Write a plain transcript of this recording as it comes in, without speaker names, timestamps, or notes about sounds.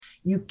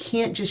You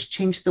can't just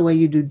change the way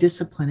you do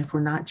discipline if we're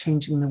not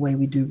changing the way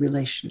we do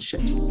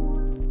relationships.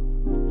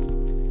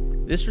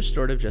 This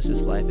Restorative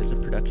Justice Life is a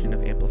production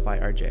of Amplify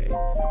RJ.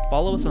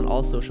 Follow us on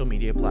all social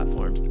media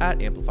platforms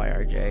at Amplify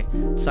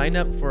RJ, sign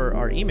up for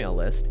our email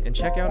list, and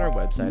check out our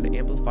website at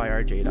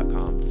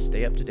amplifyrj.com to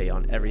stay up to date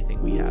on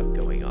everything we have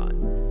going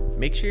on.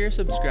 Make sure you're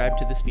subscribed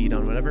to this feed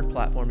on whatever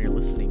platform you're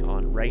listening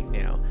on right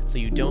now so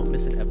you don't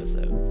miss an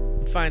episode.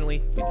 And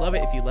finally, we'd love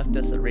it if you left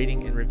us a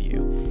rating and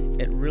review.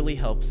 It really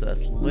helps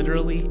us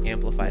literally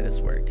amplify this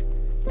work.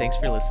 Thanks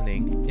for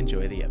listening.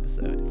 Enjoy the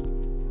episode.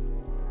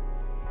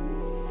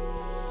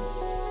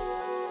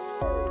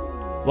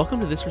 Welcome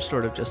to This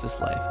Restorative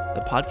Justice Life,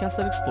 the podcast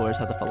that explores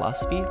how the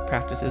philosophy,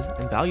 practices,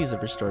 and values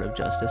of restorative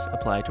justice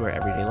apply to our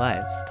everyday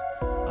lives.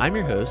 I'm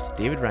your host,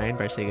 David Ryan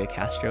Barcega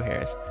Castro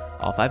Harris,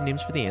 all 5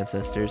 names for the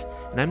ancestors,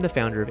 and I'm the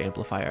founder of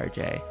Amplify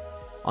RJ.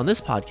 On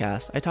this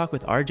podcast, I talk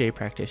with RJ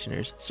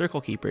practitioners,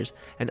 circle keepers,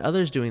 and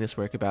others doing this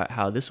work about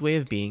how this way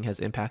of being has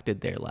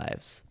impacted their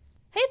lives.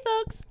 Hey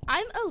folks,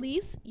 I'm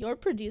Elise, your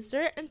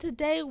producer, and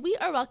today we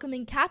are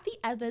welcoming Kathy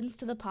Evans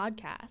to the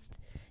podcast.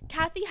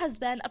 Kathy has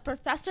been a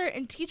professor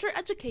in teacher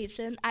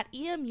education at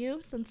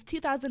EMU since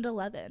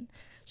 2011.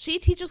 She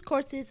teaches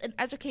courses in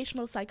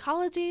educational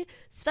psychology,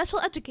 special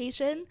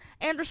education,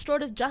 and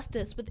restorative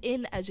justice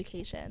within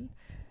education.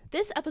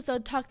 This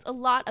episode talks a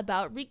lot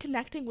about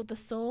reconnecting with the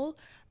soul,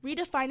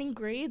 redefining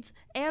grades,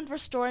 and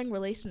restoring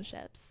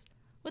relationships.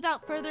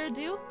 Without further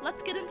ado,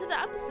 let's get into the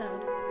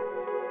episode.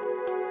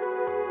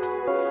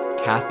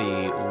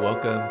 Kathy,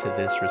 welcome to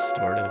This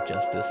Restorative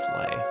Justice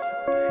Life.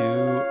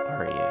 Who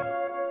are you?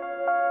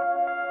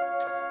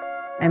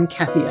 I'm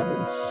Kathy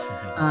Evans.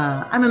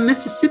 I'm a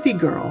Mississippi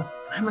girl.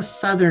 I'm a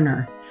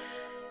Southerner.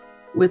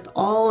 With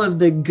all of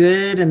the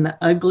good and the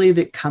ugly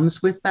that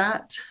comes with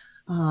that,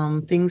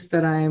 things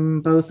that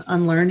I'm both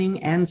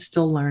unlearning and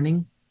still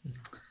learning.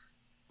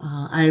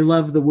 I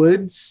love the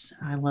woods.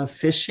 I love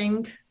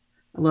fishing.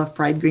 I love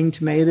fried green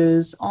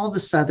tomatoes, all the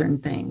Southern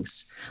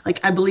things.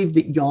 Like, I believe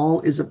that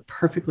y'all is a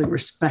perfectly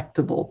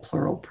respectable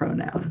plural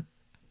pronoun.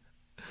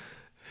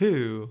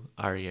 Who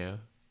are you?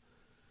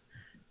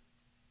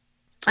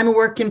 I'm a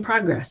work in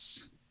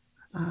progress.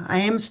 I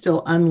am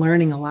still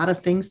unlearning a lot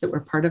of things that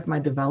were part of my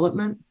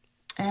development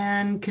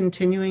and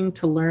continuing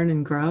to learn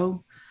and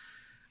grow.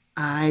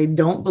 I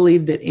don't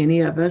believe that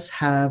any of us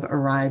have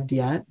arrived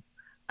yet.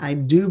 I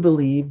do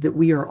believe that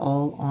we are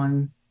all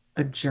on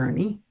a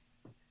journey.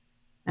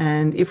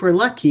 And if we're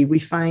lucky, we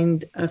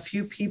find a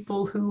few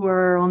people who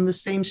are on the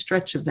same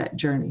stretch of that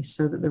journey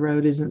so that the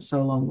road isn't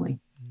so lonely.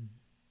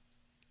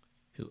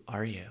 Who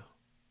are you?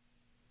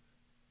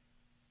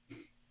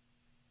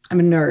 I'm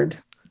a nerd.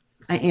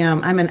 I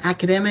am. I'm an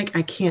academic.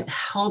 I can't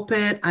help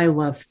it. I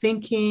love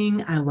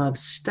thinking. I love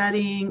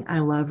studying. I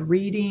love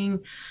reading.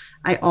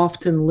 I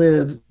often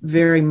live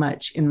very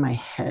much in my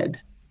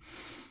head.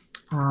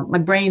 My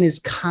brain is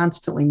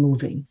constantly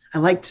moving. I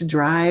like to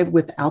drive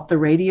without the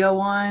radio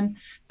on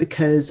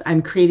because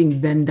I'm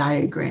creating Venn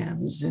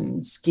diagrams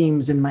and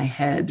schemes in my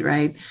head,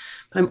 right?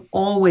 But I'm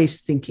always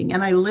thinking,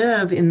 and I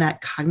live in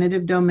that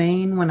cognitive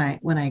domain. When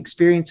I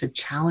experience a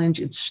challenge,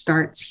 it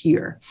starts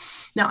here.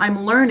 Now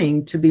I'm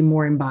learning to be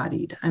more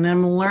embodied, and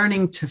I'm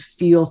learning to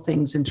feel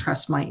things and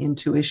trust my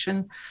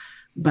intuition,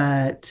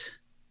 but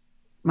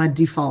my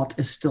default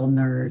is still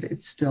nerd.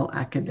 It's still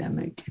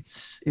academic.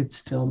 It's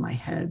still my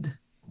head.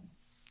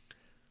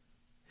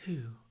 Who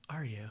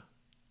are you?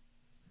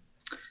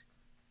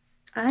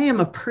 I am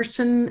a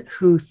person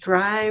who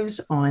thrives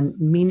on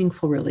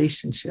meaningful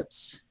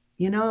relationships.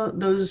 You know,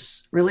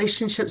 those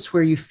relationships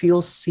where you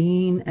feel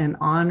seen and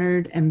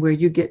honored and where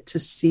you get to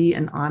see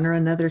and honor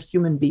another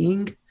human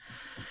being,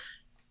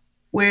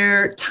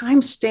 where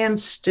time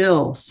stands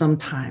still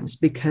sometimes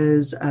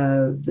because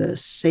of the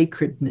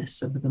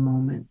sacredness of the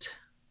moment.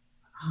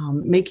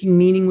 Making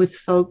meaning with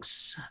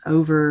folks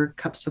over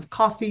cups of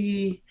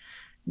coffee,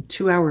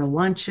 2-hour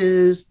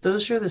lunches,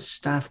 those are the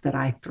stuff that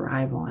I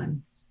thrive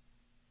on.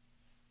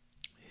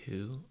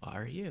 Who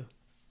are you?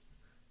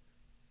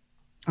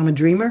 I'm a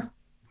dreamer.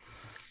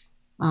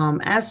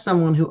 As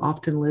someone who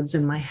often lives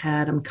in my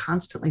head, I'm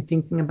constantly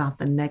thinking about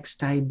the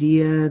next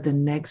idea, the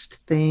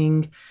next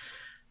thing,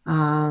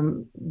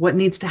 what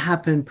needs to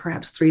happen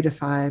perhaps 3 to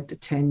 5 to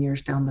 10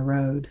 years down the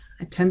road.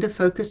 I tend to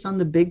focus on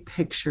the big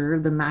picture,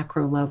 the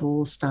macro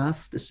level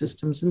stuff, the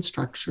systems and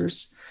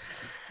structures.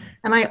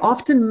 And I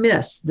often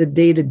miss the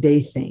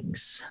day-to-day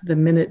things, the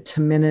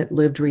minute-to-minute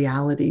lived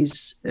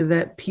realities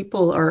that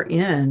people are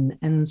in.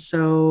 And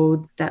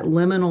so that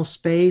liminal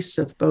space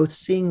of both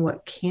seeing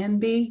what can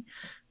be,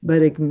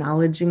 but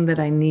acknowledging that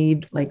I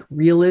need like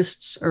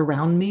realists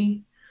around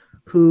me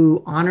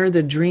who honor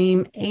the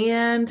dream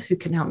and who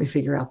can help me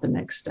figure out the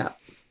next step.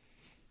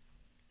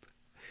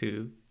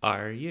 Who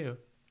are you?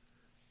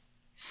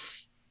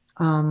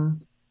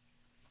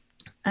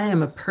 I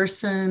am a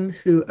person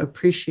who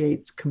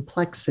appreciates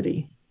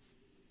complexity.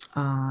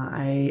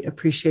 I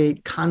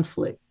appreciate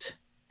conflict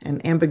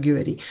and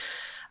ambiguity.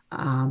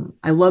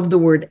 I love the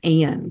word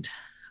and.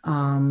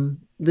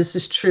 This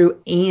is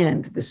true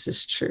and this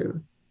is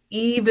true.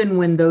 even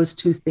when those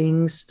two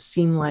things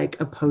seem like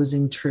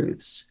opposing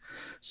truths.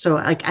 So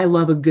like I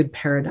love a good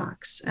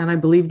paradox, and I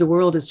believe the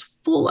world is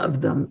full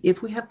of them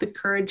if we have the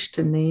courage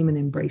to name and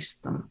embrace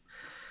them.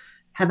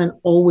 Haven't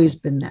always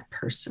been that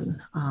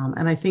person.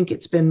 And I think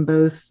it's been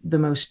both the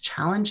most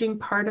challenging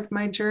part of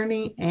my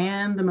journey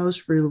and the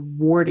most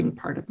rewarding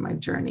part of my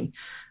journey,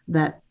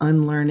 that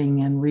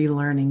unlearning and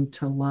relearning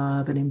to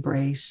love and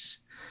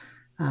embrace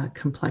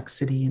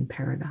complexity and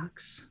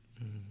paradox.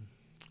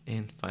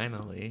 And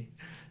finally,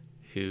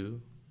 who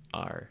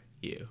are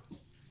you?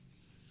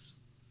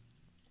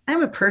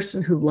 I'm a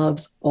person who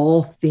loves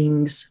all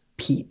things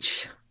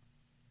peach.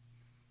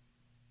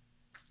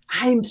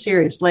 I'm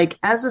serious. Like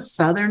as a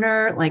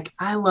Southerner, like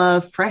I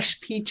love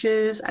fresh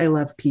peaches. I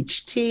love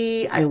peach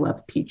tea. I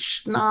love peach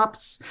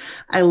schnapps.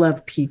 I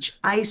love peach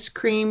ice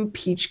cream,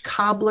 peach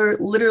cobbler.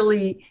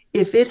 Literally,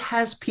 if it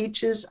has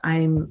peaches,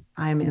 I'm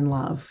in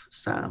love.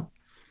 So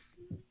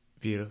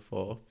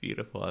beautiful,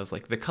 beautiful. I was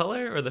like, the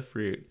color or the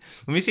fruit?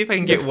 Let me see if I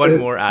can get one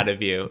more out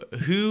of you.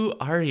 Who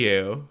are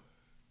you?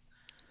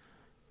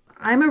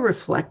 I'm a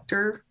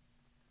reflector.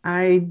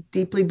 I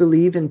deeply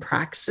believe in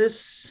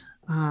praxis.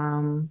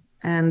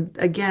 And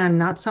again,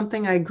 not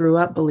something I grew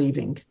up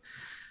believing,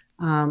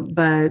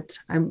 but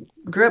I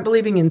grew up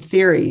believing in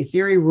theory.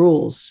 Theory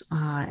rules.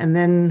 And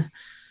then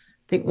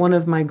I think one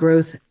of my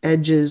growth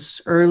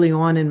edges early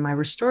on in my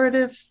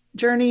restorative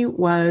journey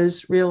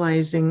was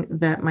realizing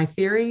that my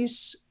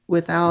theories,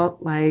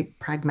 without like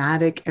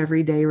pragmatic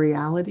everyday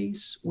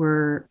realities,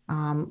 were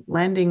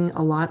landing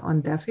a lot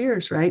on deaf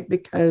ears, right?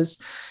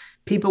 Because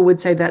people would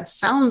say that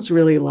sounds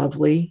really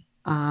lovely.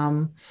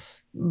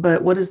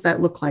 But what does that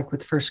look like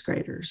with first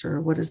graders?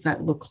 Or what does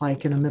that look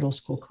like in a middle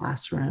school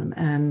classroom?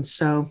 And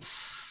so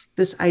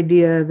this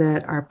idea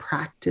that our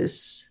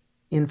practice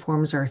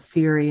informs our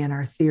theory and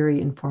our theory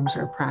informs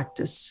our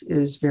practice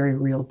is very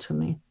real to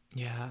me.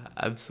 Yeah,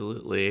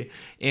 absolutely.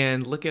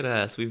 And look at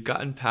us. We've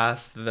gotten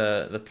past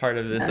the part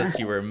of this that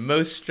you were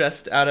most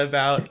stressed out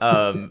about.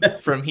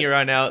 From here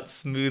on out,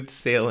 smooth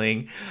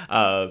sailing.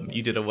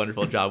 You did a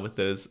wonderful job with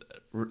those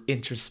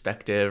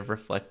introspective,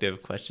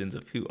 reflective questions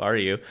of who are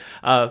you.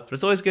 But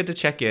it's always good to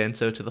check in.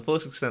 So to the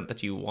fullest extent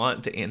that you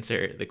want to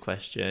answer the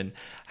question,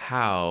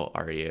 how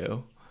are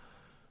you?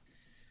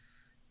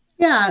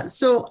 Yeah,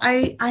 so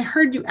I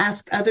heard you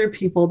ask other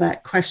people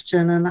that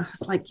question, and I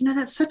was like,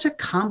 that's such a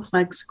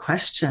complex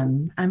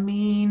question. I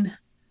mean,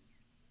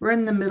 we're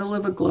in the middle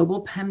of a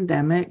global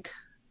pandemic.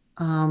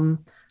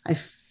 I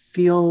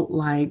feel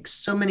like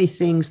so many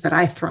things that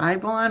I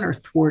thrive on are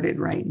thwarted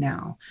right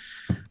now.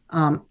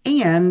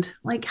 And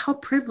like, how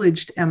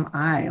privileged am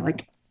I?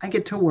 Like, I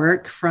get to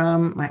work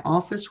from my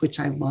office, which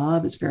I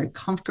love, is very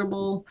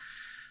comfortable.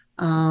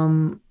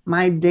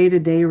 My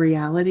day-to-day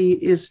reality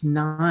is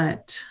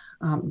not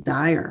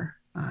dire.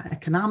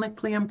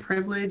 Economically, I'm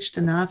privileged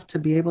enough to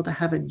be able to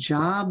have a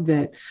job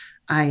that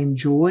I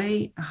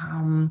enjoy.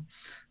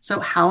 So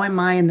how am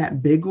I in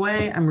that big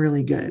way? I'm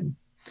really good.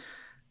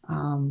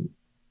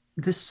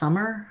 This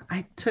summer,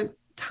 I took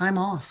time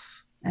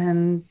off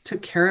and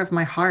took care of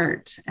my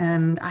heart.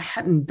 And I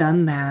hadn't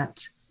done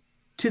that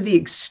to the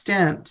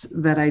extent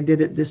that I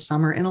did it this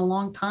summer in a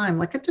long time.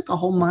 Like I took a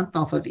whole month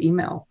off of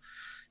email.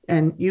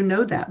 And you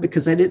know that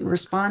because I didn't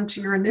respond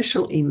to your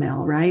initial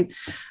email, right?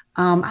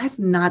 I've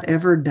not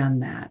ever done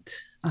that.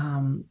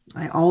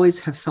 I always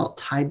have felt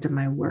tied to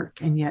my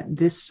work. And yet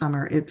this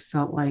summer, it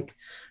felt like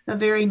a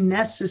very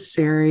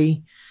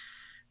necessary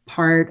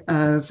part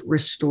of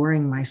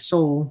restoring my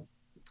soul.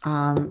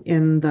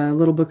 In the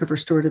little book of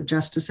Restorative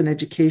Justice and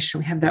Education,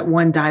 we have that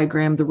one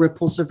diagram, the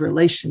ripples of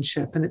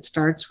relationship, and it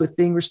starts with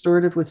being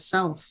restorative with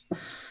self.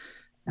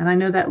 And I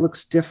know that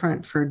looks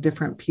different for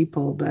different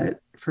people, but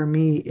for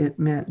me, it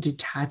meant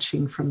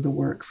detaching from the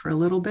work for a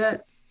little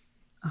bit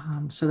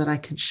so that I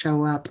could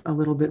show up a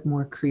little bit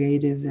more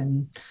creative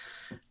and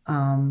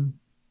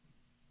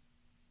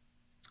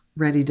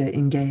ready to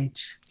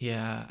engage.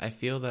 Yeah, I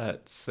feel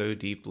that so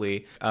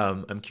deeply.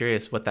 I'm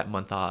curious what that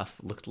month off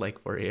looked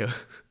like for you.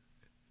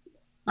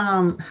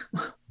 I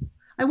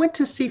went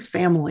to see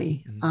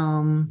family.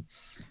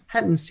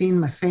 Hadn't seen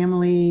my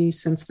family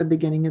since the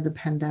beginning of the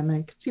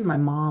pandemic. I'd seen my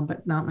mom,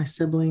 but not my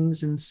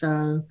siblings. And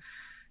so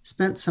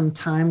spent some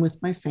time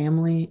with my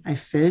family. I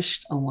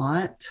fished a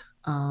lot.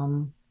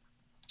 My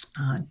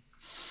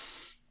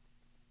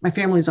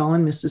family's all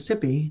in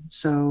Mississippi.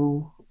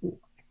 So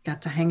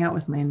got to hang out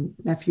with my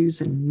nephews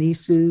and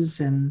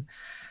nieces and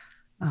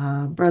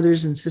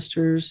brothers and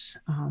sisters.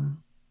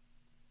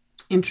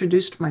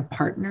 Introduced my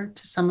partner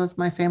to some of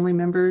my family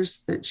members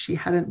that she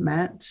hadn't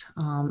met.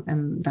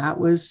 And that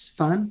was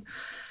fun.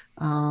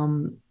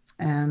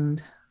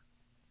 And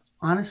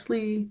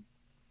honestly,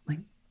 like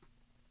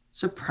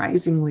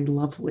surprisingly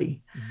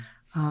lovely.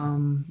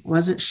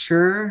 Wasn't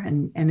sure.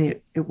 And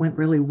it went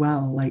really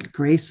well, like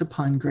grace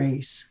upon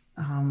grace.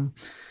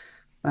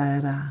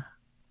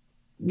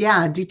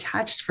 Yeah,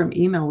 detached from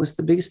email was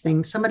the biggest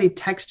thing. Somebody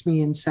texted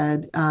me and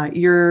said,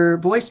 your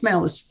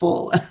voicemail is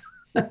full.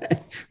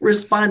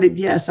 responded,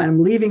 yes,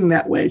 I'm leaving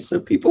that way so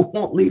people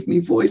won't leave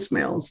me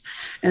voicemails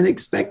and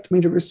expect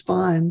me to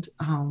respond.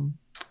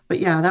 But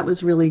yeah, that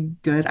was really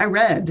good. I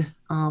read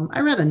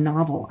a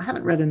novel. I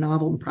haven't read a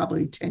novel in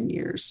probably 10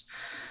 years.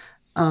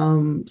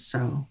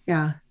 So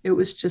yeah, it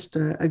was just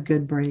a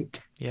good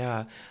break.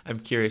 Yeah, I'm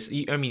curious.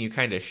 I mean, you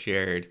kind of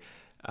shared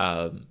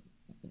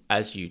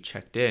as you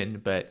checked in,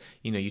 but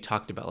you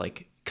talked about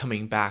like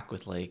coming back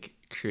with like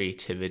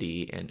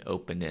creativity and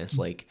openness.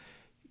 Like,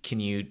 can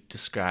you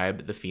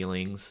describe the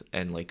feelings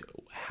and like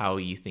how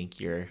you think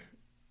you're,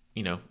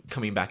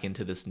 coming back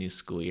into this new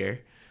school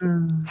year,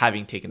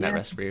 having taken that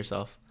rest for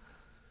yourself?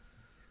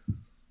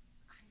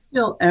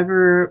 Feel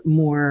ever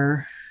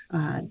more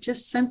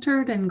just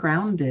centered and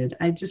grounded.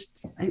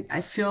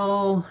 I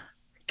feel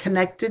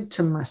connected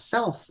to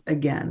myself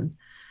again.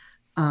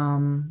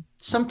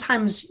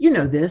 Sometimes,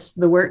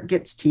 the work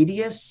gets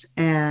tedious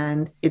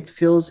and it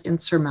feels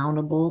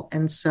insurmountable.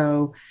 And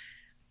so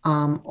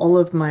all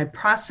of my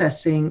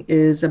processing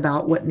is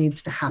about what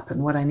needs to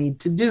happen, what I need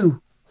to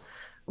do,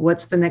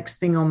 what's the next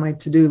thing on my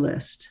to-do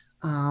list.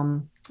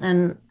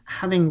 And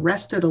having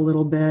rested a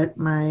little bit,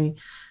 my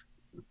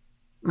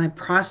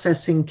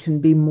processing can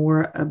be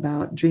more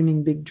about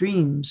dreaming big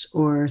dreams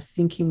or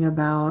thinking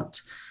about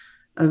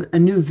a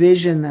new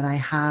vision that I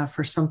have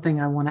for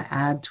something I want to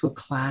add to a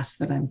class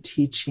that I'm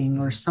teaching,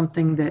 or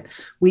something that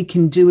we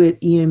can do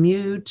at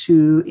EMU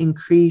to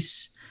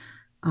increase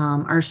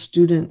our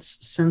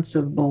students' sense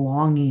of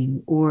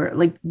belonging, or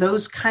like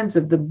those kinds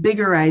of the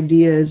bigger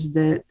ideas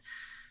that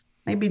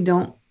maybe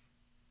don't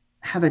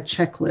have a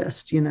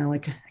checklist,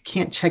 like I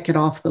can't check it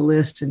off the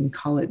list and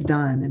call it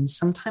done. And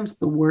sometimes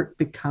the work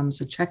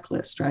becomes a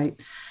checklist,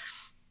 right?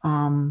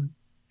 And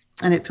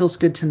it feels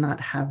good to not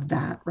have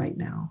that right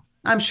now.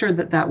 I'm sure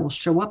that will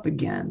show up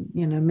again,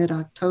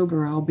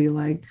 mid-October, I'll be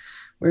like,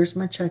 where's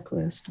my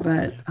checklist?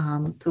 But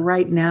for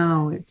right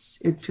now,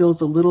 it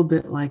feels a little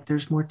bit like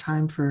there's more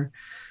time for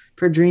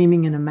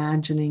dreaming and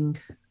imagining,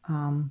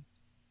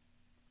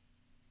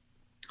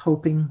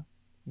 hoping,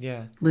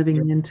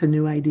 living into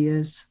new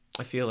ideas.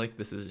 I feel like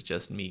this is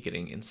just me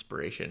getting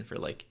inspiration for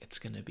like, it's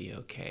going to be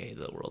okay.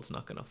 The world's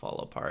not going to fall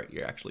apart.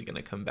 You're actually going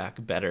to come back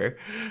better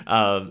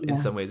in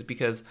some ways,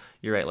 because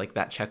you're right. Like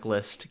that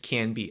checklist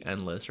can be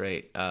endless,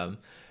 right?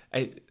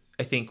 I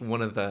think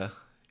one of the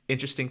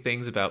interesting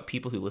things about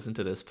people who listen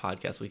to this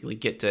podcast weekly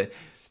get to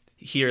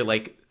hear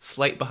like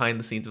slight behind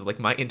the scenes of like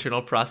my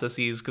internal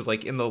processes. Because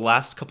like in the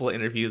last couple of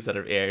interviews that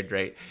have aired,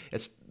 right,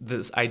 it's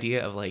this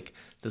idea of like,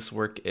 this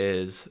work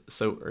is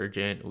so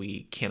urgent,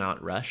 we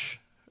cannot rush,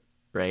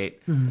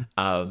 right?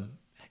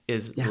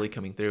 Is really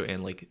coming through.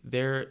 And like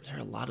there are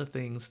a lot of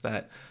things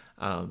that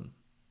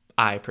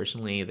I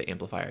personally, the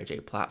Amplify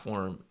RJ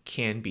platform,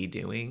 can be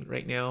doing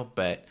right now,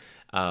 but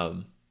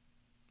that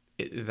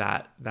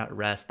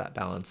rest, that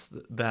balance,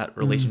 that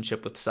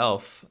relationship with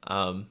self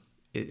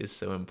is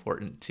so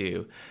important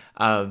too.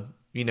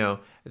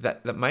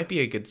 That might be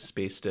a good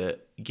space to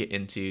get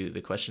into the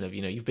question of,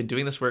 you've been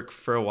doing this work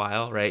for a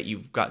while, right?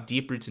 You've got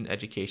deep roots in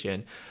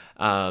education,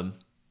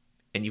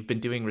 and you've been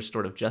doing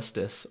restorative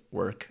justice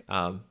work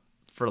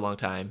for a long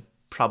time,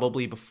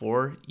 probably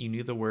before you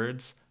knew the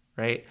words,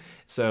 right?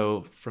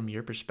 So from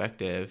your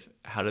perspective,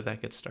 how did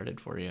that get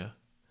started for you?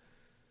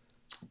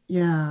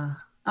 Yeah.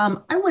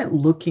 I went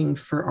looking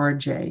for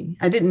RJ.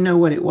 I didn't know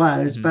what it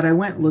was, but I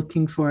went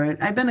looking for it.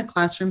 I've been a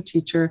classroom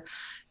teacher,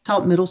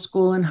 taught middle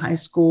school and high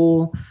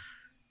school.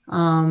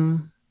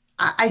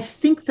 I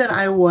think that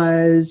I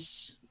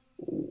was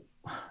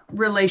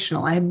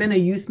relational. I had been a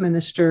youth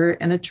minister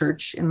in a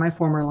church in my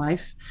former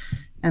life.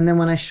 And then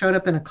when I showed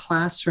up in a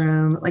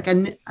classroom, like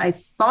I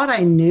thought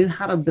I knew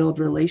how to build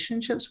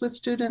relationships with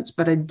students,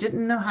 but I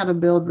didn't know how to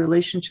build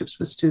relationships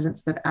with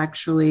students that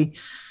actually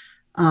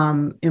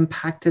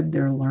impacted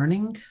their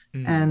learning.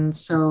 And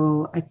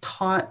so I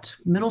taught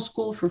middle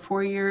school for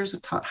 4 years, I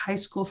taught high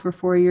school for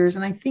 4 years.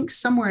 And I think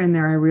somewhere in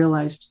there, I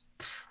realized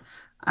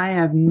I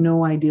have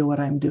no idea what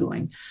I'm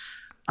doing.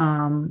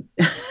 I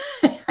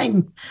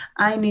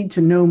need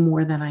to know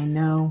more than I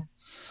know.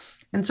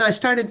 And so I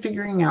started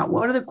figuring out,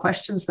 what are the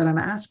questions that I'm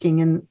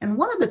asking? And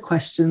one of the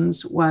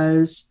questions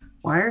was,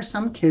 why are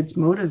some kids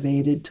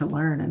motivated to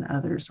learn and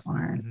others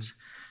aren't?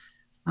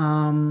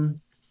 And,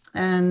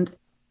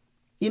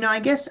 I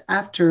guess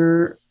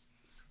after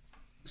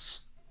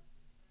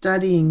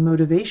studying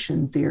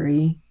motivation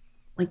theory,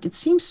 like it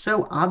seems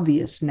so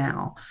obvious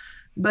now,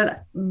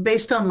 but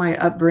based on my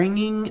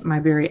upbringing, my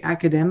very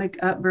academic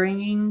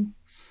upbringing,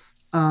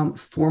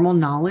 formal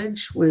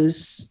knowledge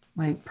was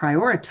like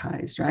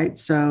prioritized, right?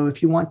 So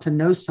if you want to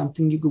know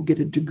something, you go get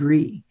a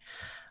degree.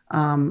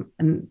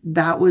 And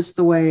that was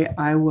the way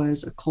I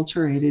was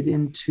acculturated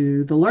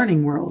into the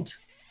learning world.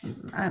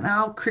 And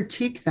I'll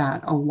critique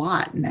that a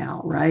lot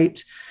now,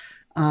 right?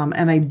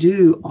 And I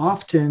do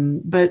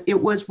often, but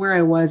it was where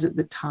I was at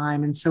the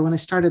time. And so when I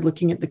started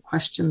looking at the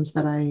questions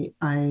that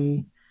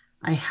I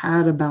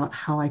had about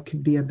how I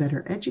could be a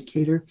better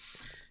educator,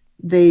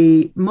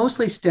 they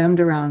mostly stemmed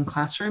around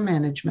classroom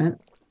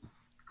management,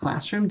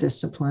 classroom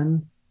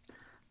discipline,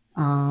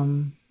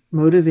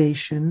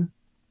 motivation,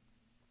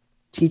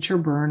 teacher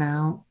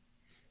burnout.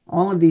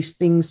 All of these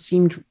things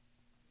seemed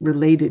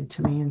related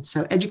to me. And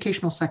so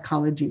educational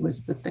psychology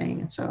was the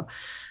thing. And so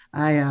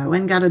I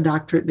went and got a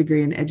doctorate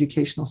degree in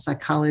educational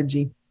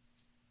psychology.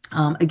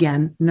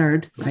 Again,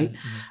 nerd, right?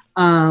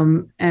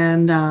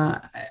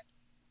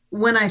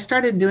 When I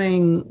started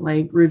doing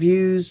like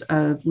reviews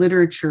of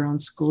literature on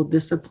school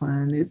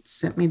discipline, it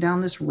sent me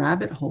down this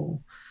rabbit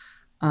hole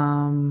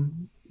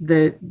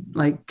that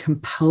like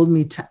compelled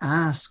me to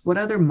ask what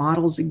other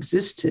models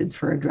existed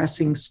for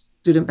addressing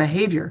student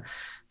behavior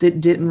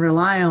that didn't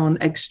rely on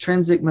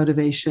extrinsic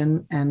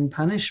motivation and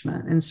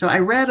punishment. And so I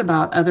read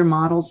about other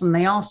models and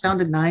they all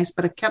sounded nice,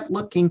 but I kept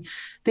looking,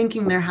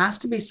 thinking there has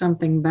to be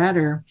something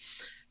better.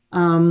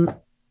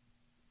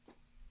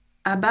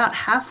 About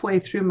halfway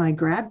through my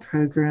grad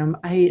program,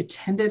 I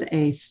attended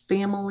a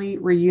family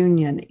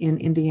reunion in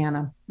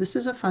Indiana. This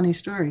is a funny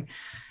story.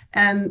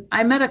 And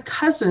I met a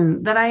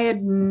cousin that I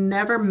had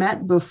never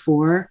met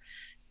before.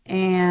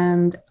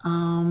 And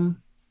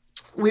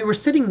we were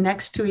sitting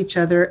next to each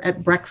other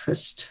at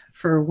breakfast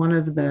for one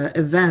of the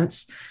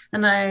events.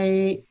 And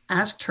I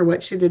asked her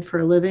what she did for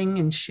a living.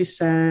 And she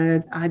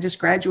said, I just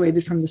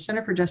graduated from the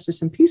Center for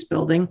Justice and Peace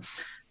Building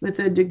with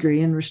a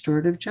degree in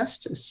restorative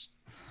justice.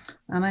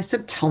 And I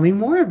said, tell me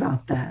more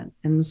about that.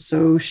 And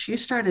so she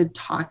started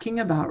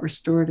talking about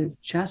restorative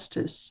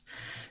justice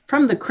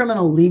from the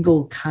criminal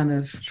legal kind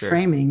of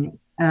framing.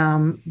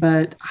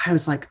 But I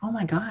was like, oh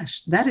my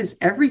gosh, that is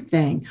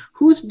everything.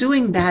 Who's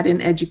doing that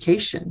in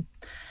education?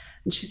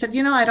 And she said,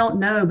 I don't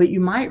know, but you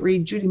might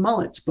read Judy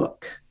Mullett's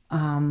book.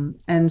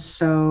 And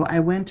so I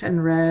went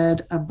and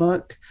read a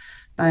book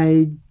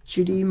by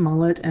Judy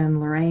Mullett and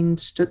Lorraine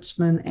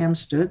Stutzman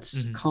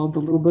Amstutz called The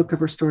Little Book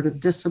of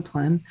Restorative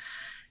Discipline.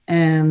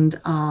 And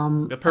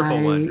the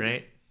purple one,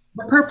 right?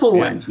 The purple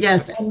one,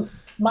 yes. And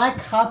my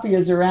copy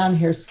is around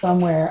here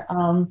somewhere,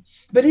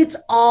 but it's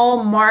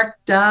all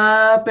marked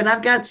up and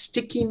I've got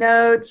sticky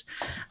notes.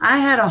 I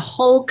had a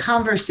whole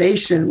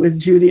conversation with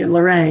Judy and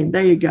Lorraine.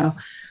 There you go.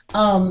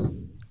 I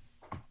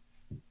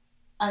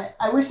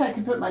wish I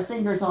could put my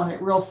fingers on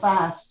it real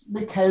fast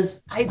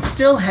because it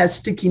still has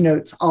sticky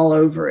notes all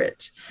over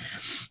it.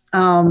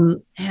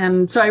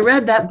 And so I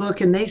read that book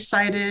and they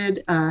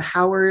cited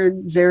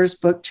Howard Zer's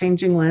book,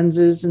 Changing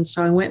Lenses. And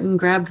so I went and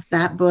grabbed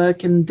that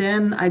book and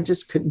then I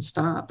just couldn't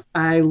stop.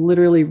 I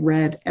literally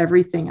read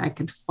everything I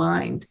could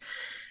find.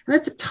 And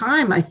at the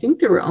time, I think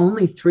there were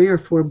only 3 or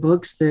 4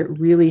 books that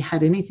really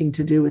had anything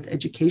to do with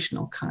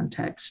educational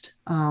context.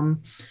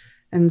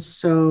 And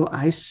so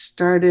I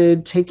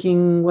started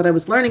taking what I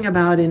was learning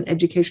about in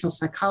educational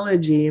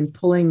psychology and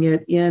pulling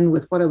it in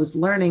with what I was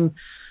learning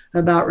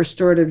about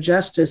restorative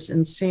justice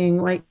and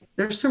seeing like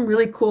there's some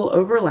really cool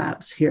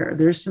overlaps here.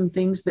 There's some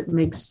things that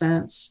make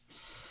sense.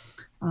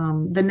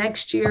 The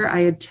next year I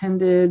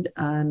attended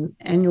an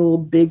annual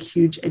big,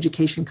 huge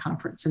education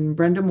conference and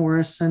Brenda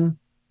Morrison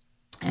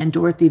and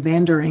Dorothy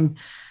Vandering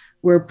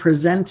were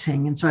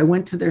presenting. And so I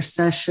went to their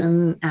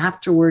session.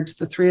 Afterwards,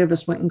 the 3 of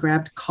us went and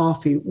grabbed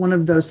coffee, one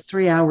of those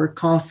 3-hour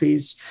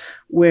coffees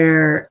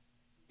where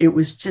it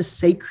was just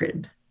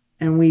sacred.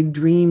 And we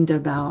dreamed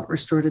about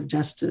restorative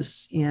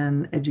justice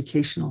in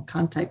educational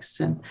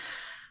contexts. And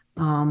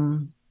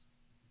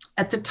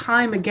at the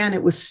time, again,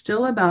 it was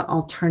still about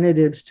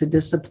alternatives to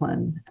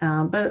discipline.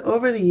 But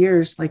over the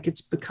years, like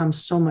it's become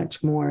so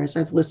much more as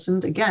I've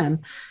listened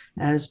again,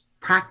 as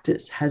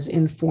practice has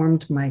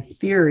informed my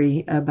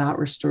theory about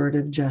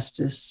restorative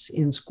justice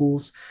in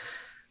schools.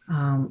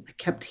 I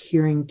kept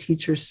hearing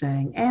teachers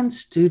saying, and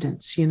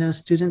students,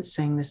 students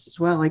saying this as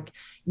well, like,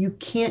 you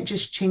can't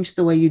just change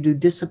the way you do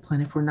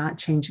discipline if we're not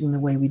changing the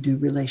way we do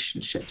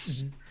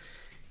relationships. Mm-hmm.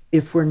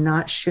 If we're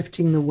not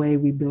shifting the way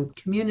we build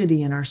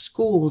community in our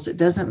schools, it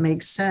doesn't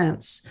make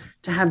sense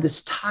to have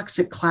this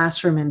toxic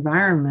classroom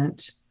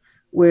environment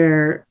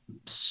where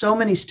so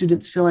many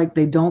students feel like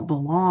they don't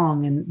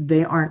belong and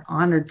they aren't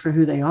honored for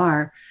who they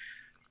are.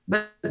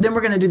 But then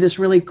we're going to do this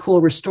really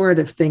cool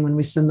restorative thing when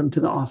we send them to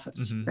the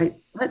office, right?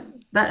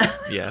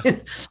 Yeah.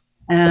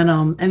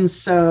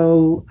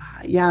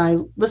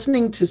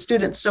 Listening to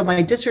students. So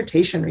my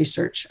dissertation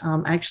research,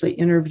 I actually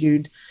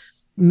interviewed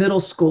middle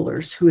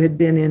schoolers who had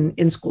been in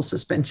in-school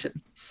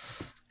suspension.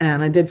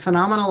 And I did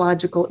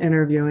phenomenological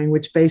interviewing,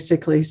 which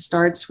basically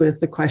starts with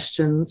the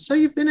question, so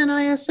you've been in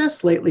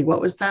ISS lately.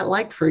 What was that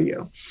like for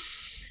you?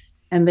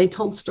 And they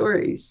told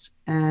stories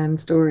and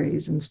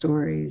stories and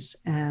stories.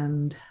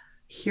 And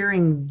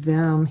hearing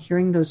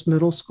those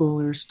middle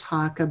schoolers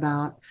talk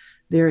about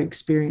their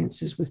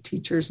experiences with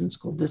teachers and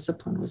school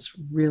discipline was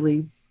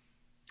really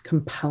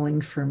compelling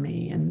for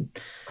me.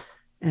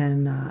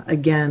 And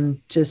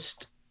again,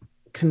 just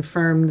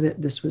confirmed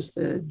that this was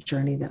the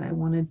journey that I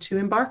wanted to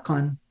embark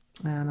on.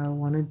 And I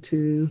wanted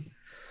to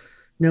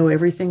know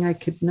everything I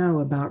could know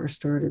about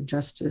restorative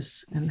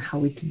justice and how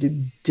we could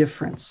do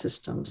different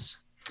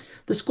systems.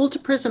 The school to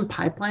prison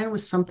pipeline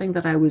was something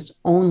that I was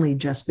only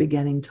just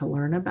beginning to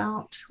learn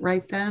about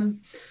right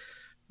then.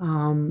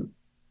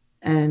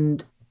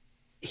 And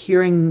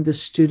hearing the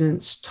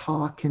students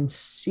talk and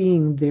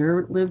seeing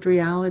their lived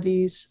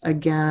realities,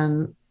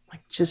 again,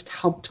 like just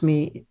helped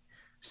me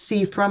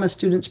see from a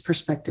student's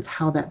perspective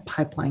how that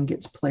pipeline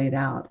gets played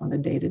out on a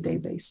day-to-day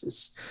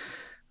basis,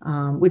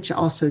 which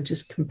also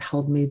just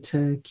compelled me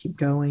to keep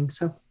going.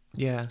 So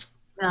Yeah.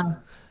 yeah.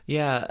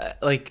 Yeah.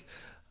 Like,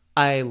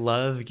 I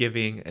love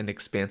giving an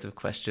expansive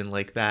question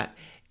like that.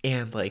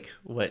 And like,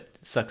 what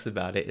sucks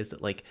about it is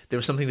that like there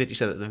was something that you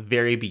said at the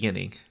very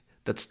beginning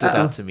that stood out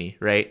Uh-oh. to me,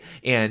 right?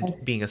 And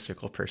being a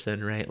circle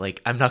person, right?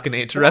 Like, I'm not going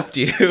to interrupt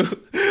you.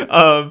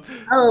 um,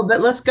 Oh,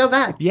 but let's go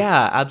back.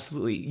 yeah,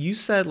 absolutely. You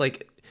said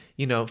like,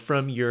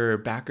 from your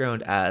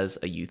background as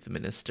a youth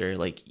minister,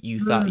 like you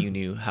thought you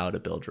knew how to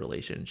build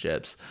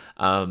relationships.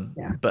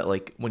 Yeah. But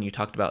like when you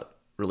talked about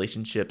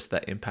relationships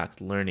that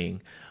impact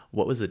learning,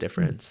 what was the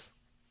difference?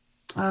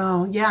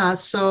 Oh, yeah.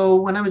 So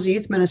when I was a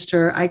youth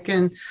minister, I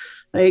can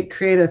like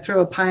create a throw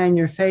a pie in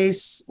your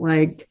face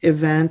like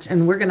event,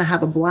 and we're going to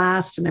have a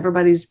blast, and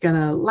everybody's going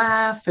to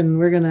laugh, and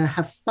we're going to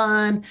have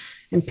fun,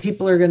 and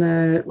people are going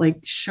to like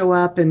show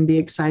up and be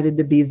excited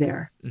to be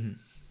there. Mm-hmm.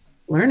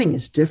 Learning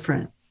is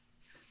different.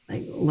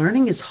 Like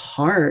learning is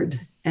hard,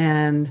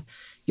 and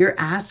you're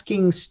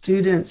asking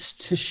students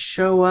to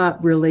show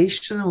up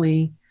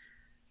relationally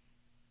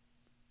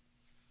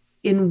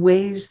in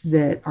ways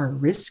that are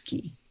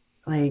risky.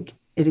 Like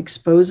it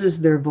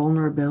exposes their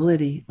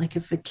vulnerability. Like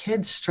if a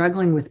kid's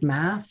struggling with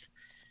math,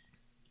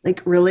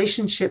 like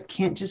relationship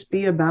can't just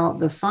be about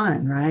the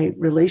fun, right?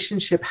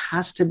 Relationship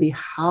has to be,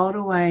 how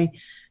do I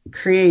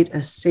create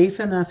a safe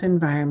enough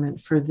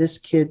environment for this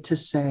kid to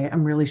say,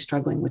 I'm really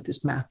struggling with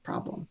this math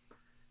problem?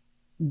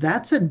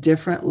 That's a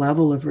different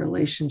level of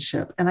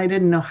relationship. And I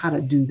didn't know how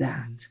to do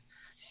that.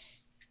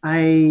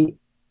 I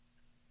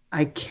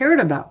cared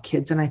about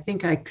kids, and I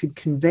think I could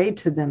convey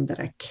to them that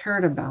I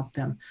cared about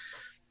them,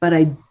 but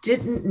I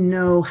didn't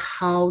know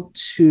how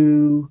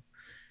to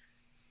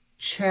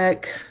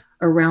check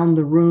around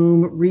the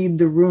room, read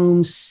the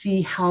room,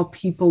 see how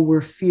people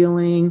were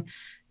feeling.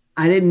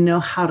 I didn't know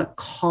how to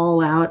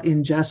call out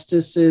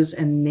injustices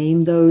and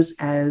name those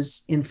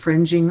as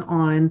infringing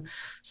on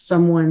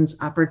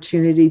someone's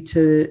opportunity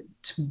to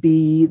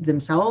be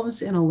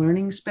themselves in a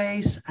learning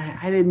space.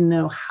 I didn't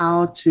know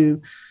how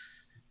to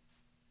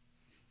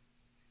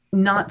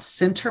not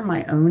center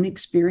my own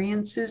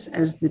experiences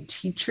as the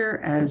teacher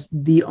as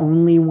the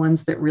only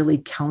ones that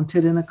really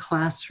counted in a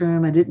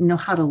classroom. I didn't know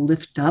how to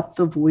lift up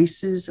the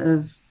voices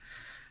of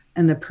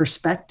and the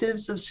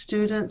perspectives of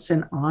students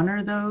and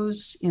honor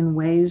those in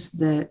ways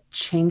that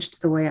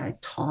changed the way I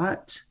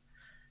taught.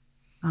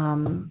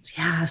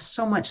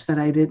 So much that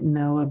I didn't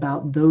know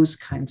about those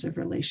kinds of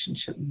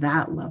relationship,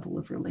 that level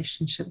of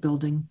relationship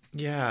building.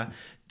 Yeah,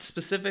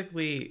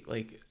 specifically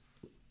like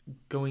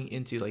going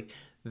into like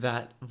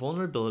that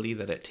vulnerability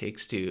that it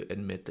takes to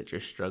admit that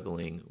you're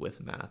struggling with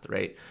math,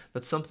 right?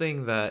 That's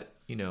something that,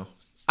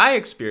 I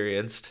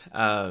experienced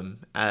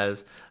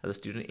as a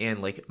student,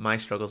 and like my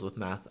struggles with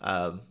math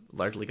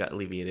largely got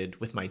alleviated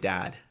with my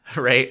dad,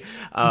 right?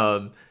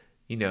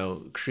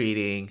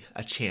 Creating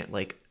a chant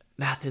like,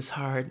 math is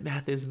hard,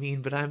 math is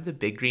mean, but I'm the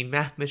big green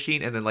math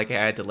machine. And then like I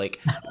had to like,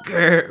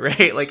 grr,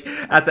 right? Like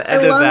at the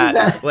end of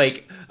that,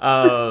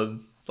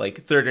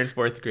 like third and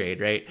fourth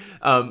grade, right?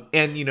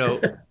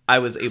 I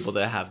was able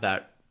to have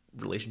that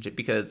relationship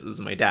because it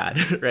was my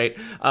dad, right?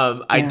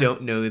 I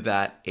don't know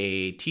that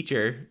a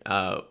teacher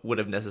would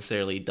have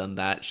necessarily done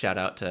that. Shout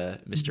out to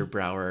Mr.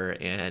 Brower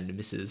and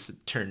Mrs.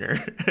 Turner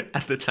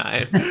at the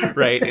time,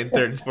 right? In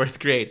third and fourth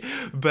grade.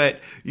 But,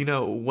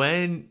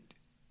 when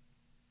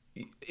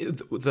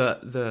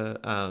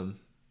the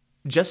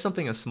just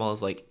something as small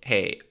as like,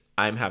 hey,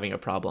 I'm having a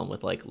problem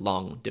with like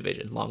long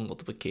division, long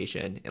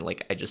multiplication, and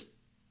like I just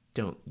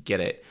don't get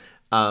it.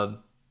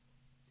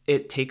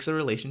 It takes a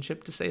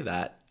relationship to say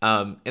that.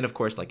 And of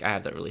course, like I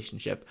have that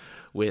relationship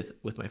with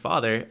my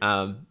father,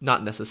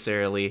 not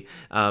necessarily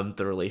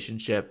the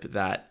relationship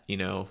that,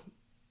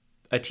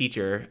 a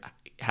teacher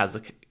has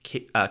the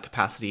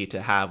capacity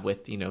to have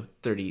with,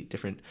 30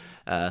 different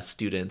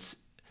students.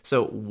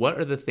 So what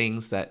are the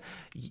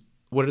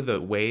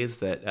ways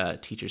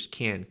that teachers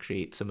can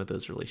create some of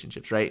those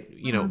relationships, right?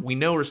 We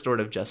know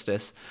restorative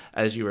justice,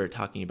 as you were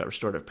talking about,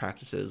 restorative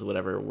practices,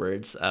 whatever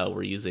words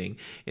we're using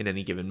in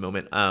any given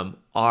moment,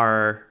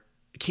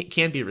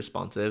 can be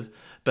responsive.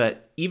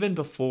 But even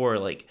before,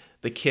 like,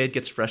 the kid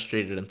gets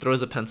frustrated and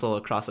throws a pencil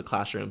across the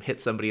classroom,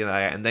 hits somebody in the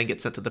eye, and then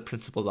gets sent to the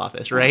principal's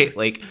office, right?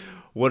 Like,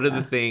 what are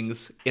the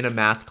things in a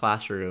math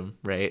classroom,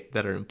 right,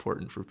 that are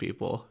important for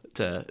people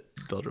to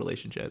build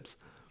relationships?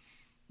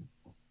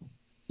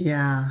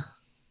 Yeah.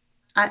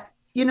 I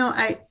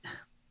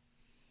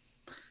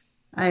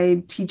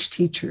teach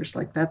teachers,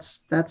 like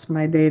that's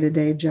my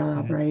day-to-day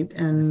job, right?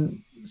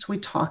 And so we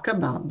talk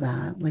about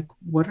that, like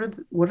what are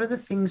the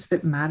things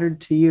that mattered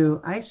to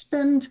you? I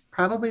spend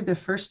probably the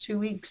first 2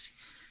 weeks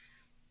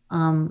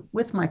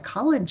with my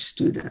college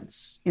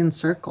students in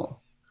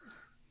circle.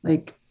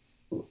 Like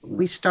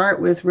we start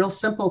with real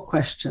simple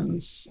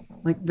questions,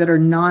 like that are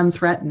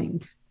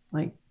non-threatening,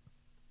 like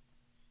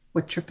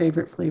what's your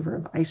favorite flavor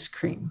of ice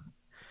cream?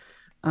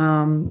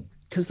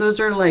 Because those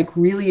are like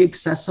really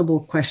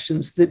accessible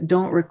questions that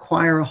don't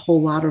require a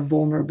whole lot of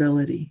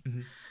vulnerability.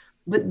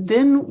 but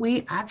then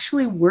we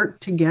actually work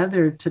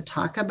together to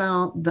talk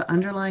about the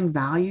underlying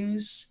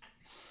values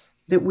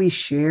that we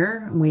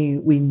share.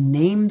 We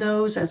name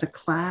those as a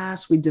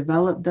class. We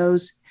develop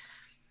those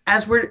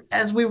as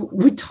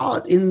we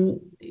taught in,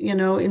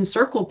 in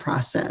circle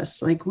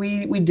process. Like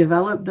we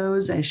develop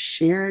those as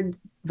shared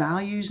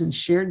values and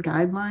shared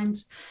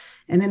guidelines.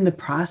 And in the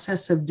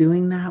process of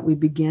doing that, we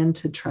begin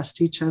to trust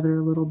each other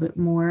a little bit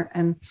more.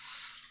 And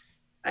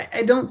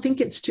I don't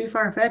think it's too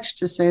far-fetched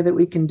to say that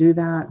we can do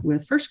that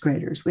with first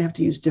graders. We have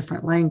to use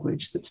different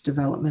language that's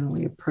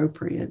developmentally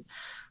appropriate.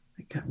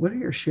 Like, what are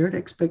your shared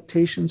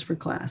expectations for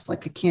class?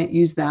 Like, I can't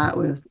use that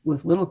with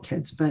little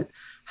kids, but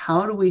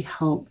how do we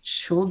help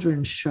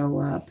children show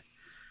up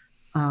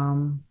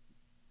and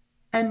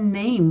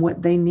name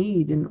what they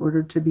need in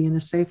order to be in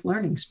a safe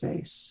learning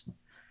space?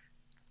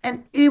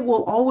 And it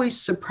will always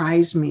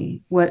surprise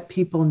me what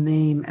people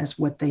name as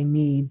what they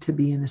need to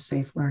be in a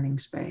safe learning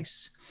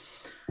space.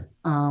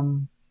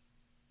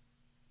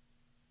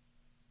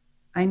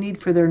 I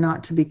need for there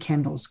not to be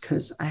candles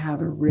because I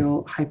have a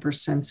real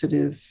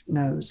hypersensitive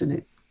nose and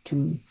it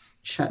can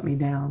shut me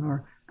down.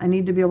 Or I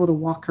need to be able to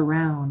walk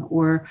around.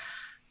 Or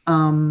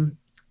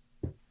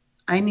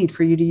I need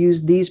for you to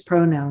use these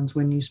pronouns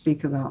when you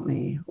speak about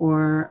me.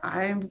 Or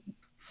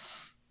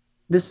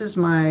this is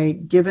my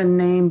given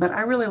name, but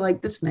I really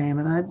like this name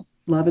and I'd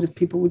love it if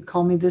people would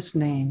call me this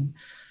name.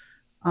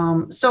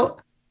 So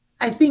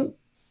I think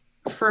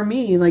for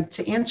me, like,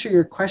 to answer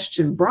your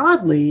question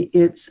broadly,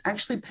 it's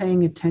actually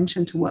paying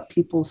attention to what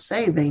people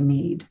say they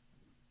need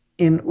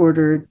in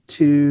order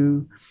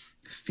to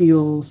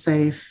feel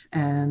safe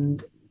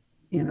and,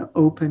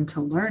 open to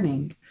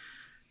learning,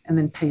 and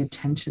then pay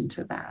attention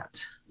to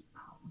that.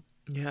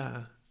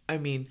 Yeah. I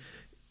mean,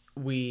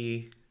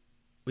 we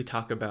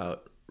talk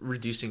about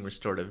reducing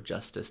restorative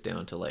justice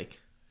down to like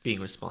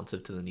being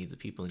responsive to the needs of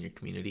people in your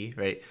community,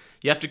 right?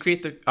 You have to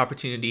create the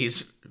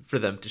opportunities for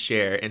them to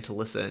share and to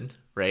listen,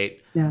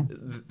 right? Yeah.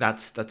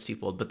 That's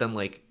twofold. But then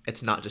like,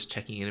 it's not just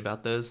checking in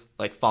about those,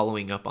 like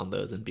following up on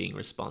those and being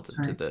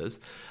responsive to those.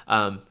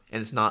 And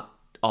it's not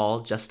all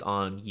just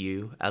on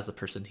you as the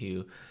person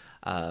who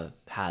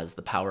has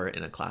the power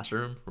in a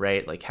classroom,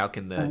 right? Like, how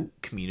can the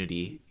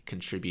community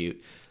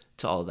contribute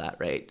to all of that,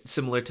 right?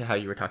 Similar to how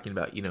you were talking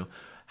about,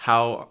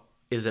 how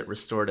is it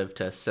restorative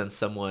to send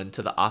someone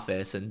to the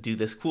office and do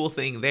this cool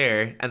thing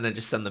there and then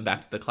just send them back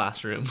to the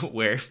classroom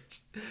where,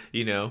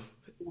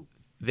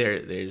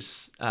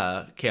 there's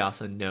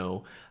chaos and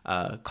no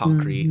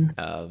concrete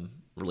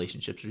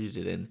relationships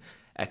rooted in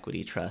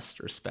equity, trust,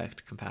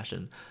 respect,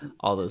 compassion,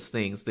 all those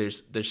things.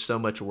 There's so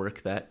much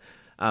work that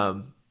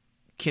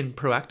can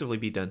proactively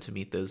be done to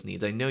meet those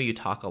needs. I know you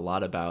talk a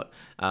lot about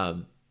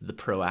the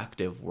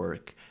proactive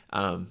work.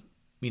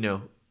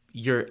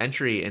 Your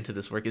entry into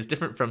this work is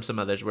different from some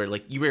others where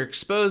like you were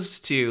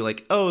exposed to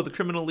like, the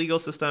criminal legal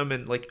system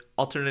and like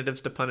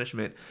alternatives to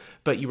punishment,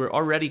 but you were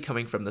already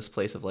coming from this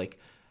place of like,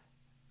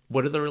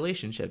 what are the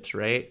relationships,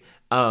 right?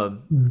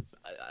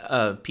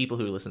 People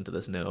who listen to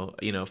this know,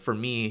 for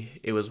me,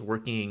 it was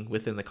working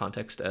within the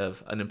context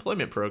of an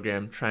employment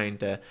program, trying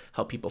to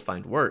help people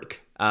find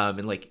work,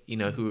 and like,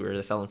 who are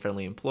the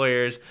felon-friendly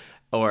employers,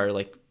 or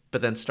like,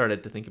 but then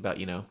started to think about,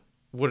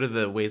 what are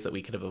the ways that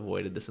we could have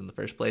avoided this in the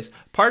first place?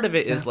 Part of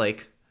it is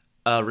like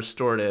a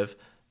restorative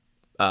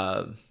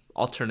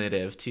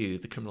alternative to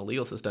the criminal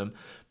legal system,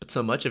 but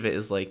so much of it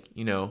is like,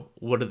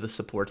 what are the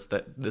supports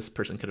that this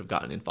person could have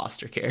gotten in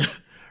foster care,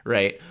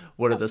 right?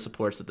 What are the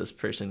supports that this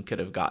person could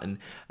have gotten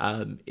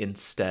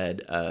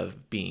instead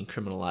of being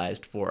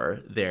criminalized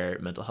for their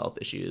mental health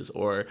issues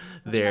or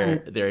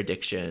their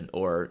addiction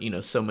or,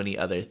 so many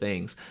other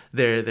things.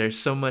 There's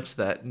so much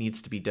that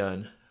needs to be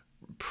done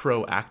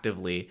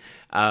proactively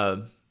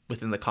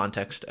within the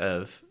context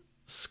of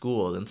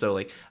school. And so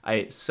like,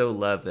 I so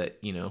love that,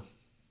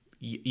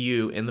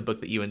 you in the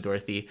book that you and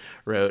Dorothy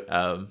wrote,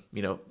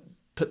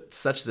 put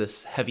such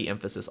this heavy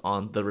emphasis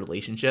on the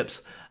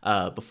relationships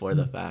before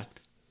the fact.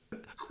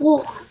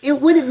 Well,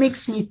 what it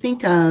makes me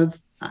think of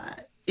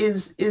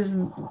is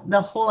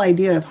the whole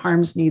idea of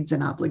harms, needs,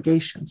 and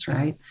obligations,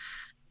 right?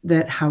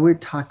 That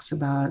Howard talks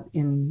about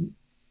in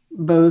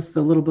both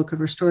the Little Book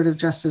of Restorative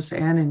Justice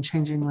and in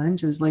Changing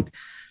Lenses. Like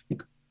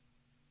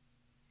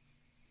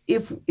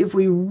if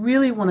we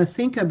really want to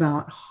think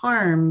about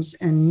harms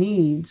and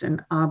needs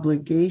and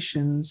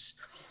obligations,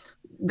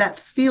 that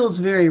feels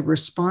very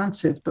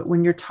responsive. But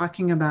when you're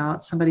talking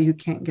about somebody who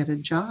can't get a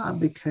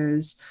job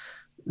because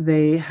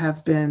they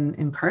have been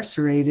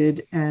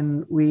incarcerated,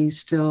 and we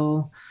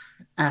still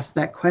ask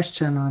that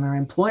question on our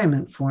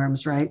employment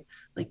forms, right?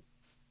 Like,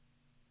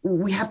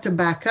 we have to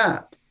back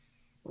up.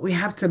 We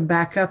have to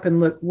back up and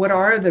look, what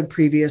are the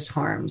previous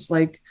harms?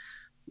 Like,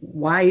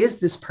 why is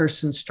this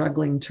person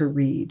struggling to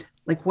read?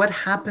 Like, what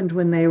happened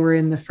when they were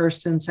in the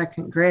first and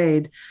second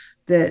grade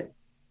that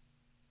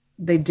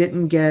they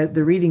didn't get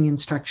the reading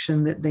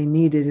instruction that they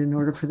needed in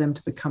order for them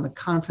to become a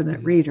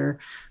confident reader,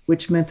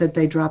 which meant that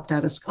they dropped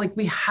out of school. Like,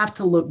 we have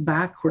to look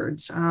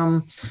backwards.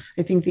 I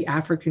think the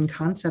African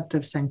concept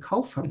of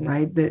Sankofa,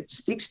 right, that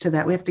speaks to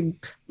that. We have to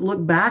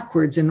look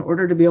backwards in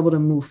order to be able to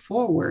move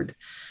forward.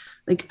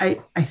 Like,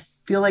 I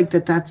feel like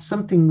that's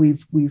something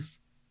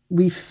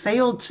we've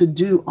failed to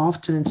do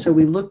often. And so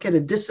we look at a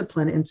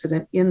discipline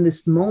incident in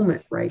this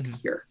moment right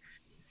here.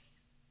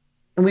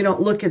 And we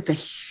don't look at the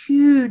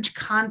huge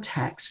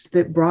context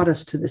that brought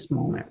us to this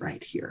moment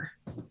right here.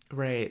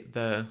 Right.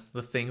 The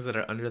things that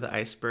are under the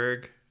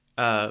iceberg,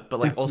 but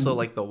like also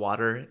like the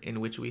water in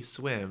which we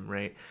swim,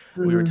 right?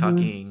 We were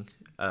talking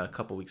a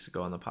couple weeks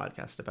ago on the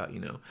podcast about,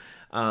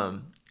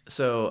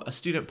 so a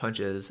student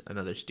punches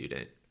another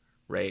student,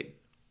 right?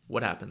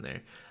 What happened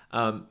there?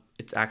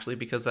 It's actually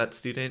because that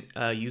student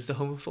used a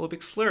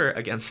homophobic slur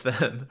against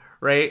them,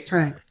 right? That's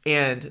right.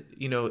 And,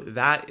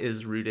 that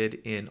is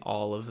rooted in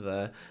all of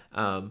the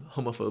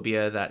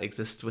homophobia that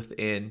exists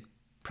within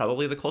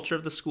probably the culture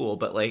of the school,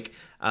 but like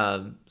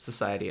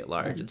society at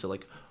large. Right. And so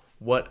like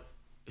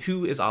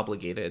who is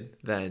obligated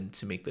then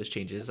to make those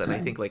changes? And I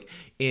think like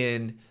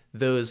in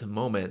those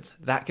moments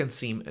that can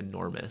seem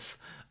enormous.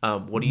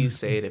 What do you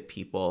say to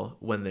people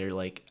when they're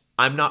like,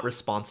 I'm not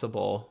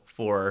responsible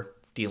for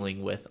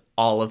dealing with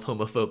all of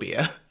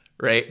homophobia,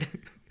 right?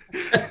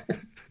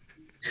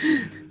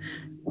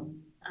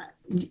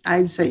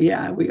 I'd say,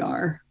 yeah, we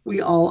are.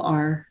 We all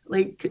are.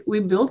 Like,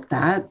 we built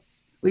that.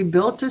 We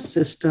built a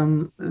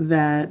system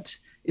that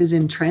is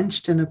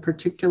entrenched in a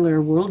particular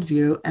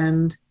worldview,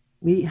 and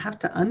we have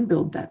to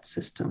unbuild that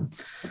system.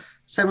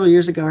 Several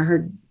years ago, I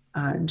heard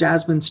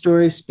Jasmine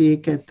Story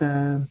speak at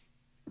the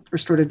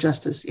Restorative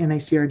Justice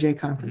NACRJ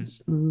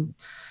conference. And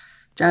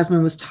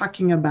Jasmine was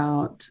talking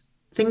about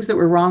things that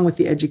were wrong with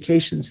the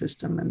education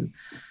system.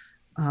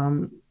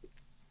 And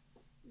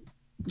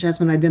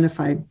Jasmine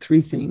identified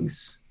 3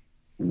 things.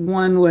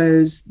 One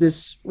was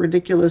this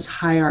ridiculous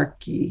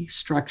hierarchy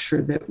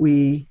structure that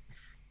we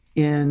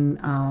in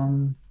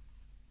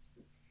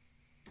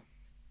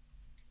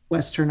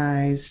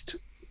westernized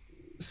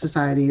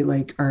society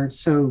like are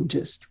so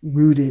just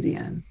rooted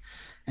in,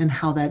 and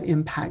how that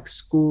impacts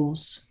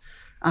schools.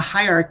 A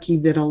hierarchy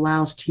that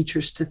allows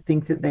teachers to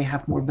think that they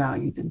have more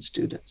value than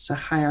students, a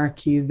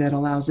hierarchy that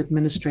allows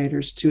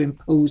administrators to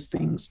impose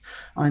things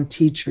on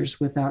teachers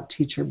without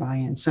teacher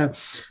buy-in. So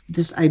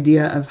this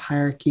idea of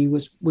hierarchy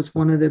was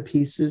one of the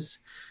pieces.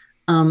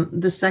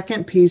 The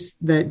second piece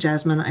that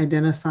Jasmine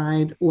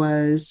identified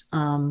was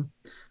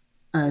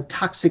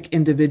toxic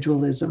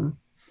individualism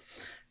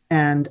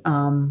and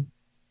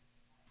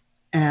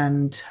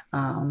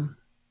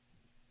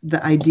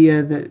the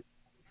idea that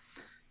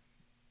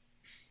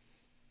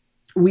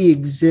we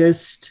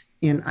exist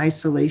in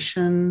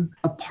isolation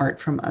apart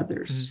from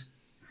others.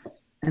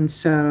 And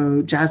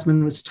so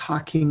Jasmine was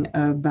talking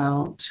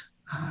about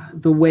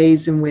the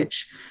ways in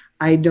which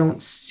I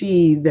don't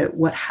see that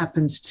what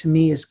happens to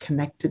me is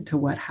connected to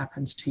what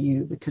happens to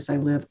you because I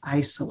live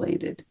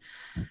isolated.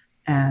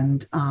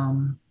 And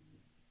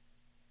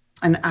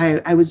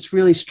I was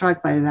really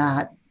struck by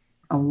that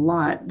a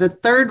lot. The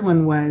third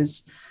one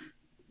was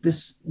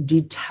this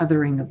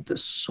detethering of the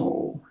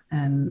soul.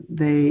 And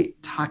they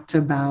talked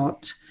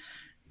about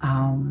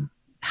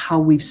how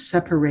we've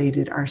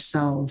separated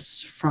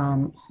ourselves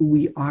from who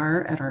we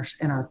are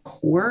in our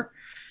core,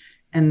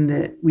 and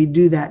that we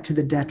do that to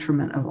the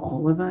detriment of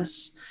all of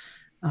us.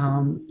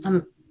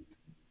 And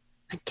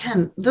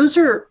again, those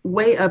are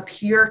way up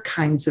here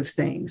kinds of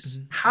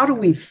things. How do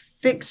we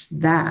fix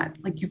that?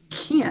 Like, you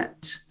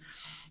can't.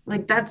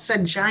 Like, that's a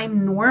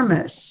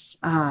ginormous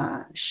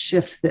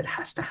shift that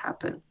has to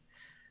happen.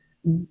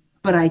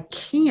 But I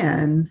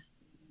can,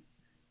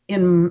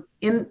 in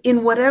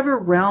whatever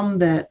realm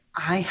that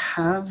I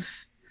have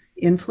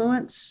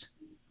influence,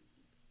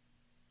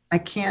 I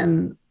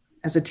can,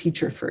 as a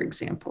teacher, for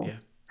example,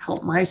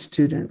 help my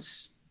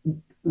students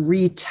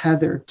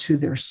retether to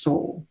their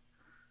soul.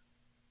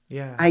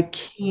 Yeah. I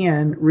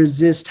can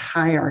resist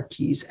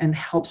hierarchies and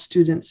help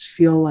students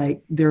feel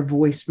like their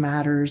voice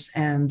matters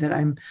and that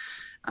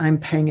I'm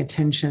paying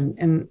attention.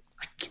 And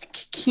I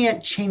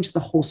can't change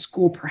the whole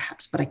school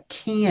perhaps, but I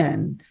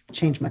can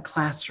change my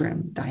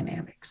classroom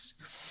dynamics.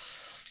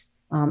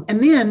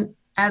 And then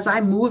as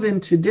I move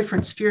into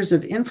different spheres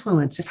of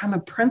influence, if I'm a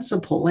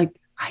principal, like,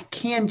 I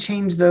can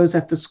change those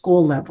at the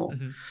school level.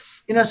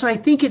 So I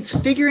think it's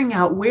figuring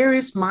out where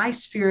is my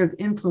sphere of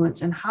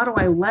influence and how do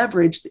I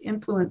leverage the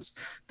influence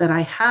that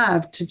I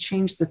have to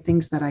change the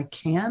things that I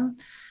can.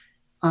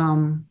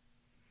 I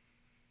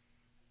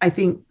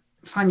think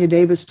Fania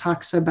Davis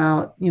talks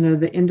about,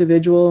 the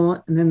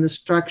individual and then the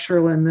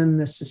structural and then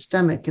the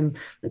systemic. And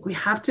like, we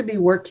have to be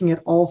working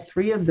at all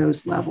 3 of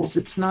those levels.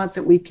 It's not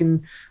that we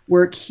can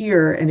work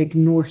here and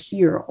ignore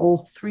here.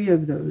 All 3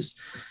 of those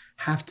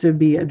have to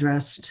be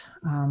addressed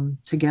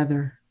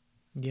together.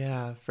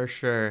 Yeah, for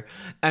sure.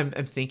 I'm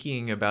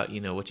thinking about,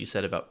 what you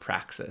said about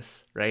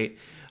praxis, right?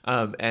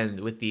 And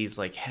with these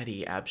like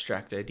heady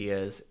abstract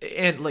ideas,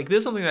 and like this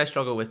is something that I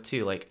struggle with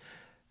too. Like,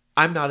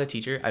 I'm not a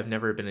teacher. I've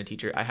never been a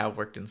teacher. I have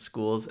worked in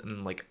schools,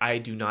 and like I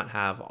do not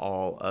have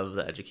all of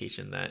the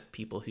education that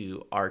people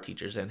who are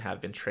teachers and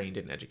have been trained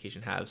in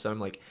education have. So I'm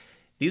like,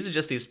 these are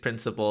just these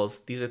principles.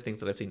 These are things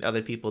that I've seen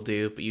other people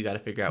do, but you got to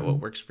figure out what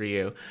works for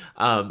you.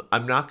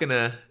 I'm not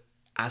gonna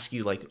ask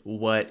you like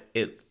what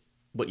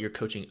you're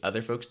coaching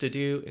other folks to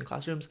do in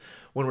classrooms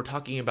when we're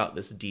talking about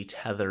this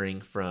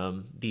detethering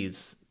from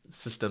these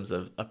systems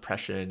of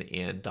oppression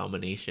and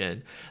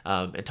domination,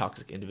 and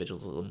toxic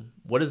individualism.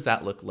 What does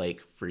that look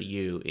like for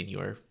you in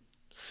your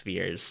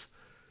spheres?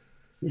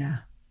 Yeah.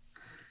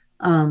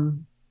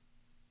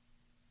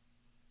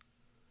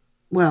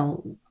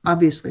 Well,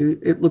 obviously,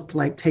 it looked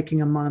like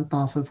taking a month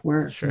off of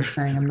work and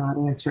saying, I'm not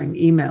answering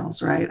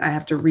emails, right? I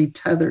have to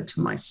retether to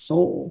my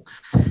soul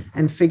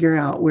and figure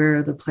out where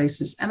are the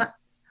places. And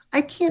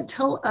I can't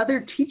tell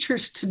other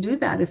teachers to do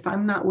that if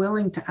I'm not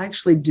willing to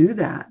actually do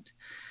that.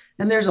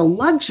 And there's a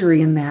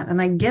luxury in that.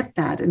 And I get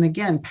that. And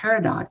again,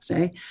 paradox,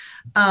 eh?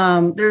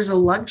 There's a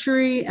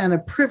luxury and a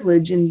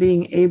privilege in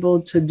being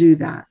able to do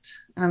that.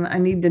 And I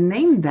need to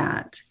name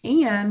that.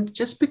 And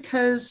just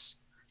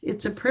because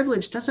it's a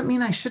privilege doesn't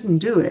mean I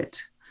shouldn't do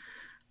it.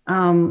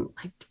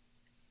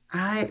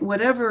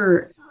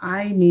 Whatever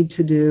I need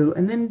to do,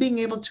 and then being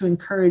able to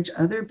encourage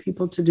other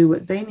people to do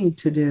what they need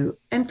to do.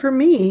 And for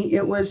me,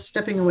 it was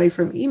stepping away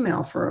from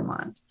email for a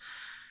month.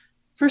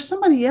 For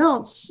somebody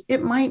else,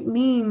 it might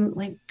mean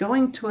like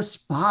going to a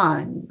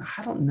spa.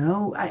 I don't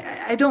know.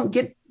 I don't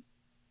get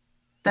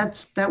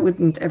that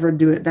wouldn't ever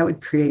do it. That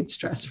would create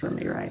stress for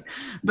me, right?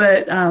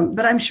 But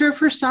I'm sure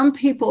for some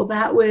people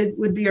that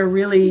would be a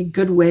really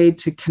good way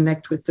to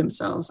connect with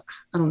themselves.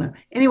 I don't know.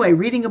 Anyway,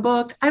 reading a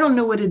book. I don't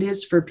know what it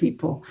is for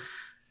people,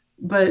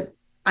 but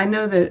I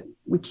know that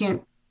we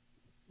can't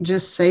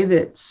just say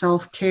that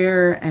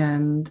self-care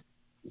and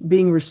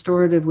being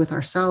restorative with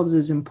ourselves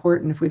is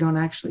important if we don't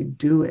actually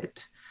do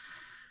it.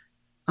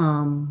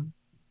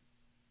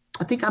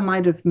 I think I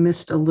might have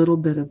missed a little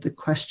bit of the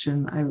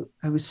question.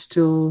 I was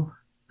still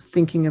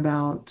thinking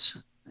about,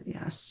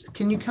 yes.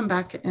 Can you come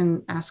back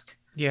and ask?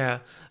 Yeah.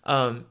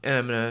 And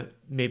I'm going to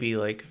maybe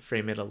like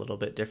frame it a little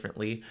bit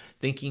differently,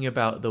 thinking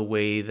about the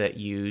way that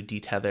you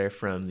detether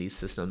from these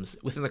systems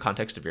within the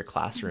context of your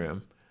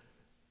classroom.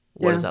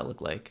 What does that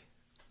look like?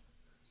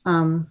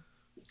 100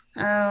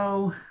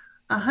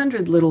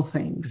 little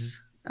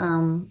things.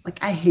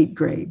 Like I hate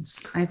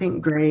grades. I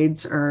think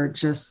grades are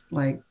just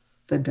like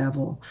the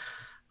devil.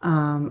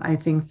 I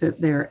think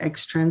that they're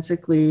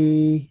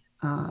extrinsically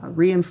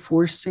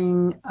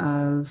reinforcing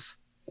of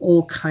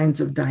all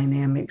kinds of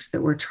dynamics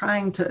that we're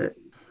trying to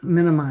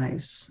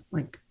minimize,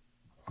 like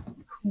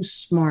who's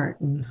smart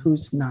and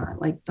who's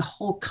not, like the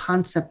whole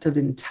concept of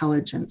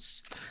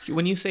intelligence.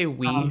 When you say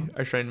we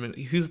are trying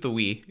to, who's the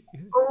we?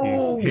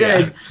 Oh,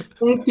 good.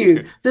 Thank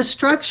you. The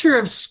structure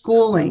of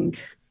schooling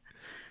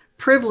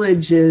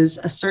privileges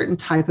a certain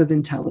type of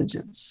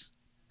intelligence.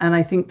 And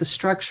I think the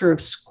structure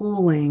of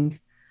schooling,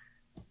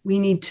 we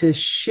need to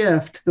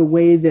shift the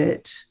way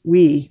that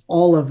we,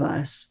 all of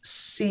us,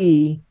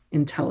 see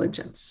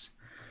intelligence.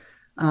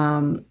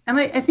 And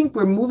I think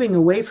we're moving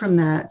away from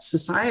that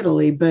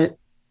societally, but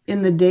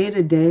in the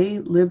day-to-day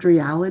lived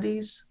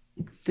realities,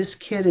 this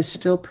kid is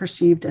still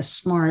perceived as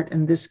smart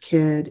and this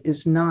kid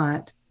is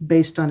not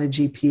based on a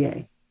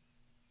GPA,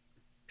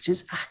 which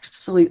is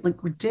absolutely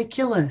like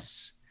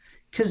ridiculous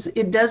because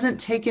it doesn't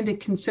take into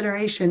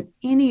consideration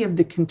any of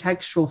the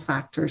contextual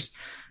factors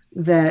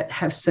that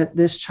have set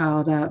this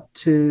child up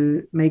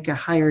to make a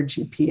higher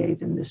GPA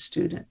than this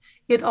student.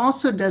 It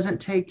also doesn't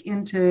take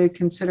into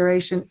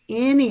consideration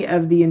any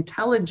of the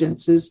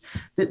intelligences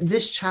that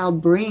this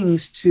child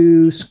brings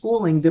to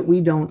schooling that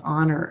we don't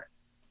honor,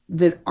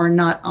 that are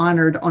not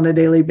honored on a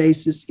daily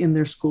basis in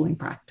their schooling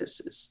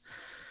practices.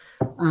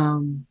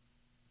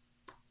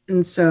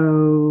 And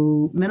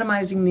so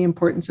minimizing the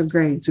importance of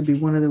grades would be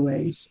one of the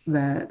ways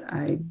that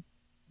I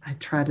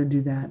try to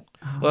do that.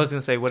 Well, I was going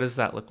to say, what does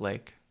that look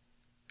like?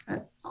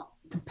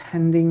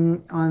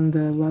 Depending on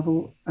the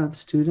level of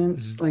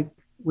students, like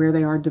where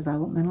they are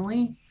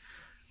developmentally.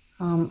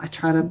 I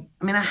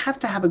have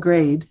to have a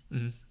grade,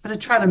 but I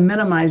try to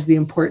minimize the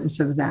importance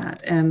of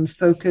that and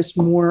focus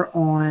more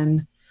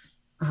on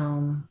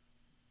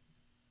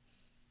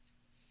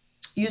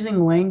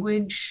using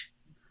language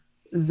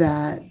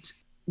that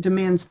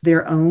demands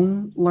their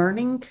own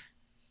learning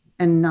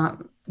and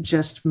not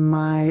just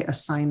my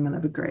assignment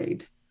of a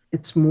grade.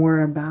 It's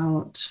more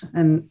about,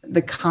 and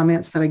the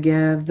comments that I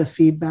give, the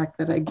feedback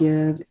that I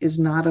give is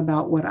not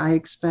about what I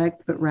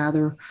expect, but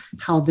rather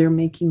how they're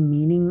making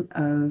meaning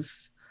of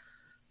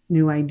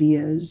new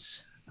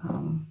ideas.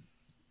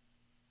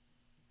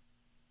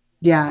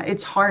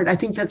 It's hard. I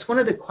think that's one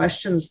of the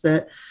questions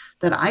that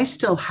I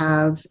still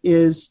have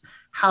is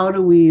how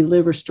do we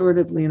live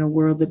restoratively in a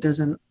world that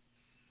doesn't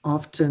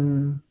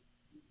often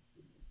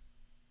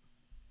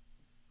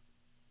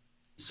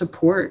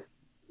support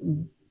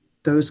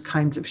those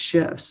kinds of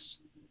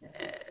shifts.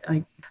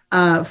 Like,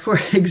 for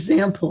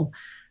example,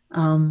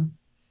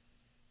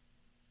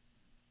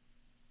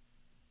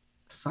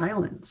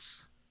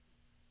 silence.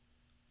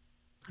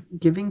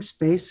 giving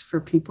space for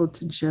people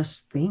to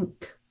just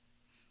think.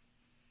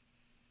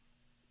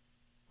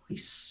 We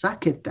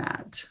suck at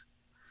that.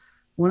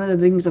 One of the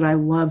things that I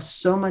love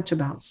so much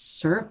about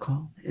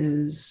Circle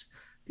is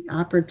the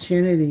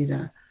opportunity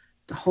to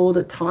hold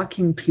a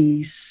talking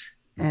piece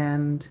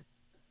and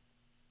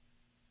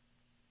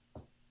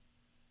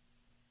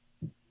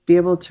be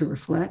able to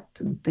reflect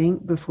and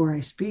think before I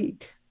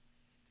speak.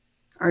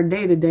 Our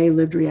day-to-day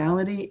lived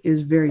reality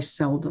is very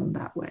seldom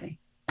that way.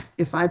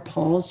 If I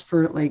pause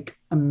for like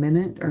a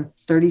minute or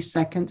 30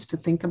 seconds to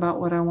think about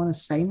what I want to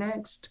say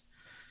next,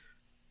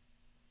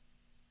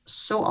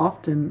 so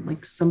often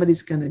like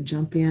somebody's going to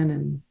jump in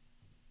and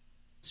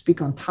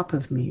speak on top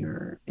of me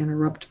or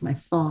interrupt my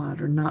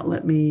thought or not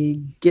let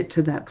me get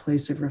to that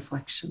place of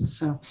reflection.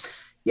 So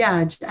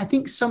yeah, I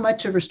think so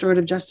much of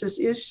restorative justice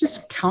is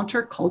just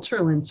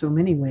countercultural in so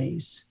many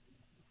ways.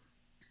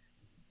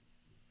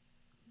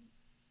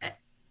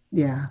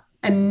 Yeah.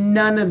 And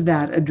none of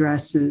that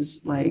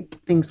addresses like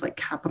things like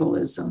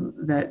capitalism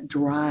that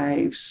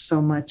drive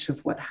so much of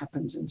what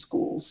happens in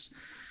schools.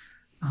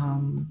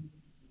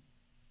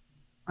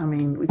 I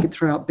mean, we could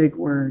throw out big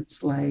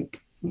words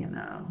like,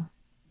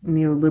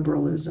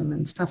 neoliberalism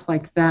and stuff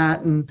like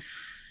that.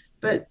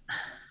 But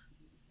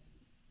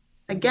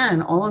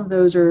again, all of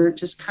those are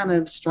just kind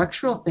of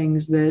structural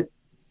things that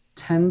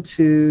tend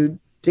to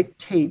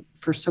dictate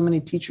for so many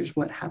teachers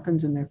what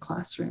happens in their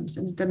classrooms.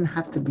 And it doesn't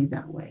have to be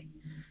that way.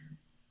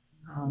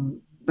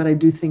 But I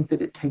do think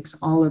that it takes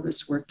all of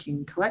us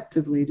working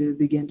collectively to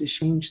begin to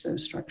change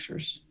those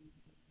structures.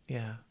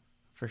 Yeah,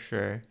 for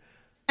sure.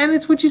 And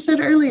it's what you said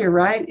earlier,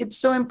 right? It's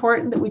so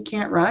important that we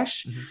can't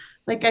rush. Mm-hmm.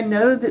 Like, I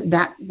know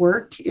that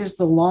work is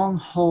the long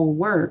haul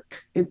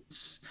work.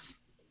 It's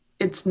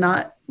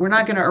not, we're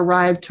not going to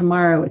arrive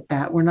tomorrow at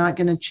that. We're not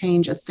going to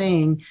change a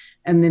thing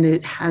and then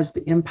it has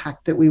the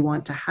impact that we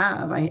want to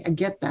have. I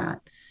get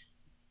that.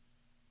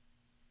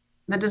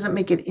 That doesn't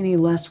make it any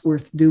less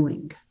worth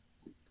doing.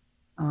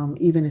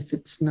 Even if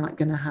it's not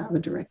going to have a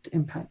direct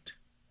impact,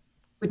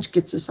 which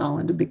gets us all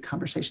into big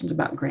conversations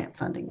about grant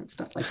funding and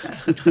stuff like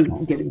that, which we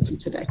won't get into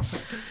today.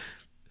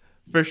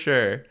 For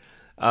sure.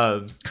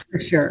 For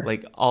sure.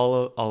 Like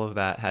all of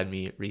that had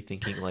me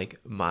rethinking like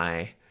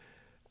my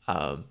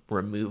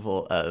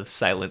removal of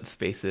silent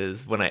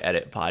spaces when I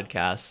edit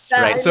podcasts,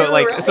 right? I So know,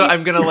 like, right? so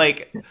I'm gonna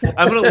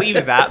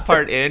leave that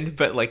part in,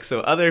 but like, so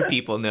other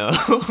people know,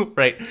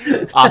 right?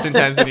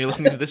 Oftentimes when you're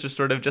listening to This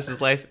Restorative Justice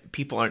Life,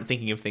 people aren't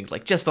thinking of things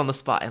like just on the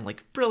spot and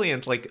like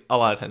brilliant. Like a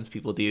lot of times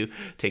people do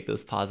take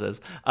those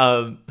pauses.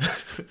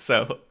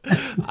 So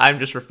I'm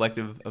just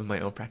reflective of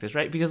my own practice,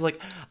 right? Because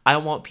like, I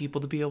want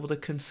people to be able to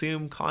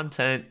consume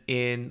content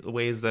in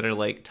ways that are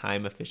like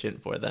time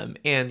efficient for them.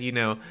 And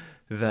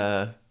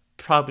the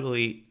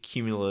probably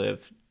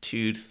cumulative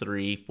 2,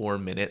 3, 4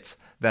 minutes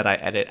that I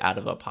edit out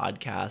of a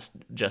podcast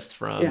just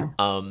from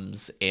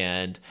ums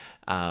and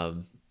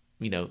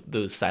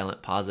those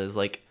silent pauses,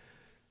 like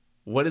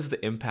what is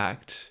the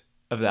impact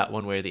of that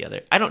one way or the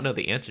other? I don't know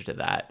the answer to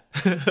that.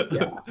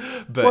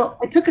 But well,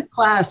 I took a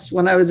class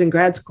when I was in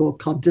grad school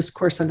called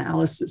discourse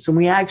analysis, and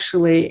we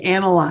actually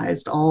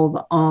analyzed all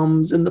the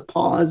ums and the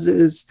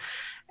pauses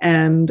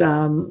and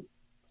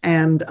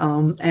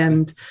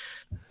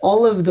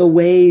all of the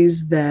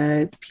ways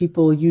that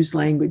people use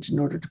language in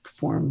order to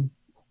perform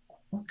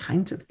all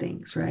kinds of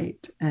things,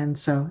 right? And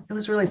so it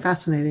was really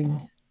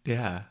fascinating.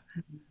 Yeah.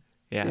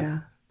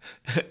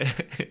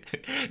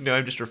 No,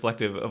 I'm just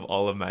reflective of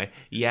all of my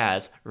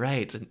yes,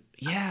 right, and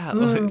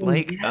and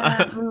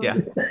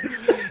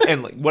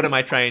like what am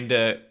I trying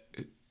to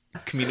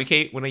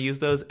communicate when I use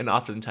those? And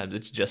oftentimes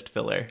it's just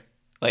filler.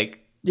 Like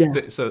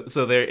so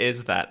there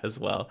is that as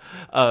well.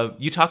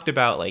 You talked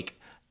about like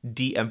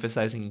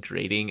de-emphasizing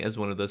grading as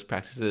one of those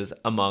practices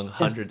among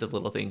hundreds of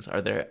little things. Are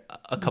there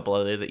a couple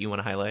other that you want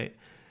to highlight?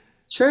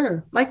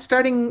 Sure. Like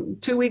starting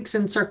 2 weeks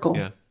in Circle.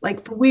 Yeah.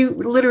 Like we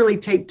literally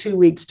take 2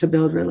 weeks to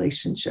build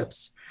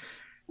relationships.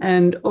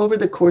 And over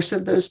the course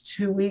of those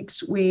 2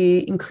 weeks,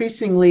 we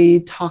increasingly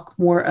talk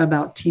more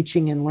about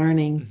teaching and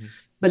learning,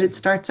 but it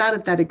starts out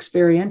at that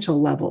experiential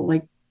level.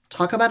 Like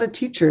talk about a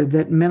teacher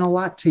that meant a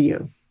lot to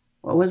you.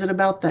 What was it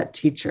about that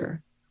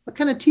teacher? What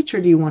kind of teacher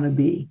do you want to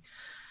be?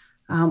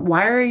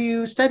 Why are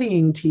you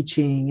studying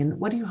teaching? And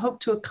what do you hope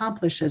to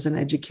accomplish as an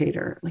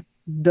educator? Like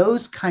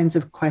those kinds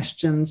of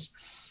questions,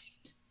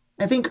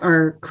 I think,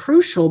 are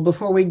crucial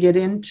before we get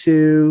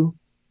into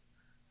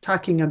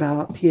talking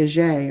about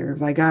Piaget or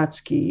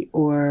Vygotsky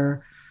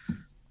or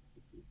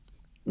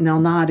Nell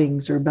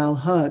Noddings or bell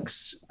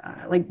hooks,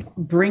 like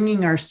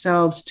bringing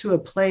ourselves to a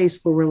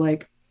place where we're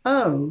like,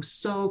 oh,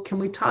 so can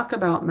we talk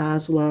about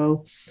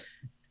Maslow?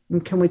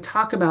 And can we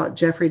talk about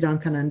Jeffrey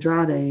Duncan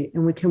Andrade?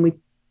 And can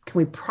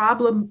we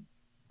problematize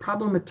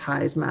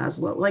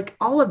Maslow? Like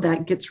all of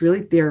that gets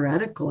really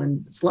theoretical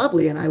and it's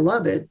lovely and I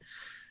love it,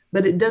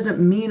 but it doesn't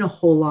mean a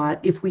whole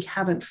lot if we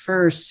haven't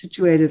first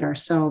situated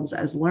ourselves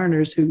as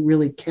learners who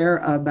really care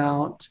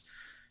about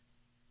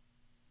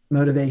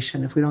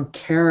motivation, if we don't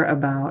care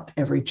about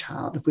every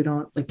child,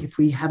 if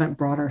we haven't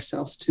brought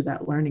ourselves to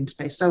that learning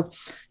space. So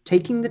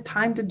taking the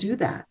time to do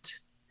that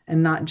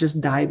and not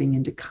just diving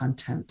into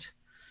content.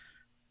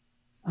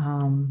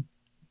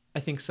 I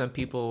think some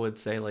people would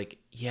say like,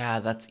 yeah,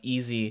 that's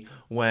easy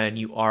when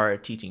you are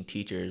teaching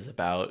teachers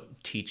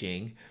about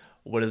teaching.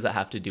 What does that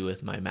have to do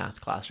with my math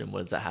classroom?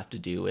 What does that have to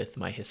do with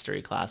my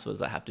history class? What does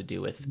that have to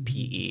do with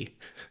PE?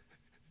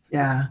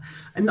 Yeah.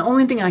 And the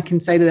only thing I can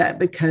say to that,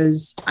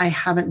 because I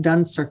haven't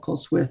done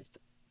circles with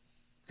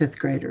fifth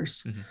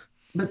graders,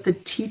 but the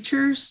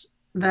teachers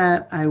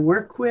that I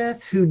work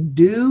with who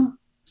do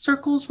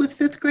circles with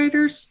fifth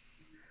graders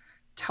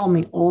tell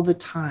me all the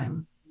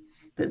time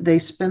that they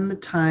spend the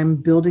time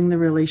building the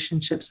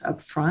relationships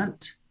up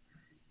front,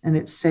 and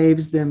it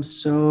saves them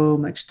so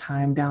much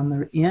time down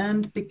the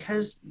end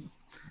because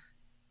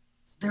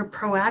they're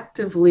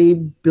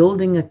proactively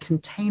building a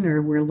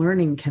container where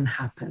learning can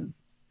happen.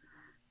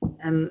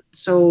 And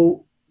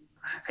so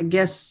I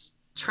guess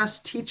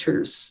trust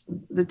teachers.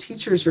 The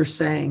teachers are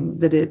saying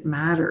that it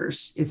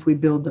matters if we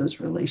build those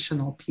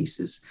relational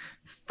pieces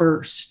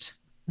first.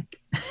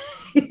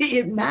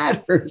 It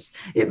matters.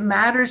 It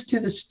matters to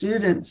the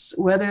students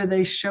whether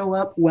they show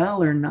up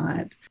well or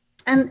not.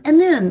 And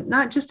then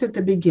not just at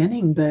the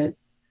beginning, but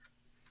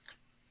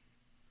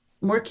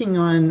I'm working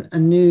on a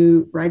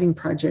new writing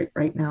project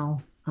right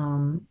now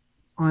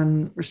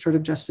on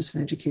restorative justice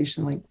in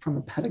education, like from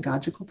a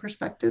pedagogical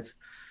perspective.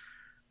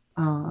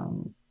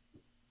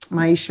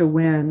 Maisha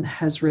Wynn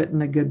has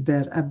written a good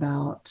bit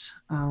about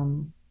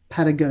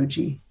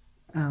pedagogy,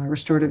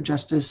 restorative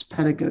justice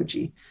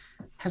pedagogy.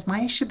 Has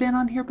Maisha been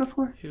on here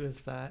before? Who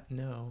is that?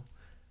 No.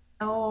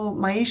 Oh,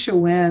 Maisha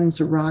Wynn's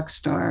a rock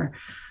star.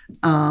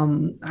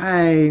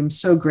 I'm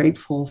so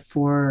grateful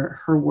for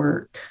her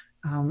work.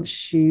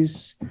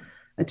 She's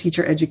a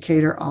teacher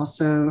educator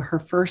also. Her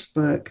first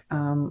book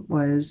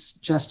was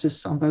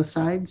Justice on Both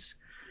Sides.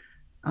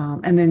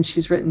 And then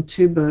she's written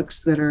 2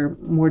 books that are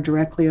more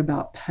directly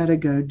about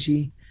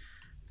pedagogy.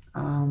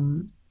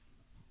 One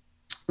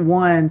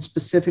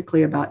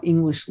specifically about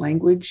English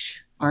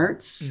language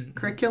arts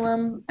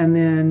curriculum, and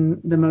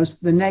then the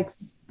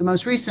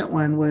most recent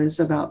one was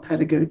about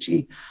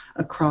pedagogy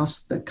across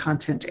the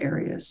content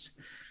areas.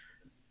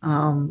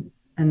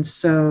 And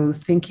so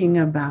thinking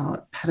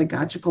about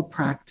pedagogical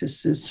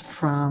practices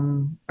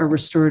from a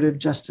restorative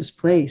justice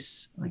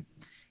place, like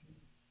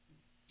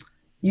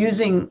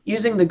using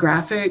the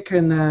graphic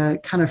and the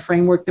kind of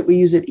framework that we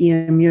use at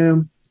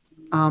EMU,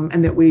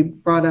 and that we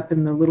brought up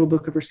in the Little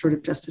Book of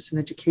Restorative Justice in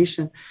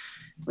Education,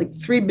 like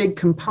 3 big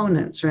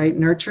components, right?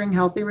 Nurturing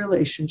healthy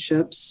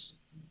relationships,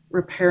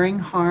 repairing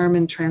harm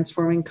and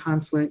transforming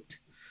conflict,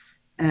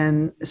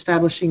 and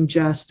establishing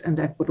just and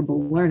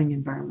equitable learning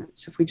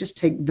environments. If we just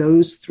take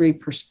those 3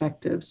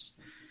 perspectives,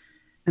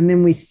 and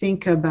then we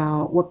think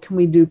about what can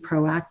we do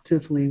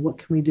proactively, what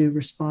can we do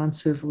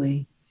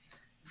responsively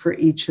for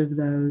each of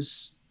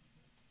those,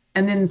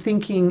 and then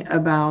thinking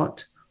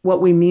about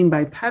what we mean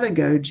by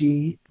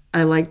pedagogy,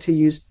 I like to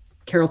use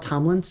Carol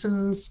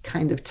Tomlinson's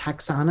kind of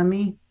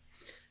taxonomy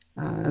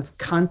of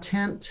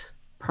content,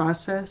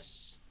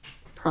 process,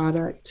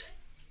 product,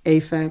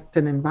 affect,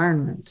 and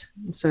environment.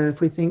 And so if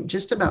we think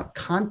just about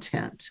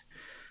content,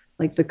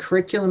 like the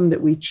curriculum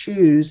that we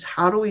choose,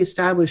 how do we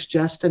establish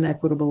just and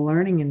equitable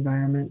learning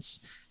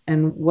environments,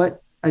 and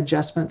what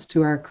adjustments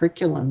to our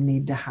curriculum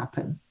need to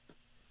happen?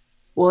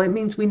 Well, it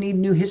means we need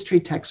new history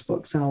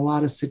textbooks in a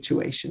lot of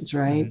situations,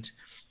 right?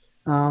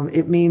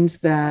 It means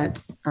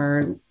that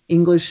our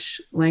English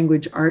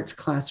language arts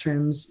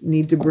classrooms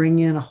need to bring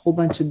in a whole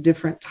bunch of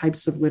different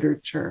types of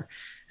literature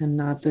and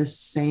not the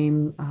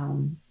same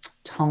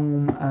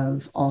tome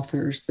of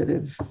authors that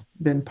have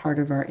been part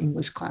of our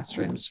English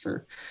classrooms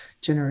for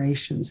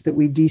generations, that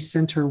we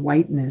decenter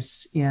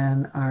whiteness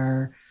in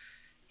our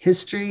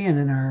history and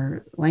in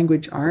our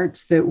language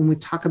arts, that when we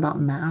talk about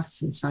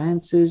maths and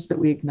sciences, that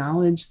we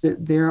acknowledge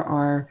that there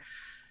are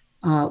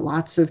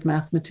lots of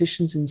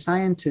mathematicians and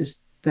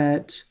scientists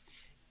that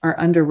are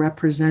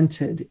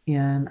underrepresented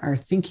in our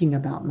thinking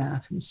about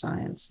math and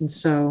science. And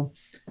so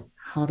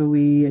how do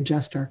we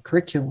adjust our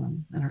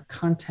curriculum and our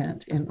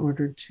content in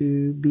order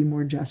to be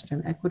more just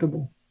and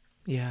equitable?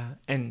 Yeah.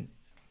 And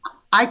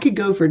I could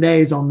go for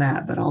days on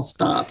that, but I'll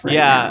stop right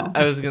now.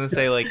 I was going to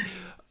say, like,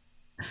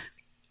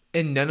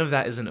 and none of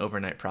that is an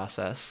overnight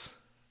process.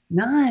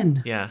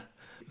 None. Yeah.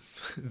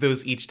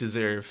 Those each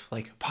deserve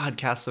like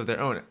podcasts of their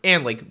own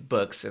and like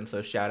books. And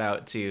so shout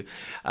out to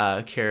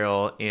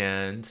Carol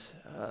and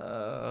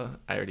I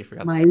already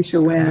forgot.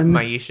 Maisha Wynn.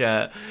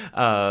 Maisha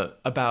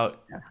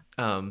about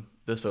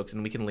those folks.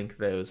 And we can link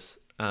those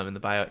in the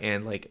bio.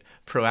 And like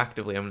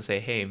proactively, I'm going to say,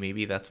 hey,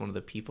 maybe that's one of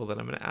the people that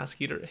I'm going to ask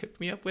you to hit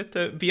me up with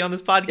to be on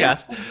this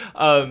podcast.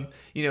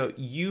 Yeah.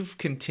 You've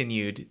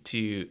continued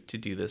to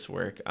do this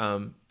work.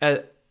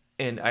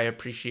 And I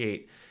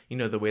appreciate,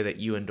 the way that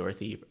you and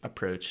Dorothy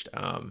approached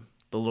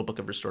the Little Book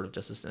of Restorative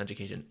Justice in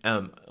Education.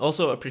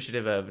 Also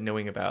appreciative of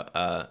knowing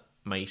about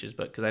Maisha's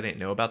book, because I didn't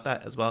know about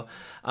that as well.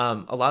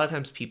 A lot of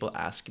times people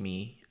ask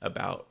me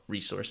about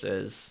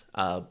resources,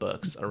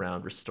 books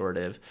around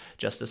restorative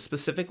justice,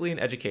 specifically in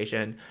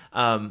education.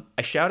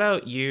 I shout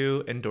out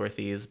you and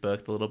Dorothy's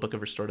book, The Little Book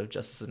of Restorative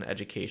Justice in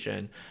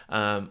Education.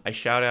 I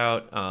shout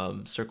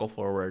out Circle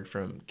Forward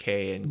from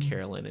Kay and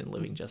Carolyn and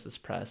Living Justice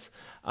Press,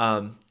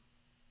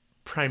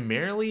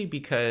 primarily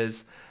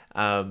because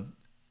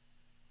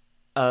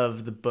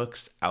of the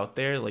books out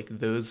there. Like,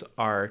 those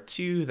are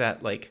two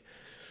that like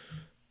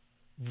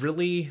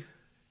really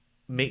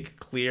make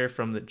clear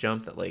from the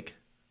jump that like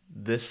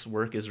this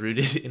work is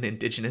rooted in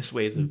indigenous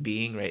ways of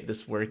being, right?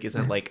 This work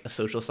isn't like a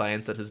social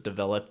science that has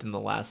developed in the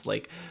last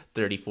like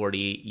 30,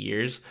 40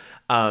 years.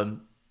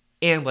 And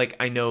like,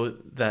 I know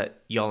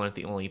that y'all aren't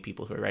the only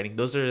people who are writing.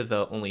 Those are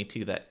the only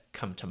two that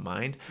come to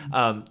mind.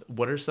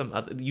 What are some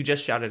other, you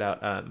just shouted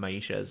out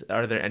Maisha's.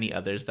 Are there any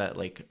others that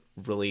like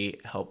really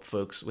help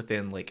folks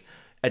within like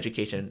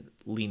education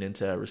lean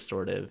into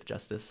restorative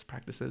justice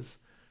practices?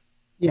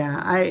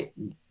 Yeah,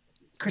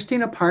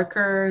 Christina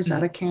Parker is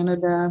out of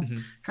Canada,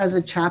 has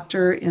a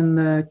chapter in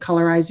the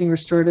Colorizing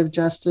Restorative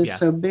Justice. Yeah.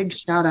 So big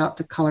shout out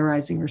to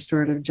Colorizing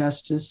Restorative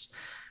Justice.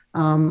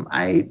 For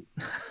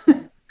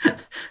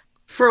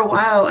a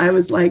while, I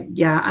was like,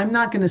 yeah, I'm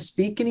not going to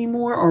speak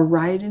anymore or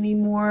write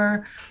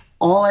anymore.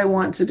 All I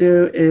want to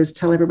do is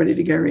tell everybody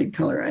to go read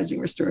Colorizing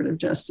Restorative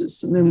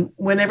Justice. And then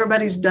when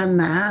everybody's done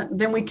that,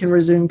 then we can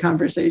resume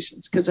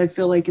conversations, because I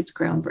feel like it's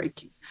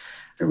groundbreaking.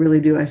 I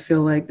really do. I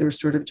feel like the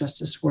restorative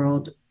justice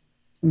world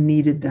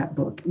needs that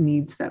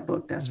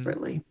book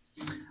desperately.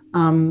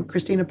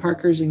 Christina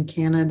Parker's in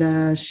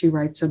Canada. She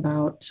writes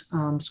about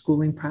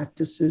schooling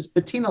practices.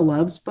 Bettina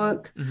Love's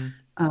book,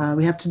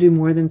 We Have to Do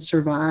More Than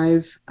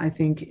Survive, I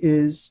think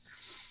is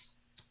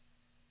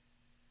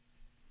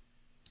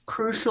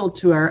crucial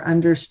to our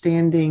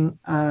understanding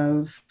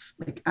of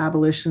like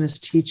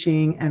abolitionist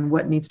teaching and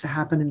what needs to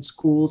happen in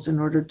schools in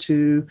order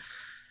to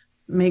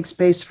make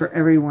space for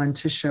everyone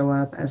to show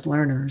up as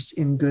learners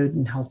in good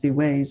and healthy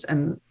ways.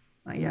 And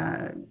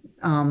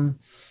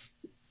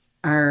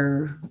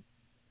our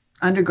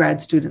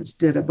undergrad students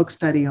did a book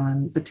study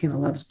on Bettina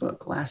Love's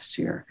book last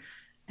year,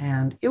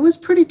 and it was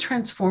pretty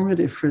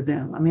transformative for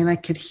them. I mean, I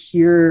could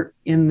hear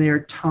in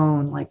their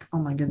tone, like, oh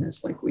my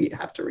goodness, like, we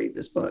have to read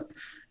this book.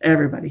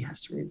 Everybody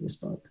has to read this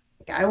book.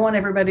 I want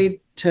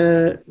everybody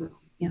to,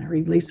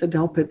 read Lisa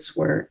Delpit's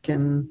work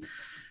and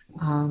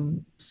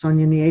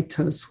Sonia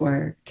Nieto's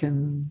work.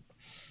 And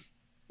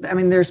I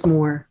mean, there's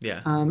more.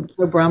 Yeah.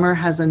 Joe Brummer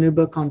has a new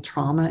book on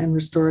trauma and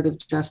restorative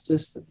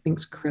justice that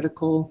thinks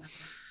critical.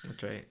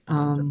 That's right.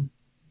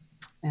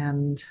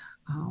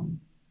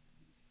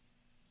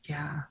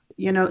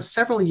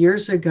 Several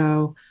years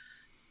ago,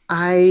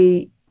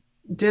 I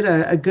did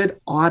a good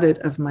audit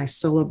of my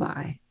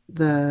syllabi,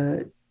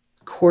 the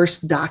course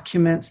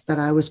documents that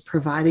I was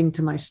providing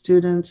to my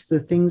students,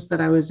 the things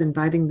that I was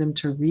inviting them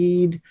to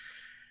read.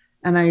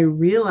 And I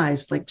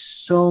realized like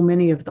so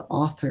many of the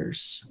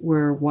authors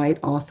were white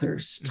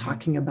authors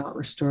talking about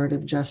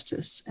restorative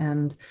justice.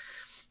 And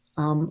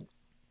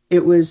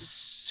it was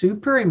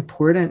super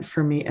important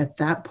for me at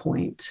that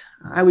point.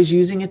 I was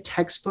using a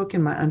textbook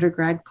in my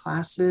undergrad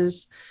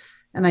classes,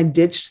 and I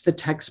ditched the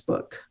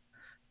textbook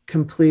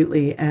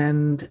completely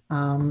and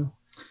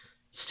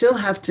still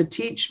have to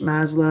teach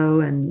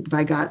Maslow and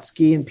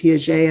Vygotsky and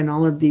Piaget and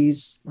all of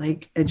these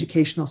like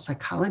educational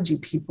psychology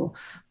people.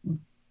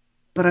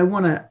 But I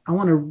want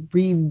to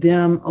read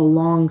them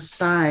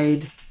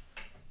alongside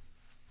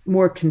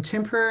more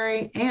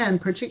contemporary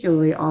and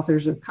particularly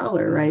authors of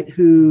color, right,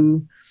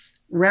 who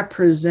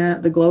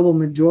represent the global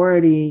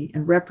majority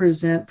and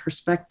represent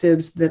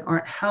perspectives that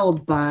aren't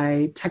held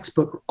by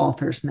textbook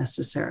authors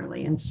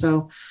necessarily. And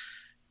so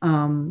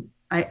I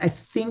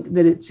think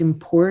that it's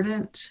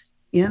important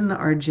in the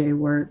RJ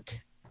work,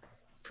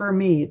 for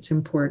me, it's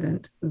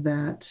important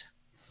that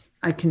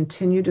I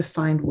continue to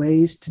find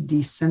ways to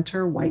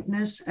decenter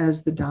whiteness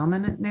as the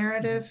dominant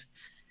narrative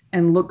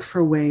and look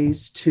for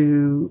ways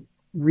to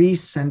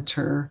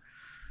recenter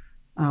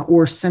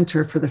or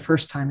center for the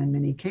first time in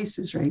many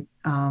cases, right?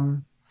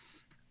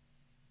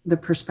 The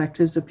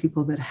perspectives of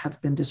people that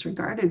have been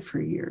disregarded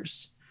for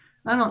years.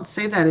 I don't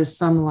say that as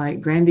some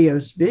like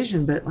grandiose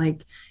vision, but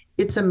like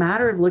it's a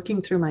matter of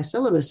looking through my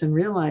syllabus and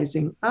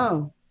realizing,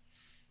 oh,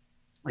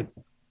 like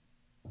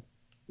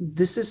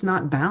this is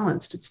not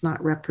balanced, it's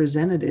not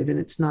representative, and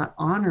it's not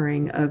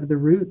honoring of the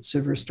roots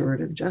of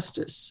restorative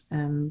justice.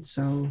 And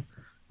so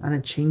I'm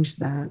going to change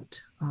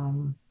that.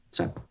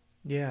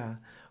 Yeah,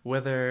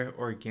 whether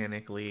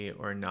organically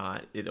or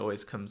not, it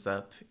always comes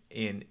up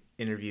in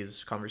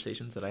interviews,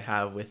 conversations that I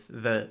have with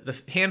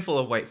the handful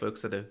of white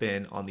folks that have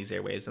been on these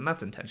airwaves, and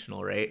that's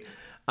intentional, right?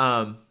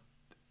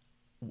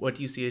 What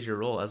do you see as your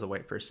role as a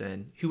white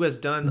person who has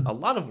done a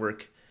lot of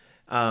work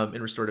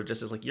in restorative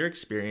justice, like your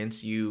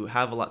experience? You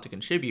have a lot to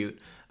contribute,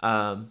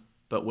 but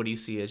what do you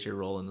see as your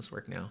role in this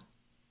work now?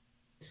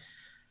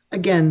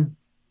 Again,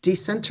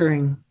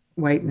 decentering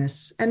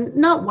whiteness, and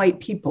not white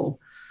people,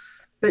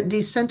 but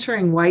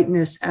decentering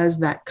whiteness as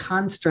that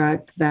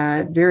construct,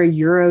 that very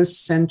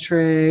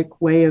Eurocentric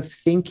way of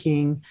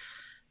thinking.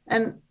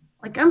 And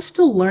like, I'm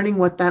still learning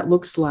what that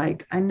looks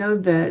like. I know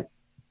that,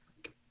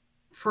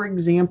 for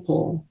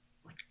example,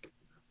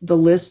 the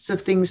lists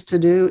of things to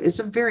do is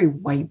a very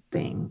white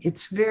thing.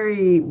 It's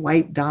very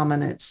white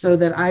dominant, so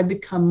that I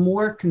become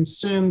more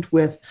consumed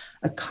with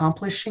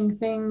accomplishing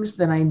things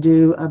than I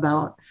do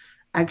about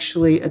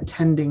actually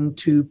attending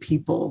to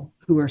people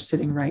who are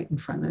sitting right in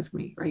front of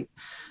me, right?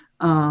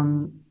 I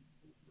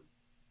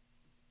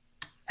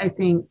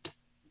think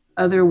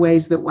other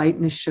ways that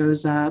whiteness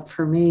shows up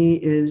for me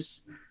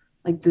is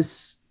like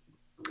this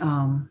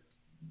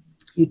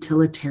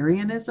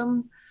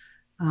utilitarianism.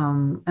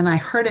 And I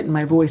heard it in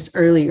my voice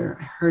earlier.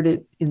 I heard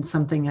it in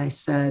something I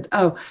said,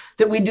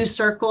 that we do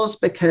circles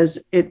because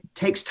it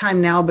takes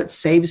time now, but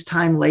saves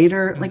time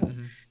later. Like,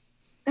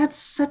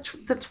 that's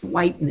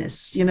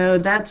whiteness,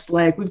 that's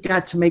like, we've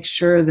got to make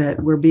sure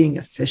that we're being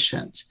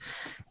efficient.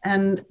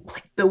 And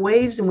like the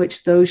ways in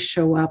which those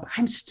show up,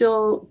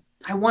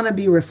 I want to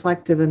be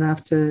reflective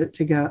enough to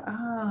go,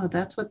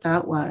 that's what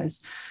that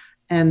was.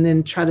 And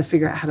then try to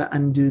figure out how to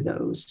undo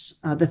those.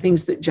 The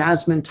things that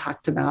Jasmine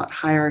talked about,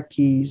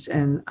 hierarchies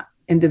and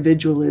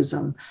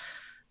individualism,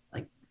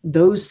 like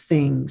those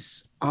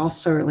things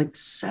also are like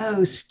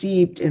so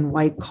steeped in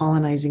white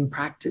colonizing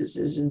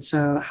practices. And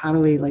so how do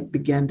we like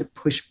begin to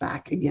push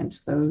back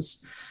against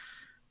those?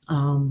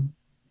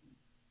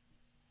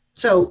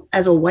 So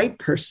as a white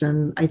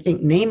person, I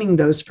think naming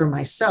those for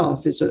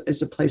myself is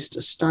a place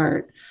to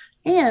start.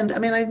 And I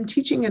mean, I'm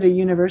teaching at a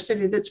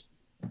university that's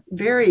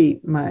very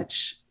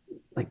much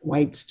like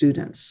white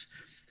students.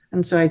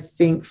 And so I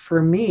think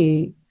for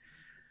me,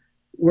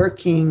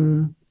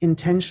 working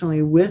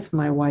intentionally with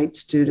my white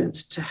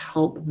students to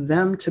help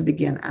them to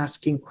begin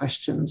asking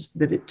questions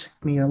that it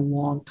took me a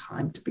long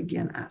time to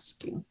begin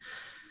asking.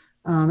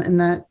 And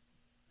that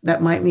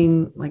might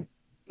mean like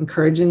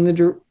encouraging them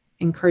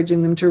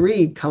to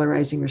read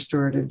Colorizing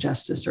Restorative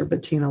Justice or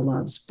Bettina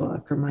Love's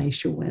book or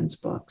Maisha Wynn's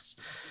books,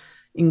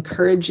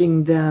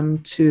 encouraging them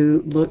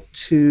to look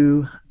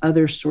to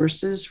other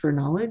sources for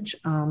knowledge.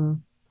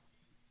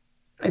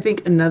 I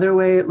think another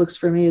way it looks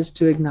for me is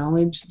to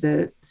acknowledge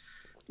that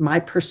my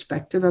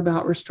perspective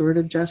about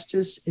restorative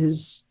justice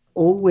is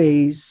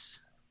always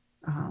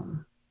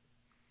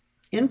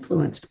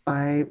influenced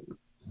by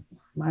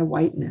my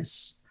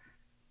whiteness.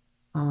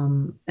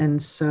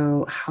 And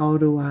so how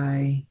do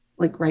I,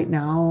 like right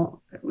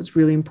now, it was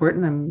really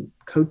important. I'm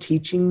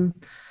co-teaching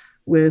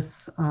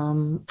with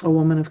a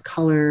woman of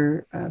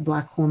color, a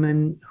Black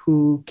woman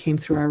who came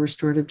through our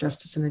restorative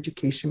justice and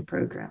education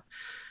program.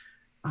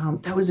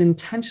 That was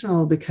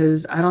intentional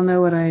because I don't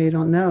know what I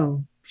don't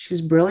know.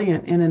 She's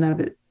brilliant in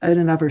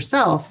and of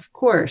herself, of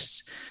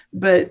course,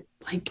 but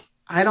like,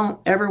 I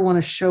don't ever want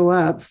to show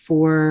up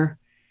for,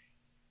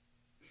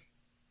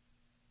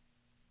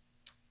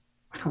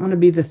 I don't want to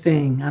be the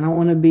thing. I don't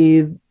want to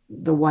be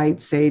the white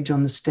sage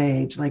on the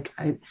stage. Like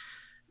I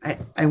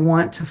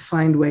want to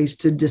find ways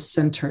to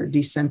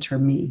decenter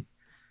me.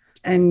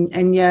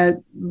 And yet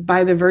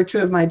by the virtue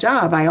of my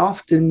job, I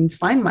often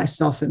find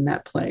myself in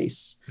that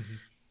place. Mm-hmm.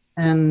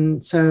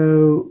 And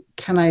so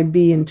can I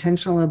be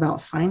intentional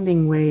about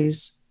finding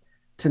ways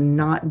to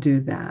not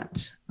do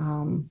that?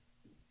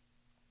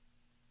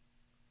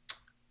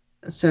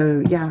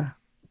 So yeah,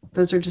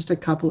 those are just a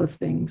couple of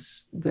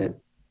things that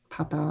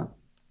pop out.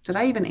 Did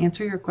I even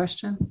answer your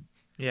question?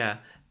 Yeah.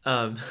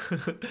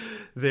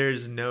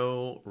 There's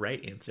no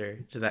right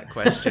answer to that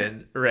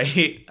question,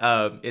 right?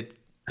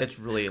 It's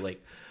really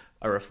like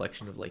a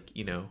reflection of like,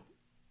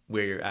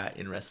 where you're at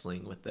in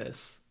wrestling with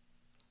this.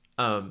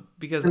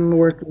 Because I'm a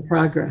work in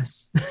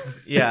progress.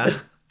 Yeah,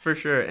 for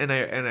sure. And I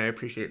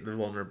appreciate the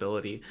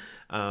vulnerability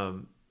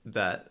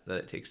that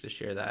it takes to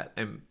share that.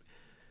 I'm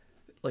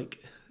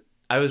like,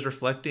 I was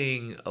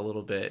reflecting a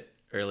little bit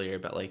earlier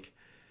about like,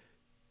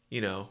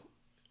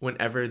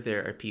 whenever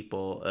there are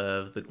people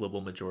of the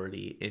global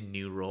majority in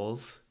new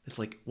roles, it's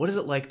like, what is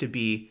it like to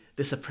be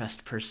this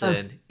oppressed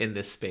person in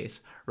this space,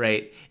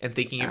 right? And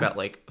thinking about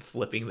like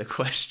flipping the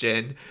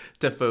question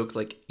to folks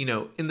like,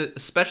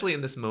 especially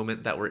in this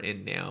moment that we're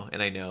in now.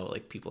 And I know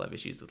like people have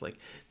issues with like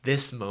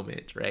this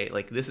moment, right?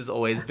 Like this has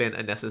always been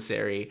a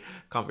necessary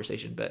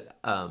conversation, but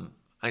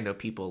I know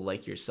people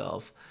like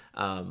yourself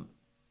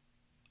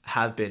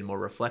have been more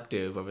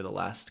reflective over the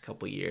last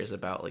couple of years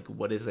about like,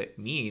 what does it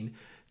mean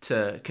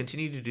to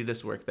continue to do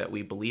this work that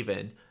we believe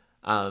in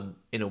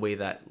a way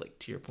that, like,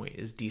 to your point,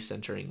 is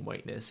decentering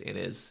whiteness and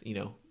is,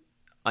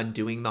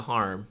 undoing the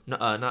harm,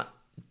 not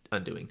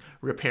undoing,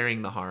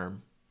 repairing the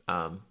harm.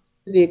 To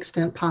the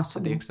extent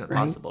possible. To the extent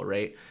possible,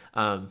 right?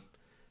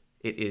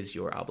 It is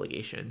your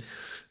obligation.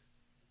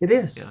 It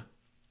is.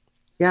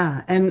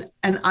 Yeah. And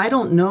I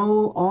don't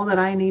know all that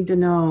I need to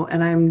know.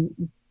 And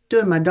I'm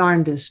doing my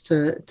darndest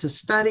to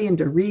study and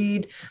to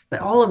read,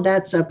 but all of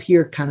that's up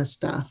here kind of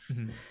stuff.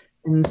 Mm-hmm.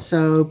 And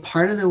so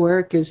part of the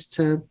work is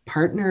to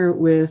partner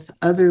with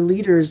other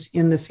leaders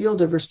in the field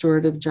of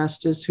restorative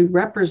justice who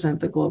represent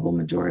the global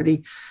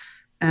majority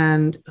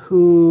and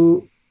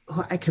who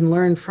who I can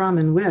learn from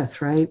and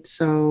with, right?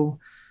 So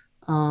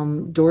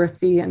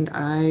Dorothy and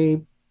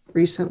I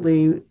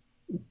recently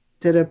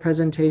did a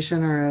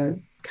presentation or a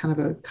kind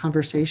of a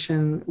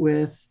conversation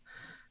with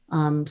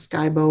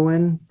Sky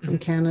Bowen from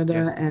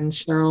Canada and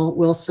Cheryl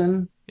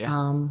Wilson.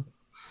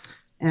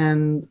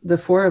 And the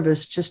four of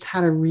us just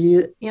had a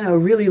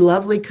really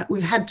lovely,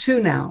 we've had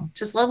two now,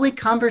 just lovely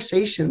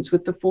conversations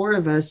with the four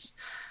of us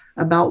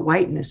about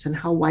whiteness and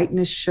how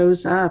whiteness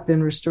shows up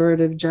in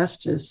restorative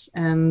justice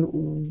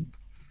and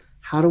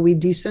how do we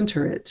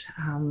decenter it,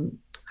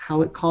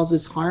 how it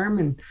causes harm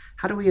and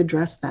how do we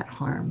address that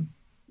harm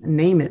and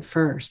name it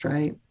first,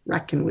 right?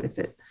 Reckon with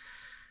it.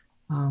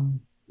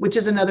 Which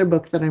is another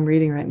book that I'm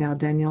reading right now,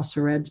 Danielle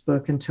Sered's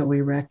book, Until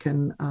We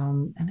Reckon.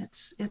 And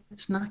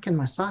it's knocking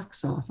my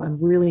socks off.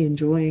 I'm really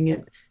enjoying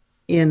it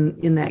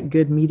in that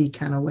good, meaty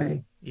kind of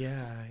way.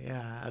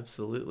 Yeah,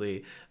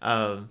 absolutely.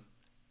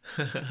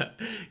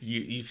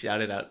 You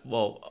shouted out,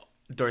 well,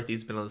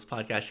 Dorothy's been on this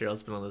podcast,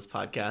 Cheryl's been on this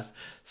podcast,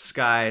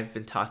 Sky I've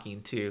been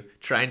talking to,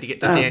 trying to get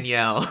to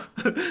Danielle.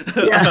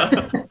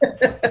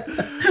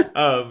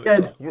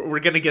 We're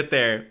going to get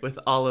there with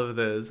all of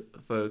those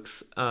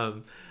folks.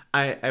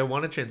 I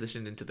want to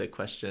transition into the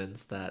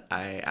questions that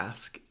I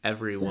ask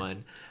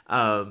everyone.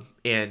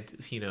 And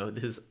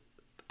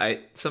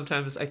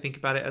sometimes I think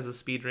about it as a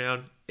speed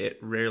round. It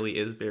rarely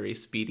is very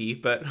speedy,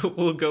 but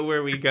we'll go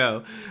where we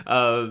go.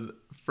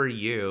 For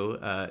you,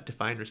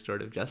 define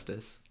restorative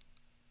justice.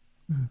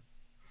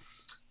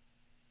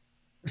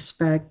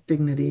 Respect,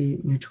 dignity,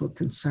 mutual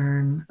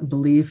concern, a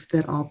belief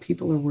that all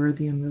people are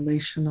worthy and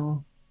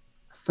relational,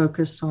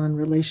 focus on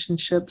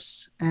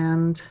relationships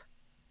and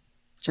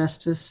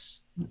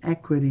justice,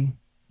 equity.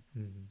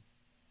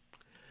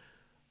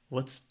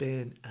 What's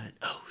been an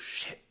oh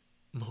shit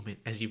moment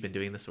as you've been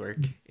doing this work,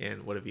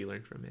 and what have you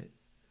learned from it?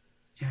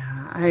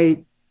 Yeah,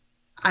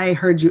 I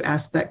heard you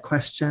ask that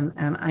question,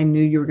 and I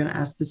knew you were going to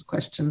ask this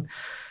question.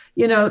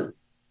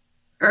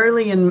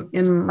 Early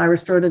in my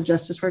restorative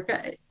justice work,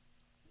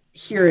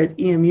 here at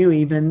EMU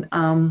even,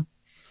 I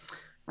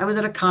was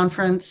at a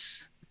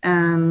conference,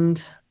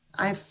 and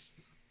I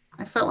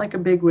felt like a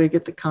bigwig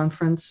at the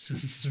conference,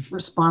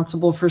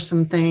 responsible for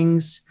some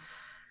things.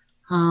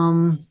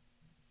 And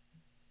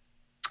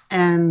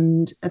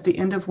at the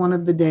end of one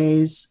of the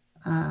days,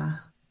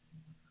 a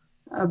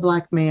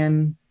Black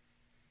man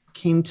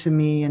came to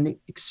me and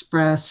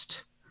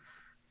expressed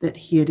that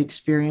he had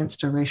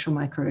experienced a racial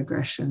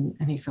microaggression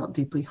and he felt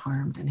deeply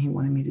harmed and he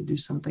wanted me to do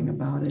something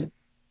about it.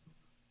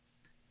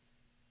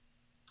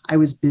 I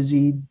was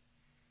busy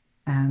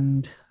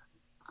and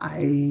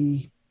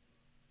I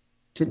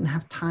didn't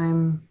have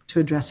time to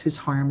address his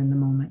harm in the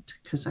moment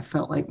because I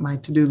felt like my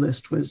to-do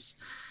list was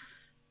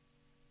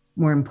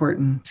more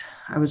important.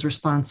 I was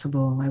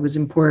responsible. I was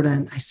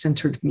important. I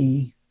centered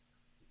me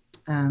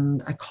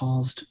and I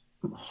caused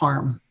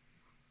harm,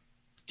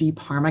 deep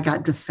harm. I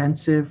got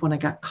defensive when I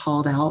got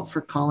called out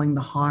for calling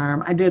the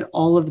harm. I did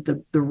all of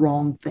the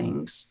wrong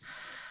things.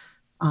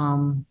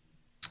 And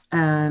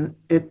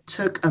it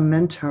took a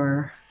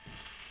mentor,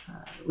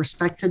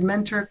 respected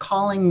mentor,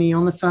 calling me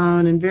on the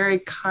phone and very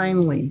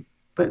kindly,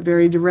 but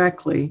very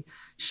directly,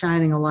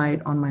 shining a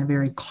light on my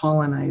very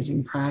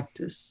colonizing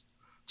practice.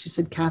 She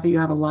said, Kathy, you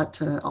have a lot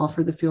to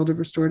offer the field of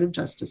restorative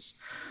justice,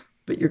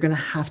 but you're going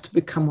to have to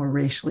become more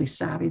racially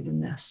savvy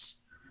than this.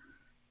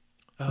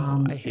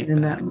 I hate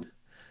that.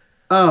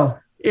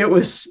 It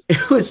was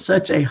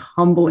such a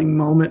humbling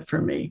moment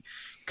for me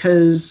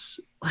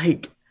because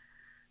I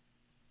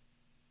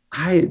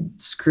had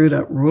screwed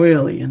up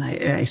royally and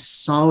I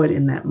saw it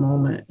in that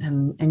moment.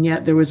 And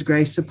yet there was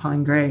grace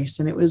upon grace.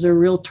 And it was a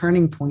real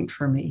turning point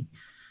for me.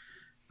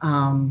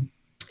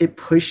 It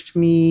pushed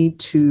me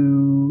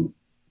to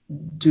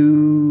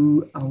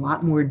do a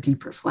lot more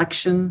deep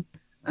reflection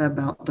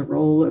about the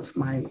role of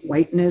my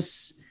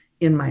whiteness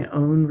in my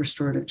own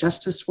restorative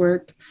justice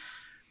work,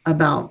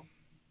 about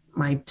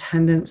my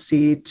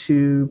tendency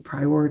to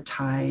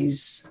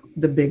prioritize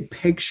the big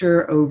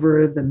picture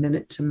over the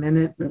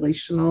minute-to-minute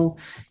relational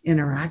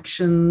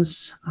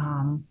interactions.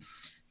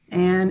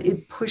 And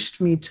it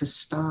pushed me to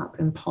stop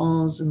and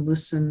pause and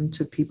listen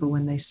to people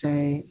when they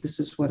say,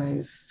 this is what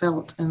I've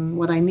felt and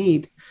what I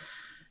need.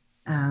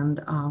 And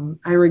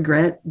I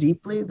regret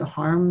deeply the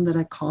harm that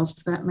I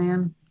caused that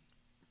man.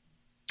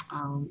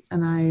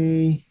 And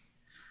I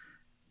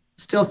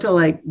still feel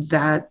like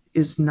that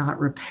is not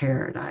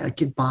repaired.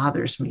 It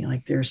bothers me.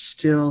 Like there's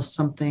still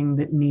something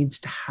that needs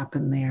to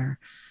happen there.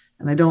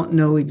 And I don't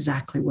know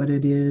exactly what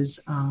it is.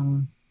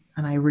 And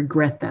I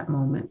regret that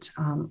moment.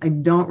 I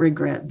don't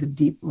regret the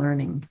deep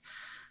learning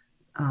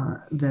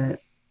that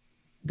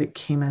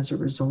came as a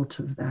result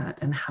of that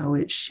and how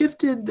it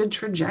shifted the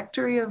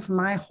trajectory of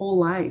my whole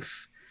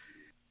life,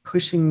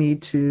 pushing me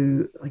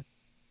to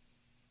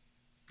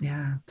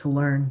to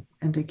learn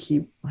and to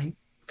keep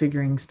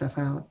figuring stuff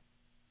out.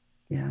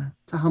 Yeah,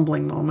 it's a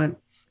humbling moment.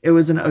 It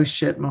was an oh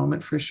shit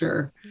moment for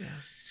sure.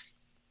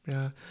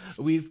 Yeah.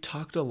 We've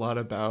talked a lot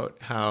about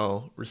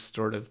how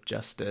restorative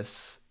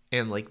justice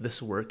and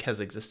this work has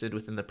existed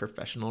within the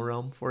professional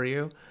realm for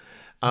you.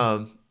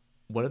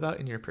 What about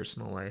in your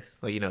personal life?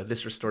 Like,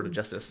 this restorative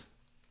justice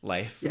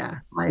life. Yeah,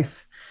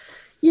 life.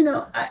 You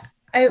know,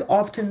 I've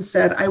often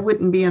said I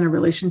wouldn't be in a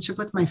relationship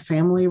with my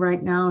family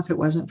right now if it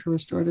wasn't for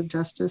restorative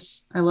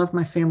justice. I love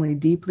my family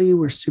deeply.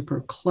 We're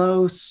super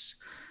close.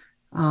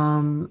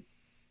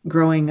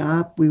 Growing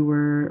up, we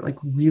were like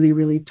really,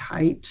 really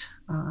tight.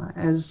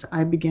 As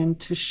I began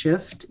to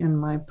shift in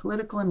my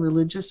political and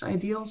religious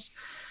ideals.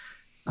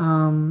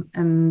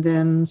 And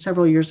then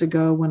several years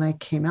ago, when I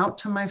came out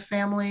to my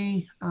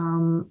family,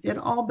 it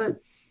all but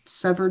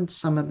severed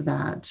some of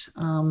that.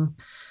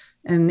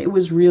 And it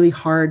was really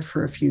hard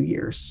for a few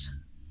years.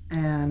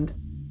 And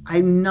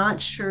I'm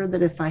not sure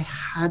that if I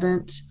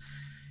hadn't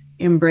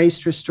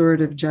embraced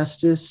restorative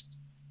justice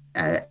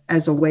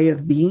as a way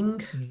of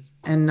being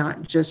and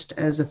not just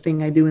as a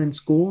thing I do in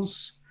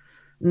schools,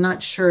 I'm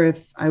not sure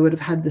if I would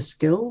have had the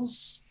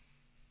skills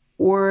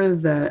or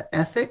the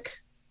ethic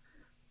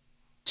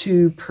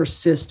to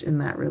persist in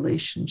that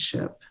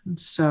relationship. And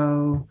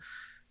so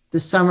the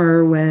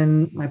summer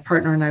when my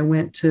partner and I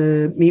went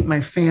to meet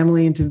my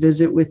family and to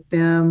visit with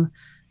them,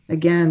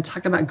 again,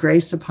 talk about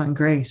grace upon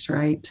grace,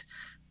 right?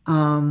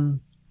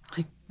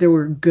 Like there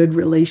were good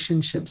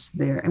relationships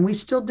there, and we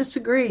still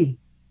disagree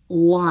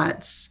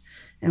lots.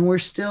 And we're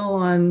still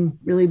on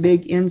really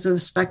big ends of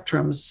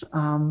spectrums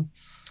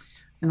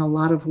in a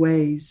lot of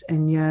ways.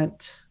 And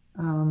yet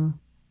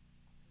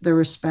the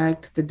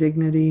respect, the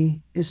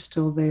dignity is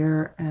still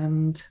there,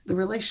 and the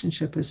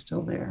relationship is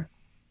still there.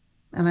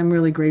 And I'm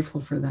really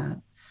grateful for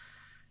that.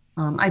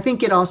 I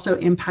think it also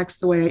impacts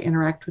the way I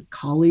interact with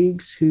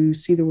colleagues who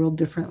see the world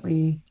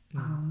differently.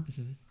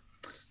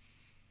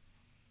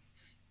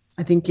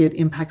 I think it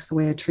impacts the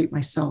way I treat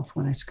myself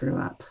when I screw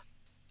up.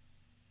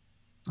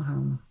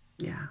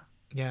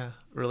 Yeah.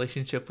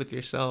 Relationship with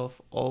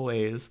yourself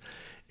always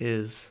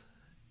is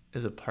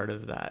a part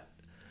of that.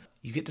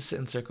 You get to sit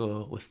in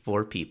circle with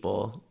 4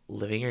 people,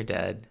 living or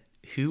dead.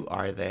 Who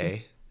are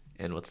they?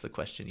 And what's the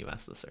question you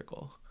ask the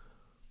circle?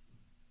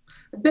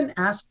 I've been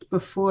asked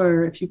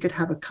before if you could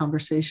have a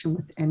conversation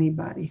with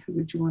anybody, who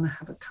would you want to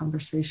have a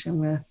conversation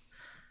with?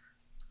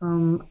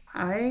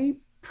 I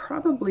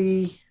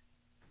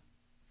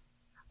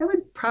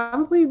would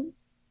probably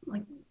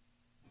like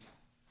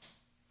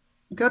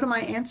go to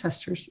my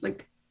ancestors.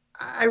 Like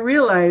I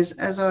realize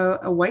as a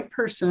white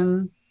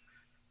person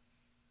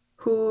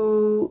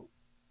who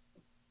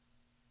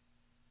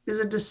is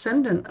a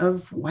descendant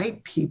of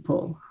white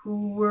people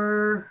who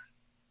were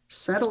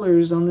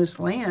settlers on this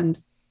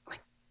land,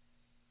 like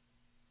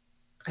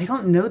I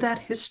don't know that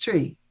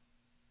history.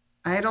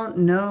 I don't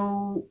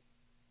know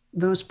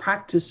those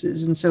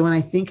practices. And so when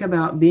I think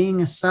about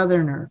being a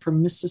Southerner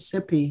from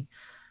Mississippi,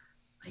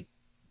 like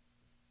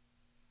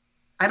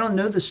I don't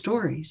know the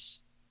stories.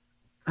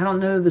 I don't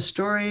know the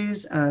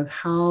stories of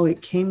how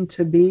it came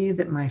to be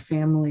that my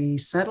family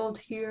settled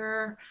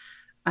here.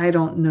 I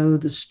don't know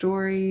the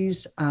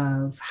stories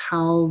of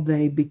how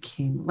they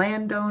became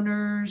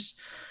landowners.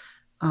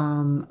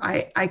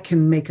 I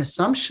can make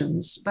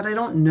assumptions, but I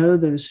don't know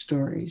those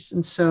stories.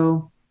 And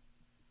so,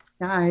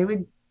 yeah, I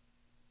would,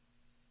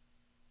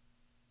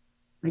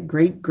 my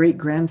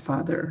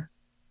great-great-grandfather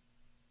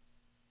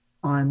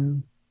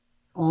on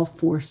all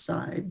 4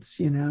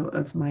 sides,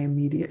 of my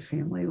immediate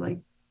family, like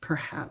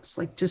perhaps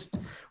like just,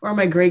 or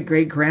my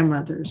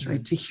great-great-grandmothers,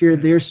 right, to hear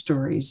their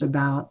stories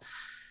about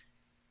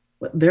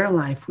what their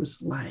life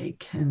was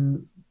like.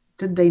 And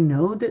did they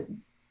know that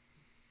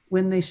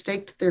when they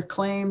staked their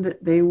claim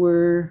that they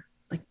were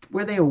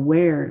they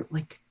aware,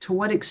 like to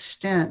what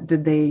extent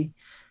did they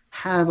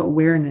have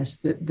awareness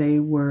that they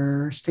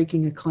were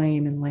staking a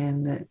claim in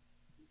land that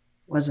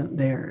wasn't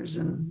theirs?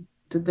 And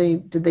did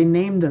they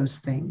name those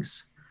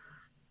things?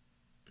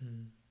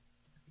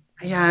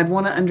 Yeah, I'd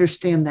want to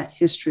understand that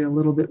history a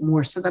little bit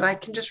more so that I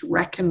can just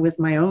reckon with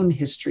my own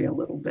history a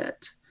little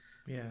bit.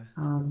 Yeah.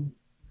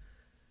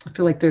 I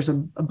feel like there's a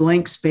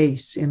blank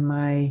space in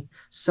my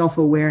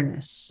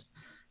self-awareness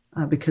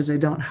because I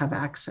don't have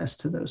access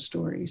to those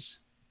stories.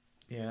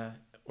 Yeah.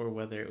 Or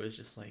whether it was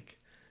just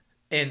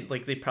and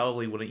they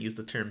probably wouldn't use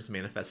the terms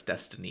manifest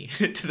destiny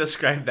to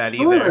describe that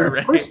either. Sure, right?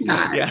 Of course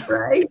not, yeah.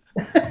 Right?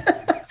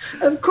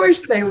 Of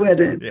course they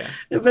wouldn't. Yeah.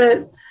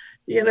 But,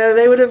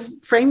 they would have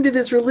framed it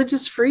as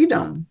religious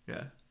freedom.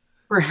 Yeah.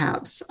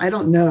 Perhaps. I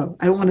don't know.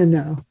 I want to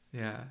know.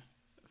 Yeah,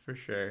 for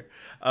sure.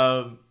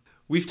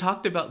 We've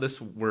talked about this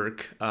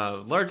work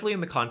largely in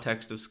the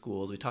context of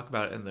schools. We talk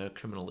about it in the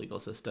criminal legal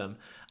system.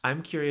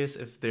 I'm curious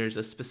if there's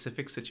a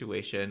specific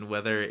situation,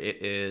 whether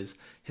it is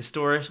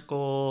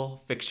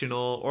historical,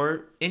 fictional,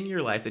 or in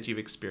your life that you've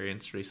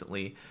experienced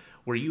recently,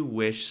 where you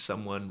wish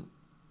someone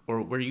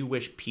or where you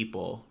wish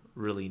people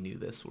really knew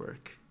this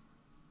work.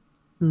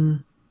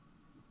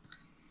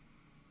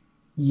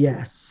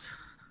 Yes.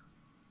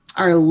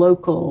 Our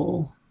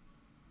local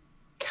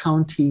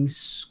county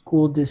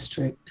school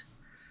district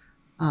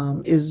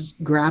is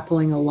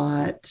grappling a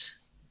lot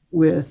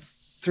with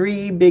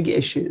 3 big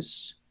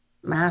issues: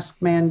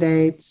 mask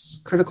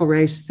mandates, critical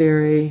race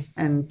theory,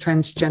 and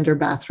transgender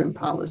bathroom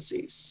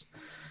policies.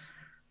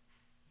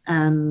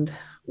 And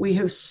we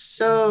have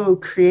so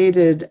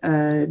created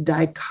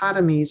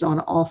dichotomies on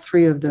all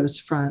three of those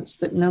fronts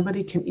that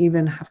nobody can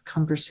even have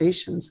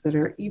conversations that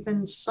are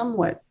even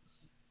somewhat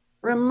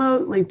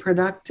remotely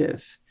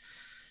productive.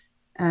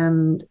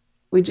 And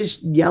we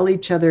just yell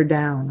each other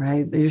down,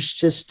 right? There's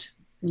just,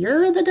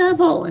 you're the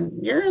devil and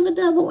you're the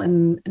devil.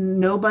 And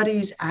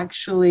nobody's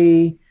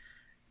actually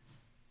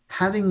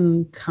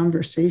having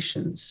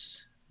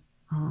conversations.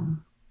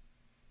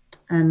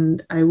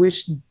 And I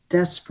wish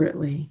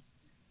desperately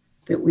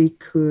that we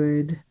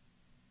could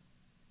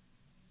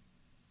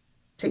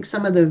take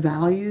some of the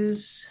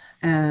values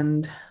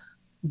and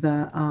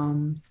the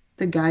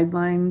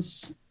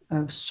guidelines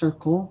of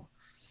Circle.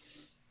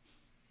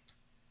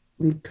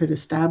 We could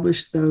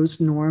establish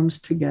those norms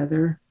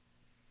together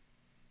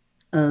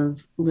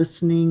of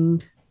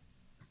listening.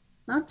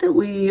 Not that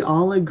we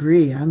all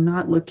agree. I'm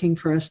not looking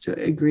for us to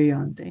agree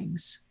on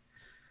things,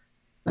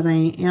 but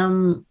I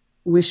am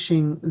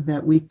wishing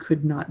that we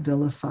could not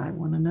vilify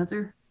one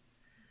another,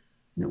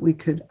 that we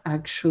could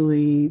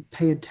actually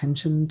pay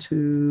attention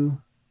to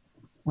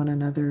one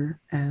another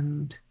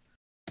and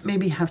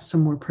maybe have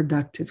some more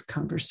productive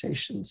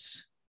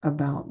conversations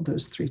about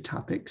those three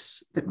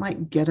topics that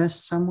might get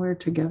us somewhere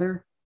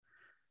together.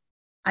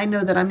 I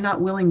know that I'm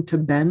not willing to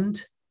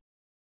bend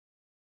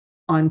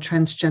on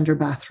transgender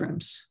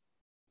bathrooms,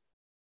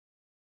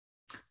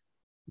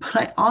 but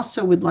I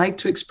also would like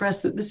to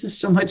express that this is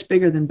so much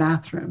bigger than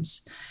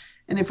bathrooms.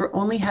 And if we're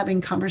only having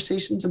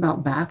conversations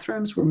about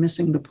bathrooms, we're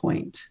missing the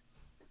point.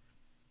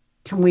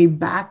 Can we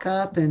back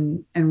up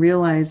and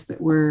realize that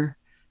we're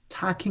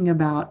talking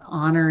about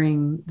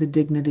honoring the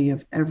dignity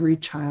of every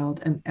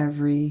child and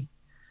every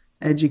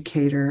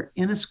educator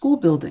in a school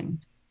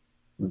building?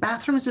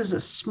 Bathrooms is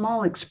a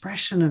small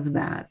expression of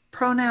that.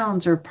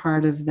 Pronouns are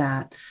part of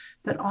that,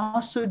 but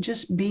also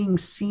just being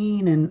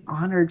seen and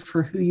honored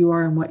for who you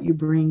are and what you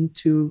bring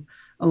to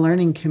a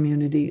learning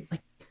community.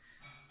 Like,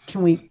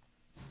 can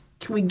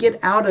we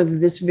get out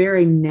of this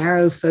very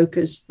narrow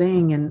focused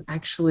thing and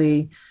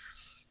actually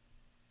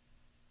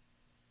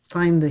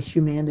find the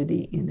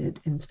humanity in it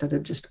instead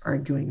of just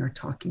arguing our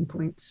talking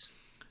points?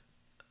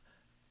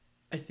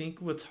 I think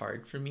what's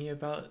hard for me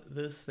about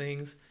those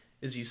things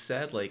is you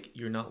said, like,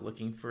 you're not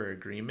looking for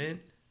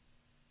agreement,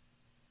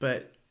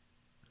 but,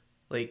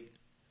 like,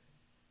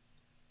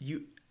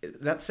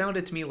 that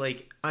sounded to me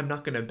like I'm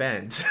not going to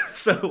bend.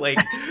 So, like,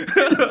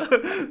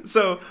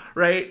 so,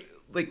 right?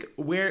 Like,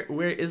 where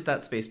is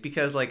that space?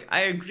 Because, like,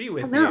 I agree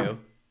with you.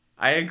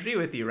 I agree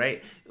with you,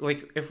 right?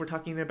 Like, if we're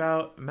talking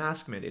about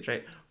mask mandates,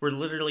 right? We're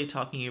literally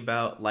talking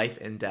about life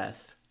and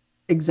death.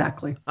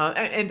 Exactly.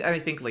 And I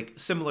think, like,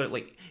 similar,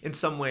 like, in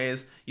some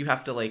ways, you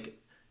have to, like,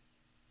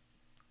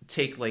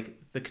 take, like,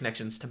 the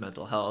connections to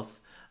mental health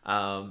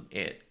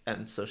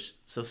and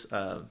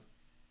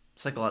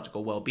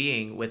psychological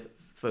well-being with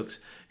folks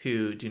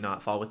who do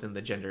not fall within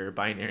the gender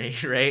binary,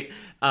 right?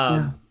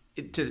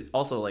 To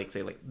also, like,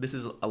 say, like, this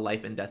is a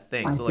life and death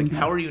thing. So, like,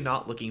 how are you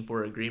not looking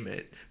for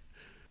agreement?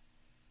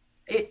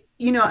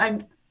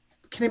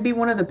 Can it be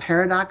one of the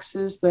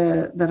paradoxes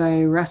that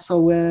I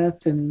wrestle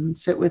with and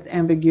sit with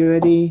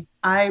ambiguity?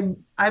 I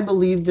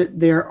believe that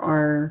there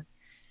are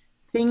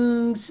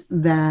things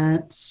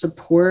that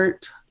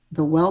support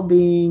the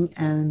well-being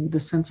and the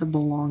sense of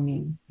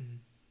belonging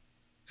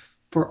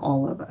for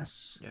all of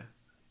us. Yeah.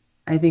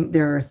 I think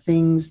there are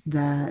things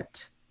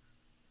that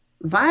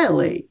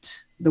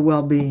violate the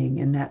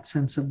well-being and that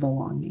sense of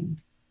belonging.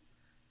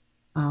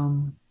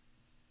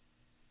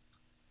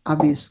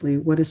 Obviously,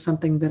 what is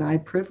something that I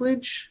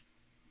privilege?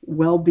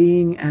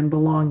 Well-being and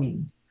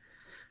belonging,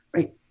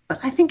 right? But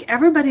I think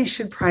everybody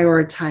should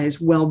prioritize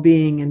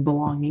well-being and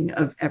belonging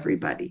of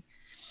everybody.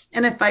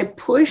 And if I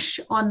push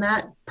on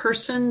that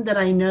person that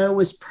I know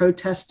was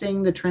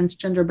protesting the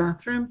transgender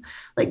bathroom,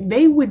 like,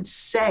 they would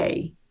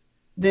say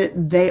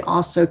that they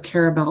also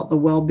care about the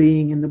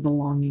well-being and the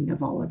belonging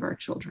of all of our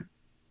children.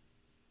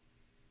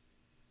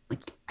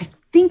 Like, I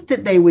think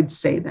that they would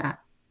say that.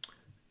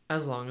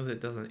 As long as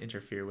it doesn't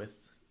interfere with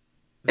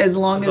as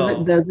long as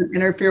it doesn't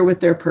interfere with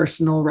their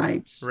personal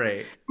rights.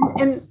 Right.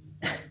 And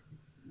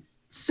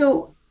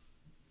so,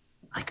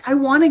 like, I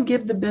want to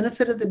give the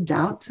benefit of the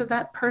doubt to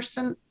that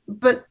person,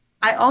 but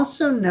I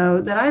also know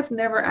that I've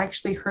never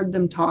actually heard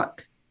them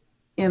talk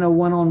in a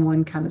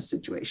one-on-one kind of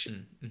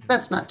situation. Mm-hmm.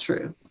 That's not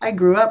true. I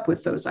grew up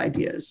with those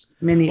ideas,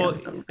 many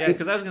of them. Right? Yeah,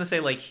 because I was going to say,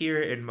 like,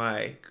 here in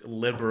my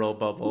liberal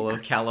bubble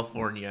of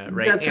California,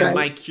 right? That's and right.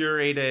 My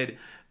curated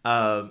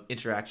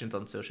interactions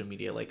on social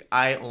media, like,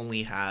 I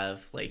only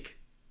have, like,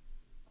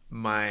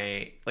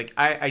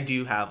 I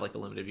do have, like, a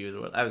limited view of the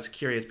world. I was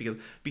curious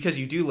because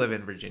you do live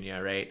in Virginia,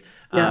 right?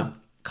 Yeah.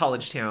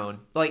 College town,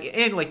 like,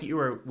 and, like, you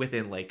were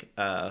within, like,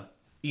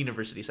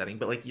 university setting,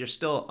 but, like, you're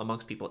still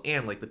amongst people,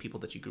 and, like, the people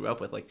that you grew up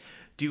with, like,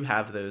 do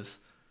have those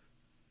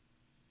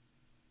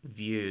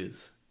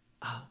views.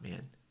 Oh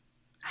man,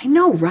 I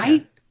know,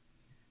 right? Yeah.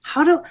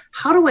 How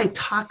do I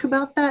talk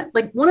about that?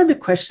 Like, one of the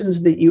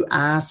questions that you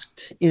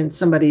asked in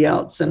somebody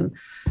else and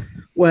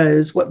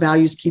was, what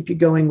values keep you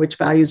going? Which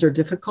values are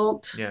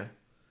difficult? Yeah.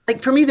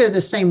 like for me, they're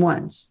the same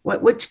ones.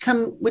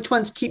 Which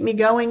ones keep me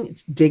going?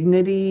 It's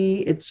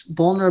dignity, it's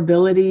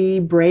vulnerability,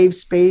 brave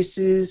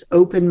spaces,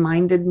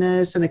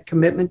 open-mindedness, and a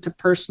commitment to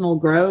personal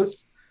growth.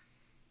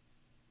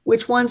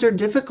 Which ones are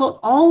difficult?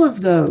 All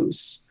of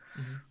those.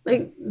 Mm-hmm.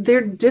 Like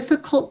they're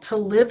difficult to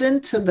live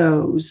into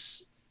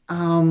those.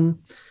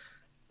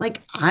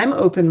 Like I'm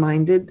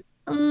open-minded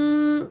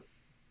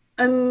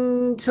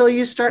until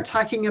you start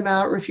talking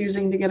about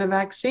refusing to get a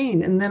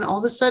vaccine. And then all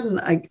of a sudden,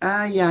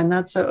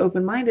 not so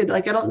open-minded.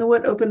 Like, I don't know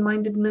what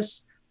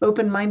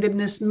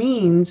open-mindedness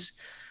means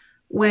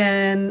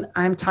when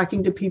I'm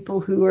talking to people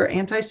who are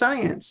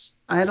anti-science.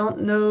 I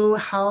don't know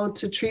how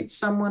to treat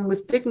someone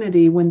with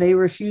dignity when they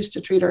refuse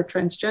to treat our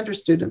transgender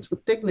students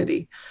with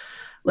dignity.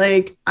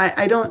 Like,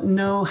 I don't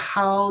know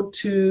how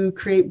to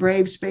create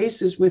brave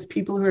spaces with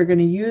people who are going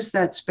to use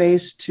that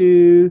space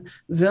to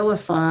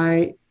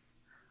vilify,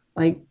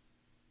 like,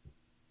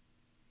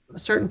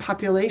 certain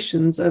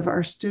populations of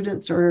our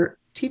students are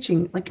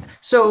teaching. Like,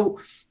 so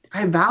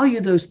I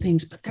value those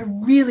things, but they're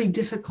really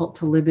difficult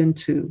to live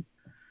into.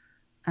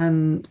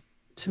 And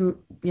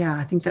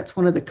I think that's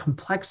one of the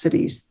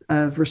complexities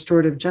of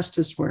restorative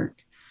justice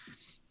work.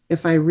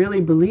 If I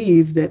really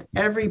believe that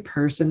every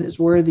person is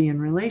worthy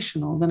and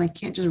relational, then I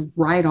can't just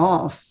write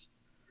off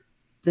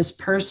this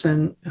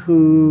person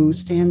who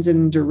stands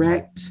in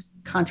direct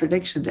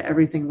contradiction to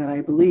everything that I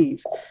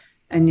believe.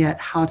 And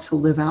yet how to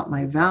live out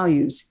my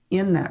values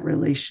in that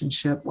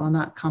relationship while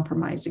not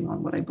compromising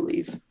on what I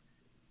believe.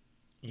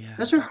 Yeah.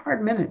 Those are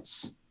hard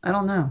minutes. I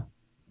don't know.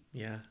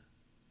 Yeah.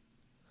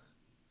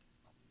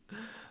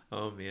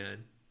 Oh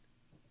man.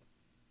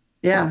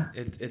 Yeah.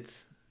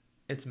 It's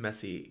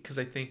messy because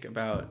I think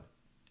about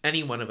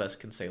any one of us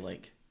can say,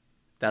 like,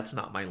 that's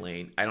not my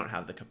lane. I don't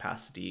have the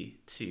capacity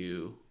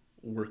to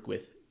work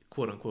with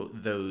quote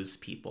unquote those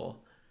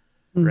people.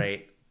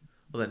 Right?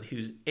 Well, then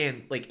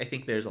I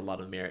think there's a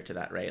lot of merit to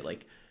that, right?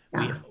 Like,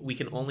 we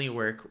can only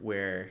work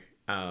where,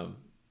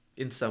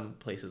 in some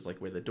places, like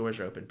where the doors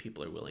are open,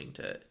 people are willing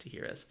to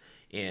hear us.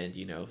 And,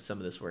 some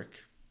of this work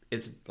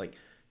is like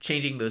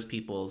changing those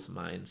people's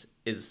minds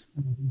is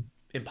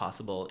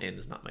impossible and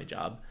is not my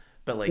job.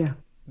 But like,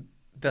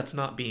 that's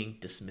not being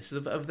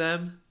dismissive of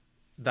them.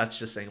 That's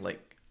just saying,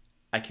 like,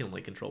 I can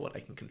only control what I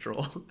can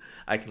control.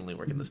 I can only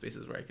work in the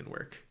spaces where I can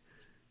work.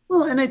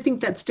 Well, and I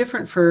think that's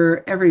different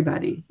for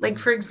everybody. Like,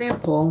 for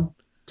example,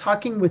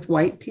 talking with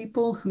white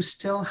people who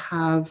still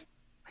have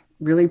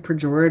really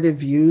pejorative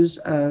views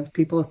of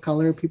people of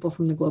color, people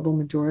from the global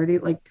majority,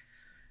 like,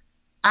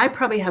 I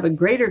probably have a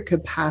greater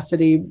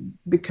capacity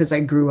because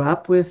I grew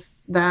up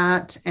with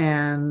that.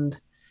 And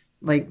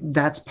like,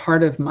 that's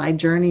part of my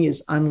journey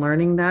is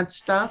unlearning that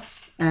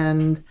stuff.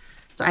 And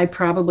so I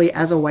probably,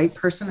 as a white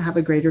person, have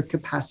a greater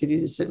capacity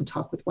to sit and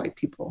talk with white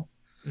people.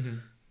 Mm-hmm.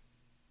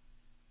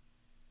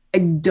 I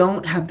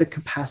don't have the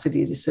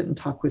capacity to sit and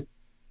talk with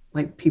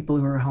like people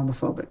who are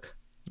homophobic.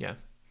 Yeah.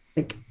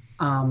 Like,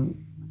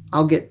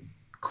 I'll get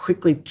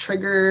quickly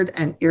triggered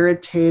and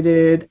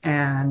irritated,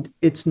 and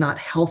it's not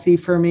healthy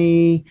for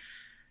me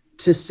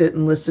to sit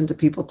and listen to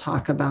people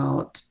talk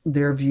about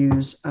their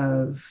views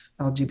of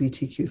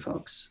LGBTQ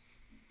folks.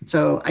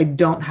 So I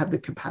don't have the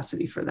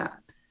capacity for that,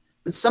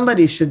 but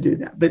somebody should do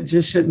that, but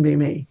just shouldn't be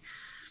me.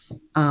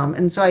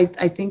 And so I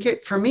think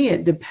for me,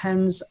 it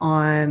depends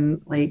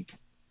on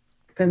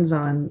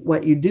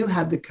what you do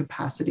have the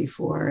capacity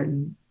for.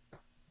 And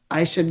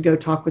I should go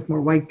talk with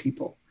more white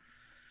people.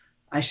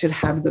 I should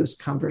have those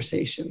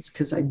conversations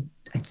because I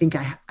think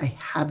I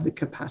have the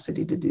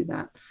capacity to do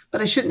that,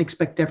 but I shouldn't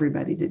expect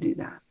everybody to do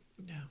that.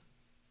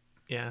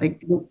 Yeah.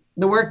 Like,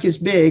 the work is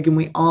big and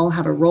we all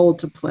have a role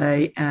to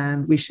play,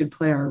 and we should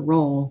play our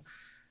role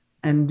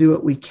and do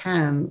what we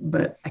can,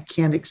 but I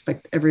can't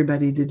expect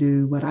everybody to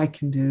do what I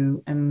can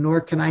do, and nor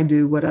can I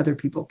do what other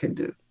people can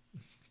do.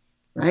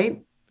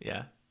 Right?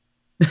 Yeah.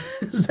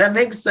 Does that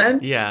make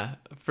sense? Yeah,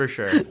 for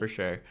sure. For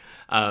sure.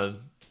 And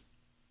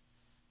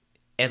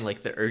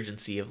like the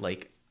urgency of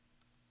like,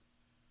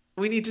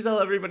 we need to tell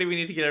everybody, we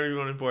need to get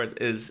everyone on board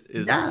is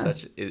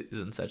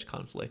in such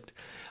conflict.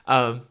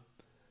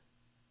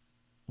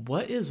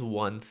 What is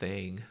one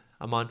thing,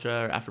 a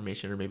mantra or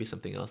affirmation or maybe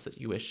something else that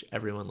you wish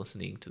everyone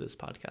listening to this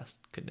podcast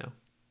could know?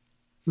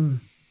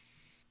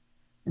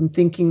 I'm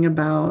thinking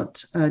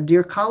about a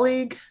dear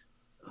colleague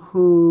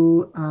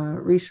who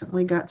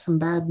recently got some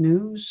bad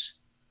news.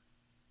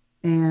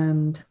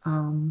 And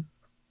I'm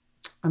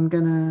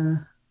going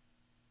to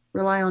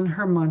rely on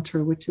her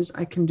mantra, which is,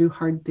 I can do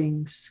hard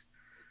things.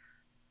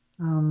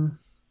 And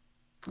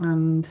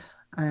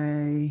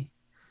I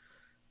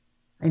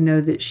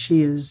know that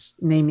she is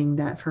naming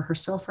that for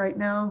herself right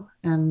now.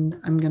 And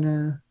I'm going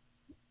to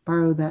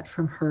borrow that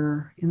from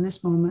her in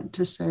this moment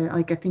to say,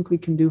 like, I think we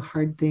can do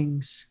hard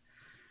things.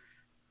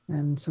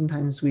 And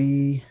sometimes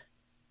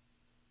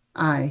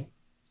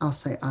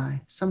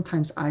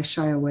sometimes I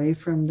shy away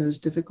from those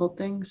difficult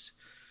things,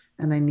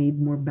 and I need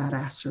more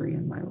badassery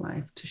in my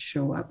life to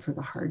show up for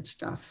the hard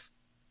stuff.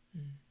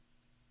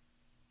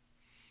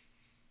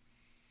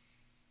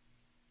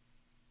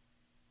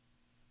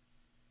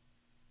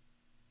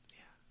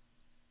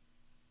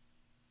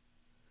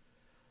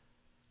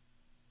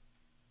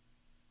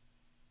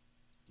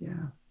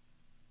 Yeah.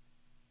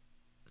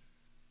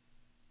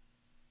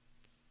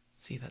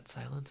 See, that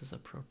silence is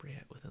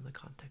appropriate within the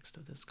context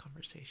of this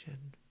conversation,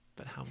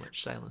 but how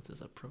much silence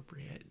is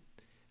appropriate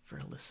for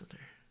a listener?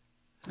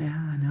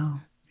 Yeah, I know.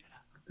 Yeah.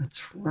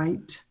 That's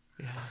right.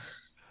 Yeah.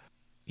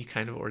 You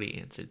kind of already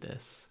answered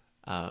this,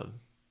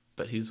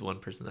 but who's one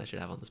person that I should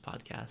have on this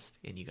podcast?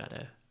 And you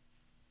gotta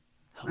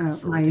help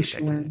facilitate that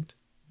connect.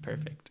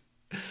 Perfect.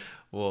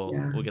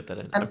 We'll get that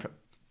in.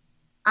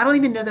 I don't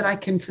even know that I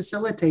can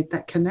facilitate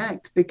that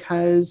connect,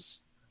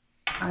 because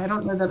I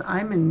don't know that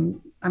I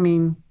don't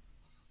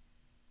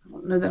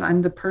know that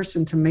I'm the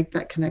person to make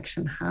that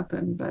connection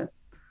happen, but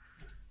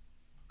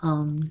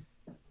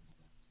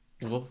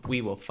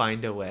we will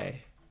find a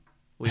way.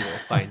 We will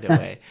find a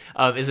way.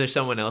 Is there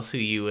someone else who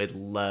you would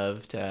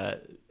love to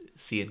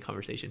see in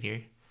conversation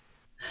here?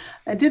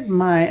 I did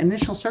my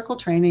initial circle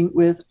training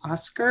with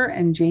Oscar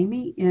and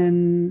Jamie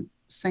in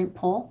St.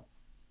 Paul.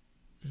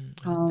 I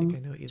don't think I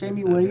know either.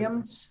 Jamie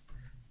Williams,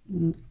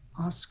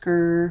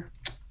 Oscar.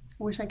 I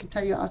wish I could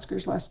tell you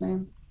Oscar's last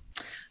name.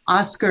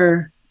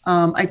 Oscar.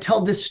 I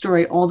tell this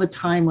story all the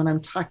time when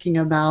I'm talking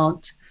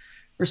about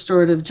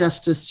restorative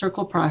justice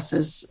circle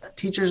process.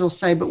 Teachers will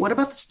say, but what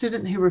about the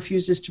student who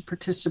refuses to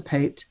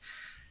participate?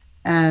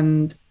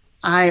 And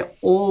I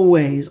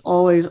always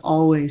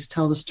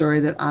tell the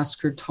story that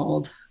Oscar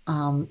told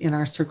in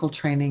our circle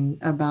training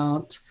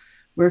about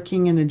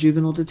working in a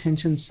juvenile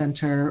detention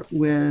center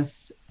with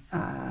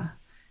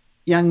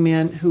young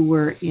men who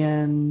were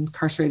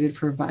incarcerated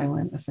for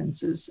violent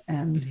offenses.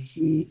 And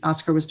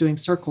Oscar was doing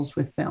circles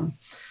with them.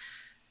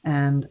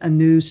 And a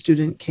new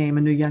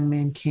young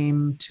man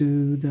came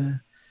to the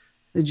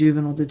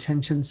juvenile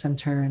detention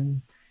center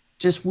and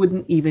just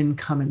wouldn't even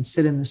come and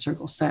sit in the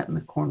circle, sat in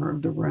the corner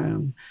of the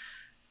room.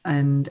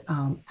 And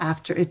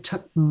after it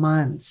took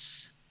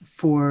months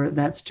for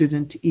that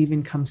student to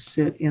even come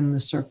sit in the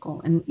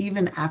circle. And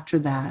even after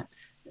that,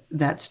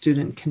 that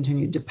student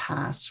continued to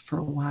pass for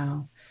a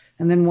while.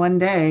 And then one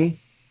day,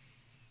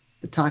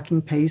 the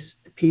talking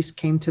piece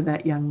came to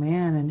that young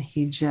man, and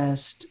he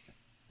just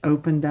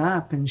opened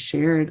up and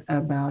shared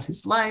about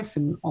his life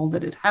and all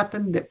that had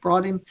happened that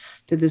brought him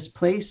to this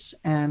place.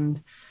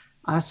 And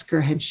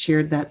Oscar had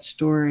shared that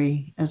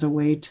story as a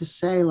way to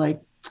say, like,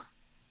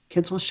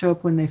 kids will show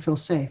up when they feel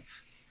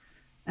safe.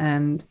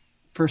 And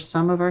for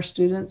some of our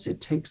students, it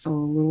takes a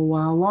little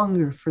while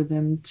longer for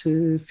them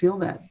to feel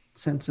that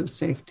sense of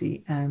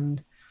safety.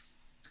 And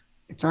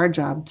it's our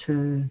job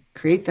to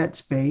create that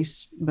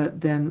space,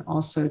 but then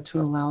also to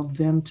allow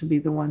them to be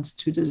the ones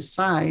to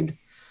decide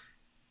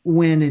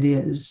when it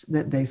is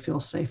that they feel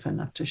safe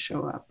enough to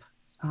show up.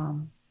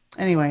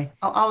 Anyway,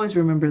 I'll always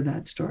remember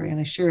that story, and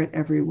I share it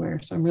everywhere.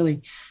 So I'm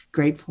really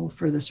grateful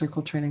for the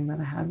circle training that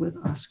I had with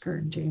Oscar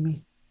and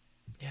Jamie.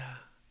 Yeah,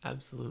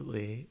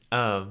 absolutely.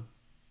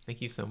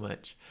 Thank you so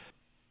much.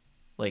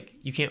 Like,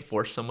 you can't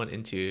force someone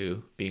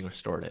into being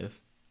restorative.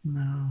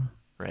 No.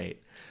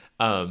 Right.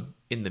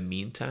 In the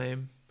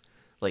meantime,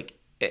 like,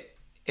 and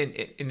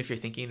if you're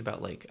thinking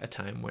about like a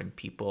time when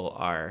people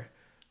are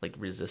like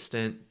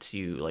resistant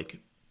to like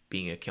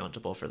being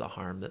accountable for the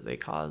harm that they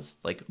cause,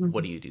 like,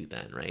 what do you do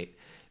then? Right.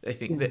 I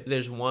think that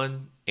there's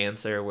one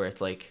answer where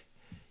it's like,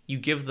 you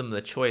give them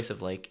the choice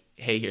of like,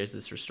 hey, here's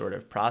this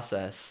restorative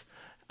process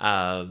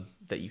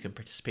that you can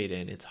participate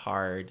in. It's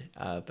hard,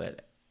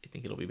 but I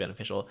think it'll be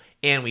beneficial.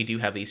 And we do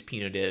have these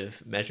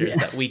punitive measures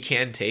that we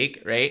can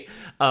take, right?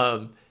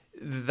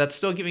 That's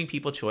still giving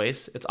people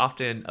choice. It's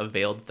often a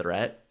veiled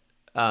threat.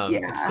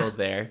 It's still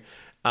there.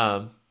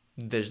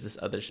 There's this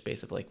other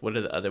space of like, what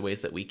are the other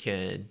ways that we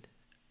can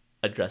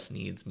address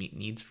needs, meet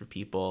needs for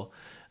people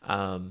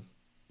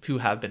who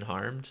have been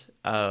harmed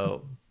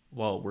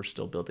while we're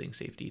still building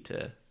safety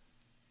to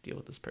deal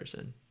with this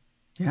person.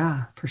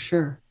 Yeah, for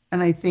sure.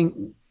 And I think,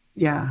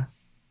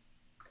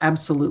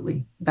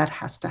 absolutely, that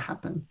has to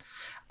happen.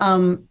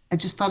 I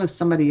just thought of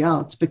somebody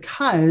else,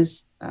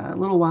 because a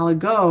little while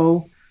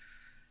ago,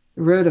 I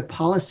wrote a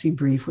policy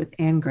brief with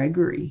Anne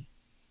Gregory.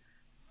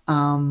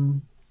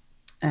 And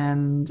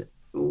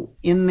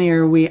in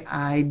there, we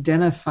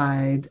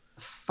identified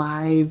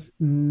 5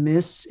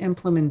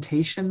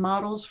 misimplementation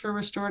models for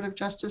restorative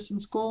justice in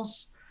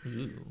schools.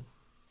 Ooh.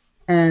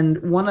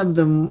 And one of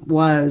them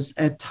was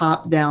a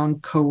top-down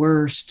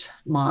coerced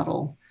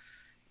model.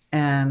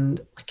 And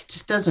like, it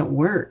just doesn't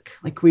work.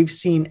 Like, we've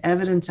seen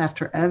evidence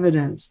after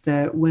evidence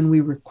that when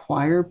we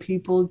require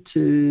people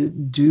to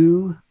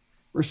do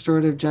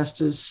restorative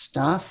justice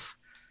stuff,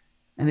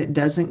 and it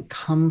doesn't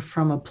come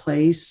from a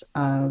place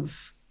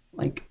of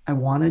like, I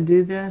want to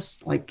do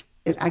this, like,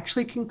 it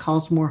actually can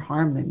cause more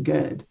harm than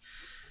good.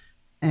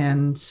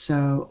 And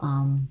so,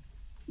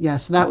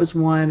 so that was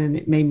one. And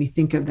it made me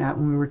think of that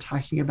when we were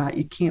talking about,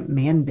 you can't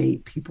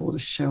mandate people to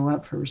show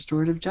up for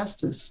restorative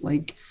justice.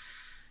 Like,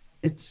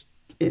 it's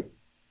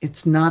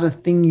not a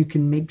thing you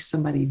can make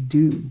somebody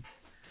do,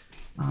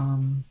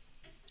 and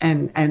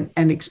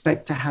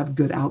expect to have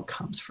good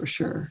outcomes for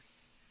sure.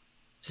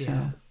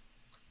 So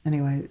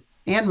anyway,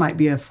 Anne might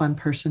be a fun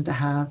person to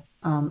have.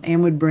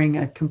 Anne would bring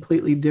a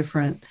completely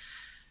different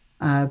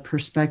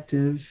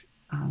perspective.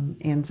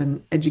 Anne's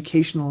an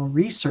educational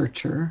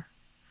researcher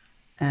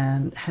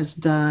and has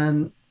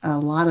done a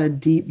lot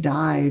of deep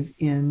dive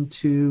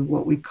into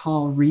what we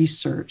call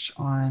research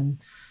on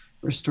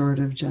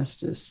restorative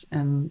justice,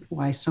 and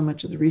why so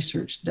much of the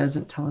research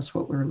doesn't tell us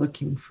what we're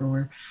looking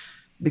for,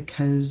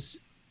 because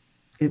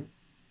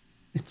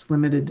it's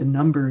limited to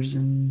numbers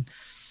and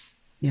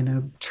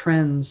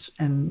trends,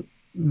 and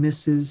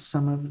misses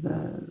some of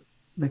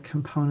the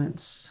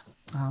components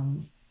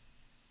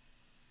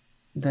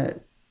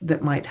that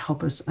might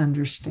help us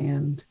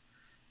understand,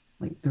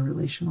 like, the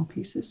relational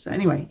pieces. So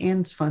anyway,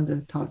 Anne's fun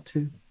to talk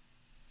to,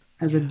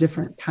 has a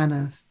different kind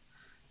of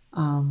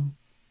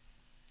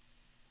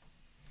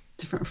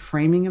different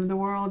framing of the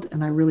world,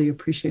 and I really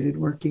appreciated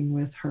working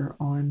with her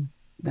on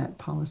that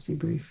policy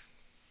brief.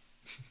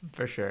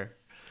 For sure.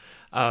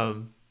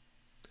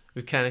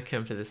 We've kind of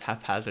come to this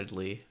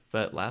haphazardly,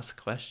 but last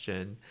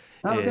question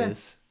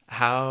is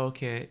how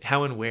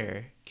and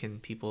where can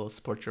people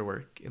support your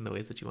work in the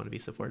ways that you want to be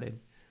supported?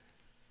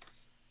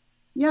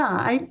 Yeah,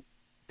 I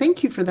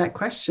thank you for that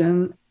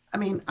question. I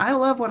mean, I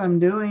love what I'm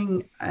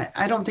doing.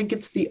 I don't think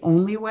it's the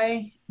only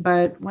way,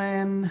 but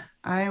when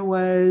I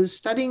was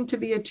studying to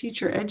be a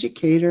teacher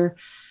educator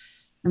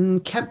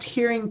and kept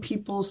hearing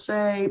people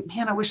say,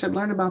 man, I wish I'd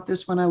learned about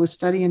this when I was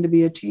studying to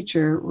be a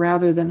teacher,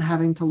 rather than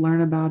having to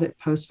learn about it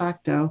post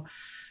facto,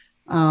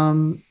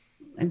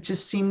 it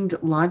just seemed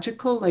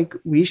logical. Like,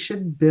 we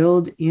should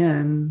build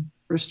in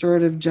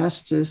restorative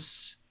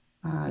justice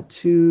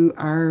to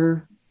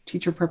our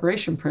teacher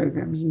preparation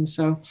programs. And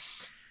so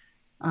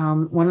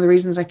one of the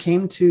reasons I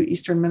came to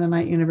Eastern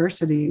Mennonite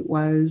University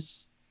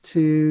was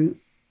to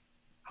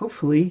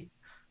hopefully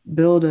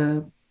build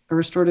a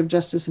restorative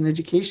justice and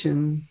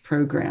education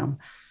program.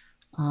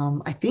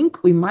 I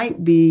think we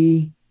might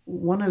be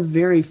one of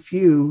very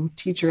few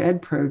teacher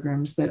ed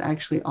programs that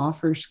actually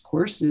offers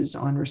courses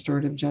on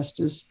restorative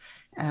justice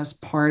as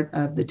part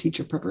of the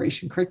teacher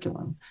preparation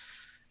curriculum.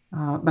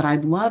 But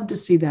I'd love to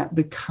see that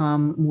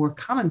become more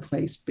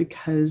commonplace,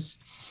 because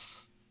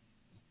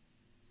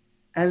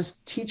as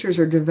teachers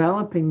are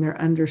developing their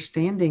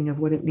understanding of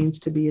what it means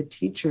to be a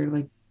teacher,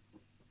 like,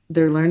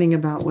 they're learning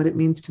about what it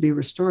means to be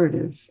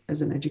restorative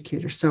as an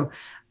educator. So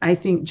I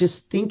think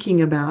just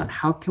thinking about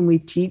how can we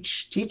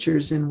teach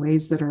teachers in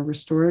ways that are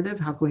restorative,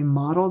 how can we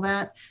model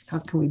that, how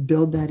can we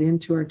build that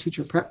into our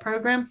teacher prep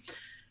program.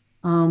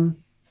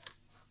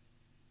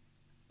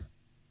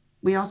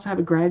 We also have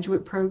a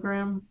graduate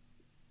program,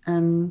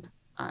 and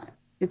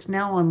it's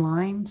now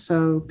online,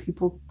 so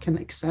people can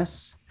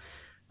access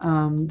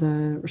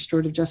the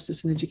Restorative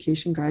Justice and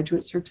Education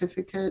graduate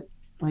certificate,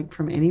 like,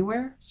 from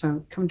anywhere.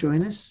 So come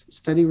join us,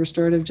 study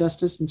restorative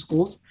justice in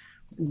schools.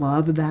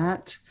 Love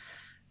that.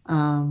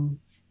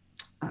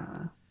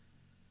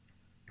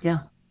 Yeah.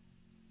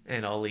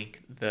 And I'll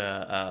link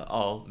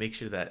I'll make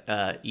sure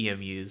that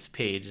EMU's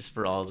pages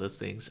for all of those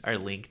things are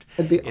linked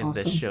in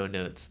the show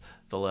notes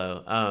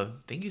below.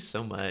 Thank you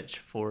so much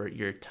for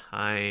your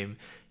time,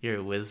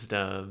 your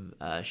wisdom,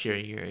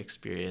 sharing your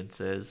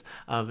experiences.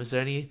 Is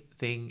there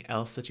anything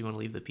else that you want to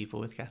leave the people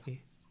with,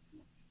 Kathy?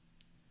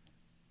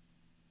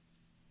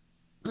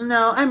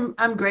 No,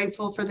 I'm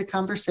grateful for the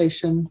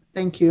conversation.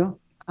 Thank you.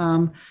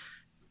 I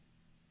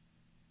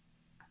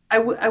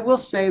will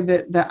say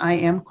that the I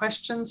am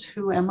questions,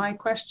 who am I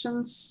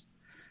questions,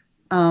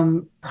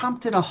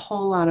 prompted a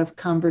whole lot of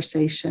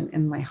conversation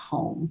in my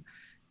home.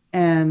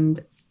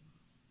 And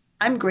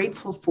I'm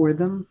grateful for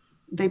them.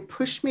 They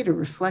pushed me to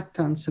reflect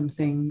on some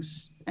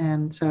things.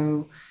 And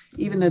so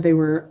even though they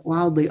were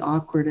wildly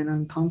awkward and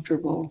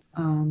uncomfortable,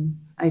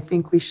 I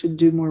think we should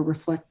do more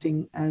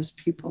reflecting as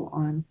people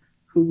on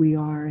who we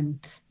are and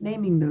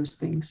naming those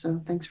things.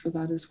 So thanks for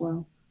that as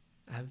well.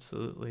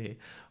 Absolutely.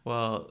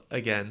 Well,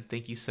 again,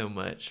 thank you so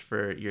much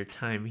for your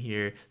time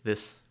here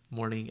this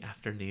morning,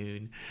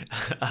 afternoon,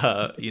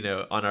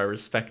 on our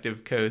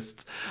respective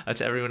coasts.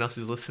 To everyone else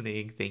who's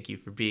listening, thank you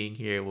for being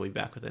here. We'll be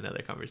back with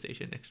another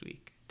conversation next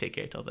week. Take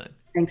care till then.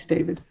 Thanks,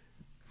 David.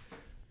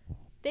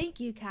 Thank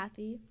you,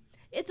 Kathy.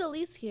 It's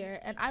Elise here,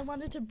 and I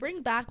wanted to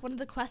bring back one of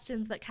the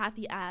questions that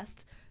Kathy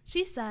asked.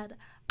 She said,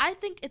 I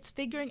think it's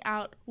figuring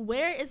out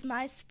where is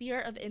my sphere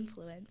of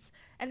influence,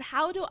 and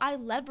how do I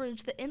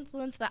leverage the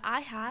influence that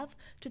I have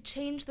to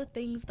change the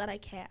things that I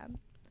can.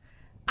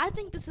 I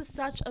think this is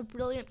such a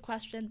brilliant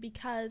question,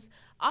 because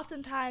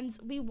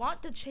oftentimes we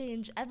want to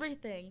change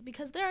everything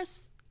because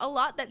there's a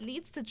lot that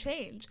needs to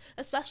change,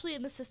 especially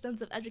in the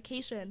systems of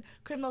education,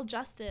 criminal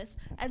justice,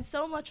 and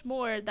so much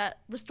more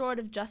that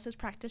restorative justice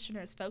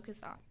practitioners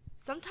focus on.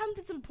 Sometimes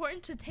it's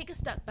important to take a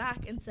step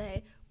back and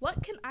say,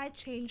 what can I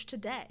change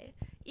today?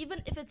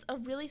 Even if it's a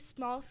really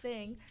small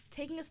thing,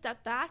 taking a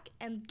step back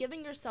and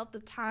giving yourself the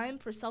time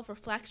for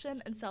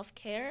self-reflection and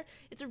self-care,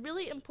 it's a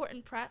really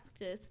important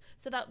practice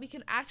so that we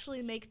can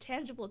actually make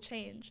tangible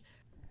change.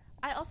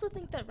 I also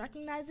think that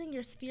recognizing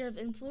your sphere of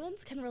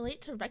influence can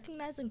relate to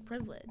recognizing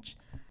privilege.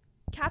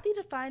 Kathy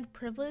defined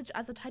privilege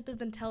as a type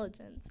of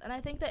intelligence, and I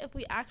think that if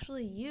we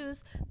actually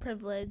use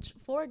privilege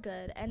for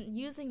good and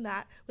using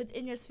that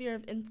within your sphere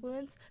of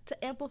influence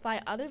to amplify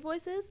other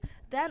voices,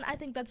 then I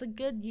think that's a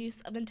good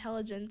use of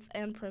intelligence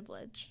and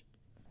privilege.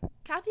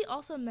 Kathy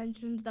also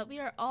mentioned that we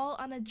are all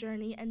on a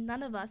journey and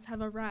none of us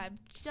have arrived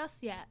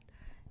just yet.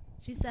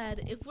 She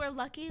said, if we're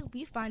lucky,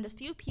 we find a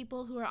few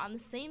people who are on the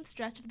same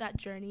stretch of that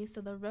journey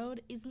so the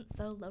road isn't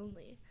so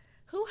lonely.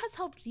 Who has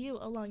helped you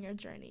along your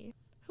journey?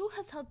 Who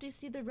has helped you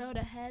see the road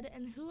ahead,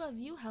 and who have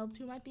you helped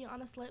who might be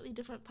on a slightly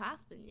different path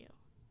than you?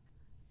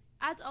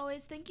 As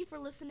always, thank you for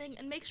listening,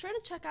 and make sure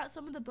to check out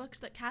some of the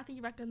books that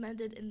Kathy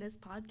recommended in this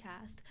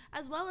podcast,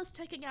 as well as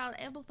checking out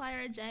Amplify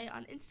RJ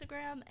on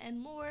Instagram and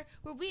more,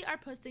 where we are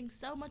posting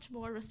so much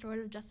more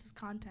restorative justice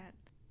content.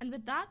 And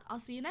with that, I'll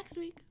see you next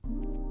week.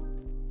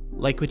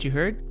 Like what you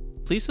heard?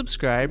 Please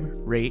subscribe,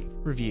 rate,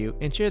 review,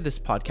 and share this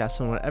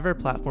podcast on whatever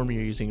platform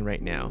you're using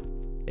right now.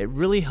 It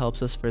really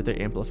helps us further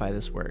amplify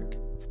this work.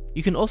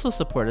 You can also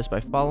support us by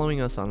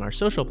following us on our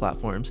social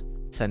platforms,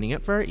 signing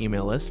up for our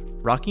email list,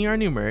 rocking our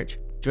new merch,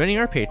 joining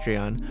our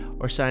Patreon,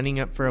 or signing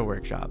up for a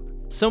workshop.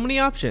 So many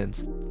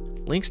options!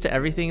 Links to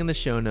everything in the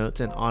show notes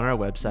and on our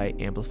website,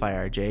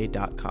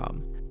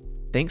 amplifyrj.com.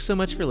 Thanks so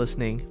much for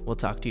listening. We'll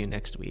talk to you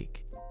next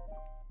week.